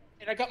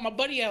 And I got my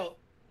buddy out.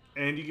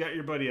 and you got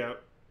your buddy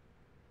out,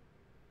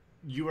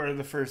 you are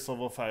the first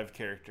level 5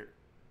 character.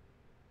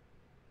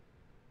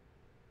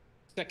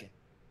 Second.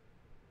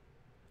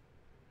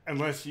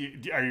 Unless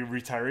are you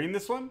retiring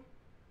this one?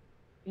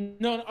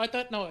 No, I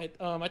thought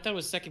it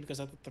was second because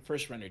I thought the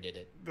first runner did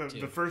it.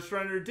 The first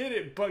runner did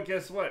it, but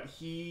guess what?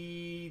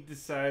 He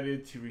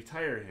decided to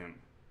retire him.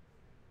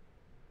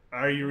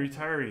 Are you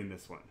retiring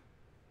this one?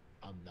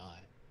 I'm not.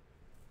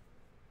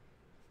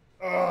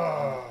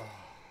 Oh.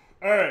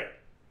 Alright.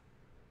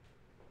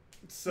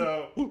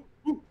 So,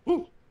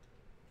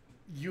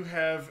 you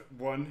have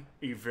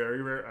a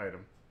very rare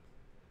item.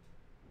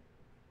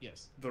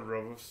 Yes. The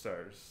Robe of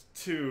Stars.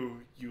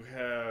 2, you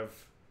have...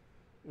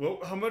 Well,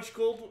 how much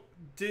gold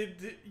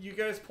did you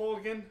guys pull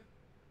again?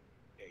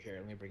 Here,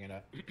 let me bring it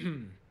up.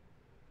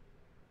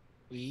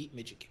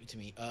 Midget, give it to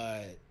me.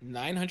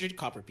 900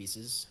 copper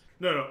pieces.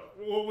 No.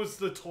 What was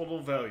the total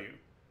value?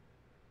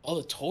 Oh,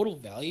 the total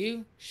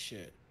value?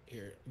 Shit.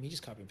 Here, let me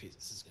just copy and paste.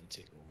 This is gonna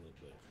take a little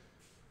bit.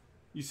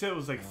 You said it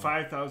was like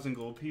 5,000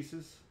 gold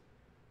pieces?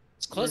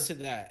 It's close to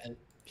that. And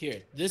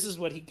here, this is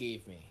what he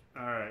gave me.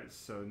 Alright,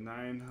 so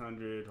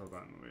 900. Hold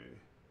on, wait.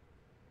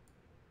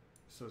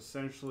 So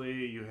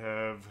essentially, you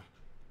have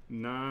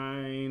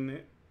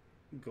 9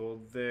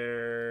 gold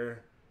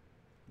there,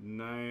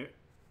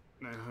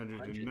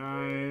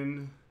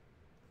 909.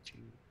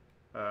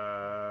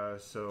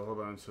 So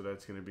hold on. So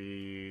that's gonna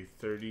be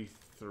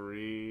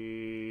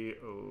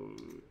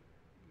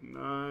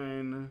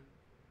 3309.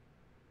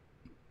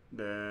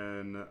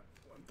 Then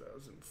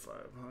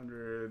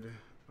 1,500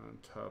 on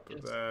top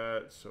of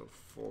that. So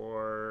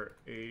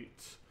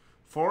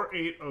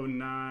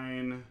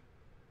 4809.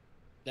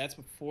 That's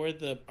before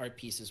the art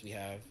pieces we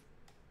have.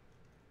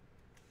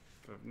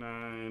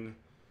 9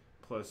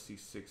 plus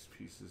these 6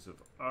 pieces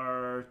of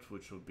art,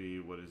 which will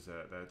be, what is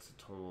that? That's a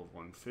total of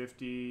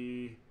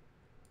 150.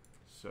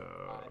 So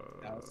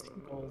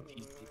 5,000 gold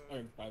pieces,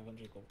 or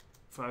 500 gold.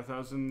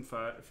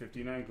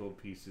 5,059 gold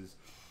pieces.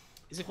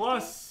 Is it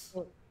plus?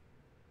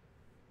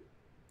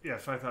 Yeah,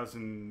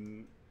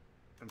 5,000.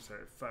 I'm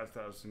sorry,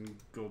 5,000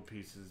 gold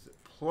pieces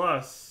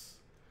plus.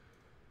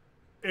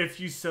 If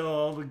you sell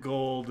all the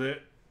gold,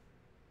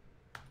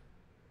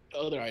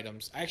 other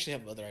items. I actually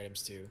have other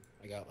items too.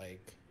 I got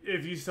like.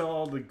 If you sell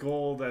all the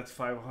gold, that's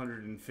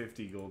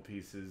 550 gold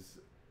pieces,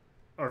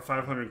 or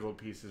 500 gold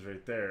pieces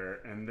right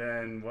there. And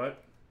then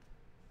what?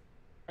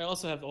 I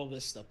also have all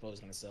this stuff I was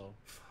gonna sell.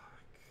 Fuck.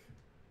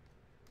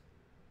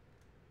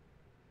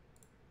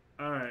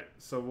 All right,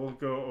 so we'll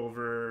go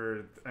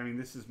over. I mean,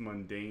 this is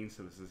mundane,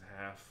 so this is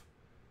half.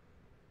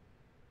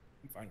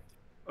 I'm fine.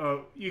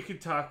 Oh, you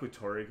could talk with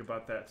Torig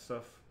about that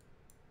stuff.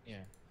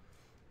 Yeah.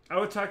 I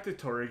would talk to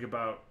Torig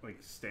about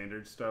like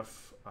standard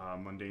stuff,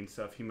 mundane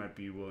stuff. He might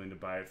be willing to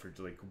buy it for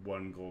like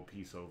 1 gold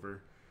piece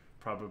over,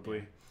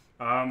 probably.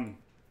 Other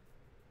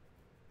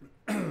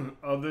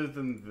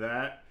than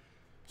that,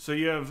 so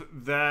you have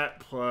that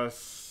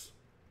plus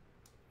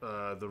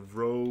the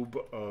Robe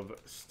of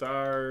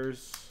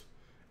Stars,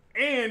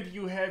 and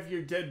you have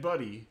your dead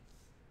buddy,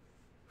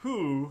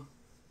 who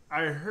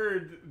I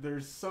heard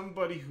there's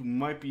somebody who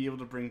might be able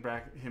to bring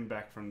him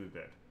back from the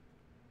dead.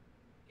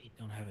 They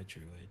don't have a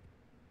druid.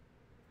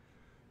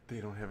 They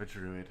don't have a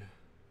druid.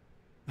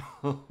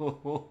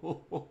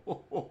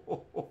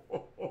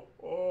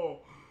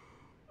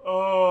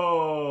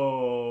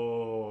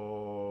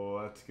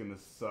 Oh, that's gonna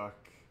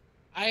suck.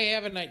 I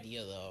have an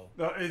idea though.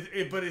 No,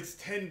 but it's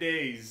 10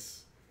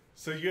 days,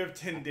 so you have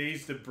 10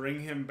 days to bring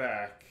him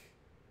back.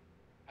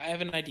 I have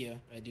an idea.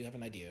 I do have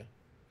an idea.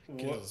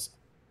 Because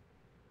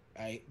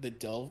not the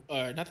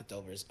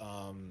Delvers,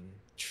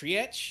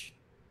 Trietch.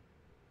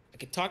 I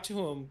could talk to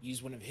him,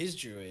 use one of his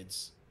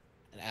druids,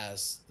 and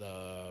ask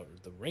the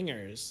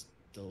ringers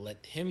to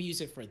let him use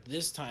it for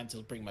this time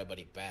to bring my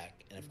buddy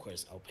back, and of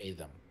course I'll pay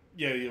them.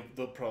 Yeah,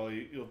 you'll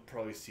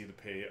probably see the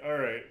pay. All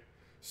right,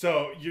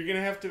 so you're gonna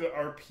have to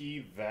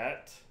RP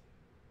that.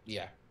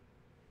 Yeah.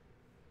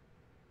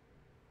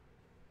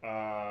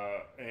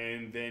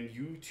 And then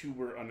you two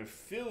were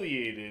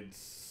unaffiliated,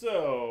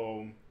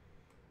 so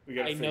we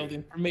got. I know the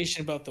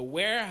information about the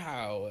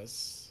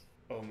warehouse.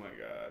 Oh my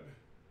god!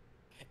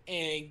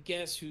 And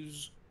guess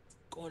who's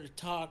going to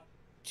talk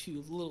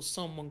to little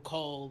someone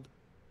called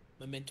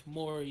Memento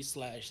Mori /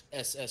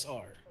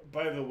 SSR?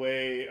 By the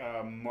way,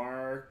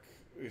 Mark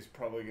is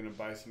probably going to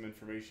buy some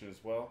information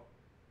as well.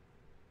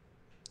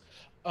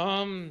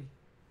 To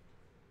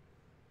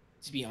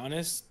be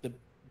honest, the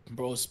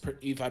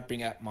if I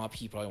bring up Mopp,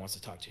 he probably wants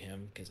to talk to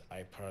him because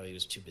I probably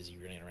was too busy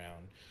running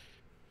around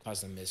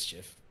causing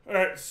mischief. All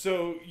right,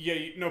 so yeah,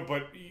 no,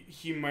 but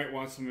he might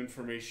want some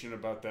information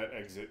about that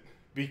exit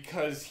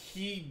because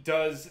he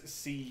does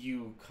see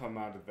you come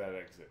out of that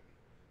exit.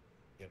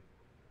 Yep.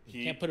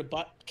 He can't put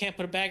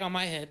a bag on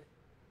my head.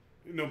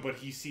 No, but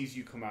he sees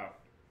you come out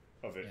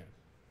of it.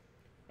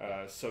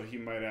 Yeah. So he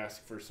might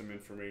ask for some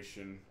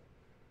information.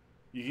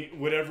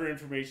 Whatever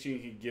information you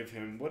can give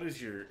him. What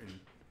is your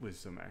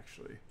wisdom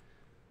actually?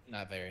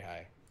 Not very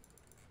high.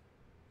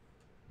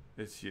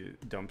 It's your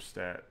dump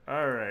stat.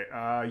 All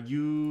right.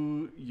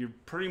 You're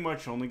pretty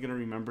much only gonna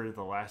remember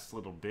the last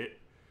little bit,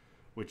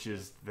 which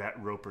is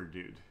that Roper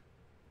dude.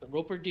 The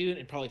Roper dude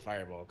and probably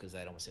Fireball because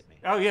that almost hit me.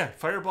 Oh yeah,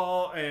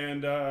 Fireball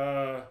and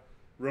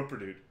Roper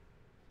dude.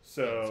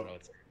 So.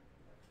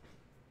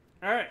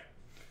 Yeah, all right.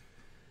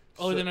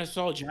 Oh, so, then I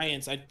saw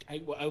Giants. I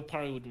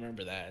probably would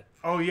remember that.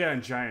 Oh yeah,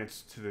 and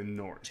Giants to the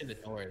north. To the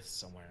north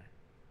somewhere.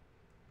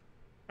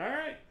 All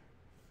right.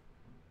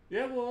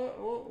 Yeah,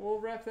 we'll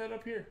wrap that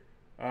up here.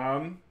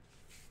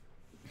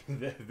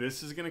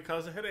 This is gonna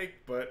cause a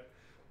headache, but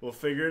we'll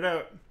figure it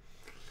out.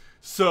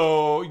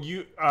 So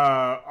you,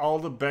 all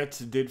the bets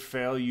did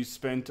fail. You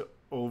spent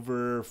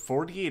over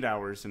 48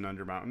 hours in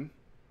Undermountain.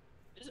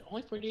 Is it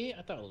only 48?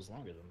 I thought it was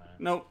longer than that.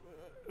 No,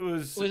 it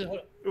was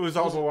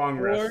all the long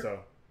rests though.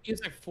 It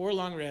was like 4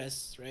 long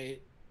rests,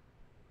 right?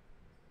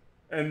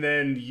 And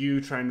then you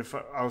trying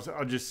to,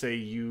 I'll just say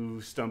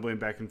you stumbling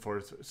back and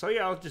forth. So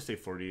yeah, I'll just say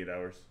 48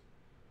 hours.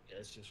 Yeah,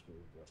 it's just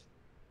really rough.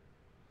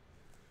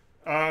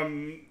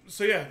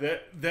 So yeah,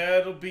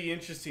 that'll be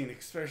interesting,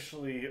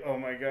 especially, oh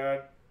my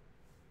god.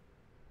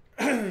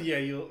 Yeah,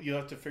 you'll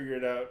have to figure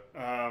it out.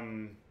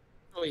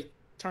 Oh wait,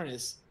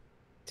 Tarnis.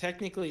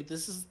 Technically,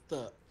 this is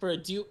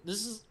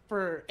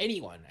for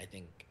anyone, I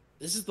think.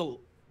 This is the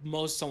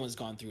most someone's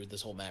gone through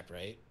this whole map,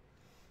 right?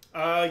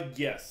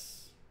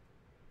 Yes.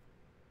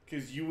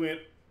 Cuz you went,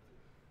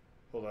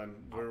 hold on.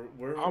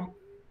 Where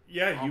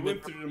yeah, you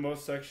went through the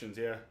most sections,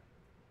 yeah.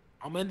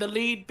 I'm in the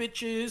lead,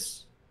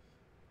 bitches.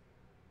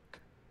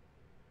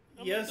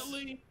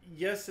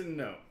 Yes and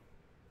no.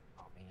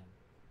 Oh man.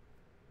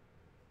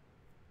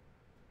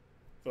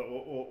 But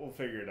we'll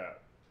figure it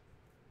out.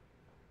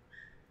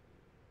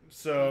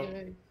 So,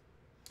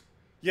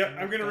 yeah,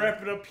 I'm gonna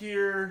wrap it up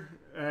here.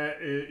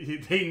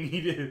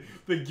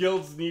 The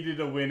guilds needed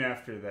a win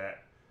after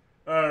that.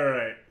 All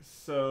right,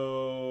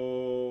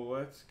 so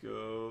let's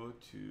go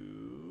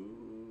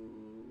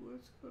to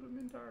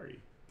Mindari.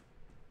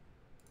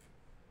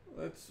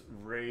 Let's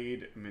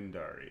raid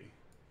Mindari.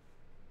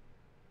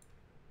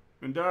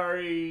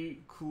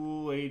 Mindari,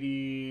 cool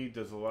lady,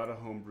 does a lot of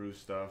homebrew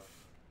stuff.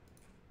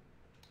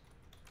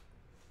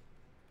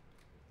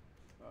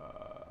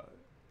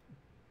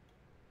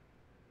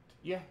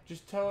 Yeah,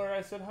 just tell her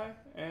I said hi,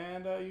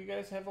 and you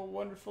guys have a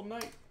wonderful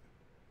night.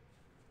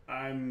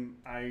 I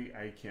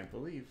can't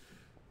believe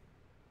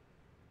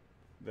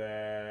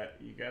that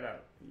you got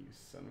out, you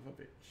son of a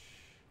bitch.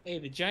 Hey,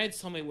 the Giants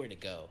told me where to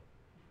go.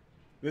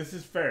 This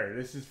is fair.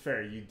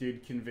 You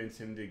did convince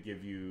him to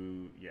give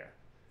you, yeah.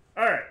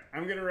 All right,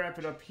 I'm gonna wrap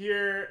it up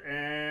here,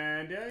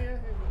 and yeah,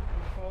 we'll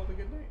call it a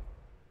good night.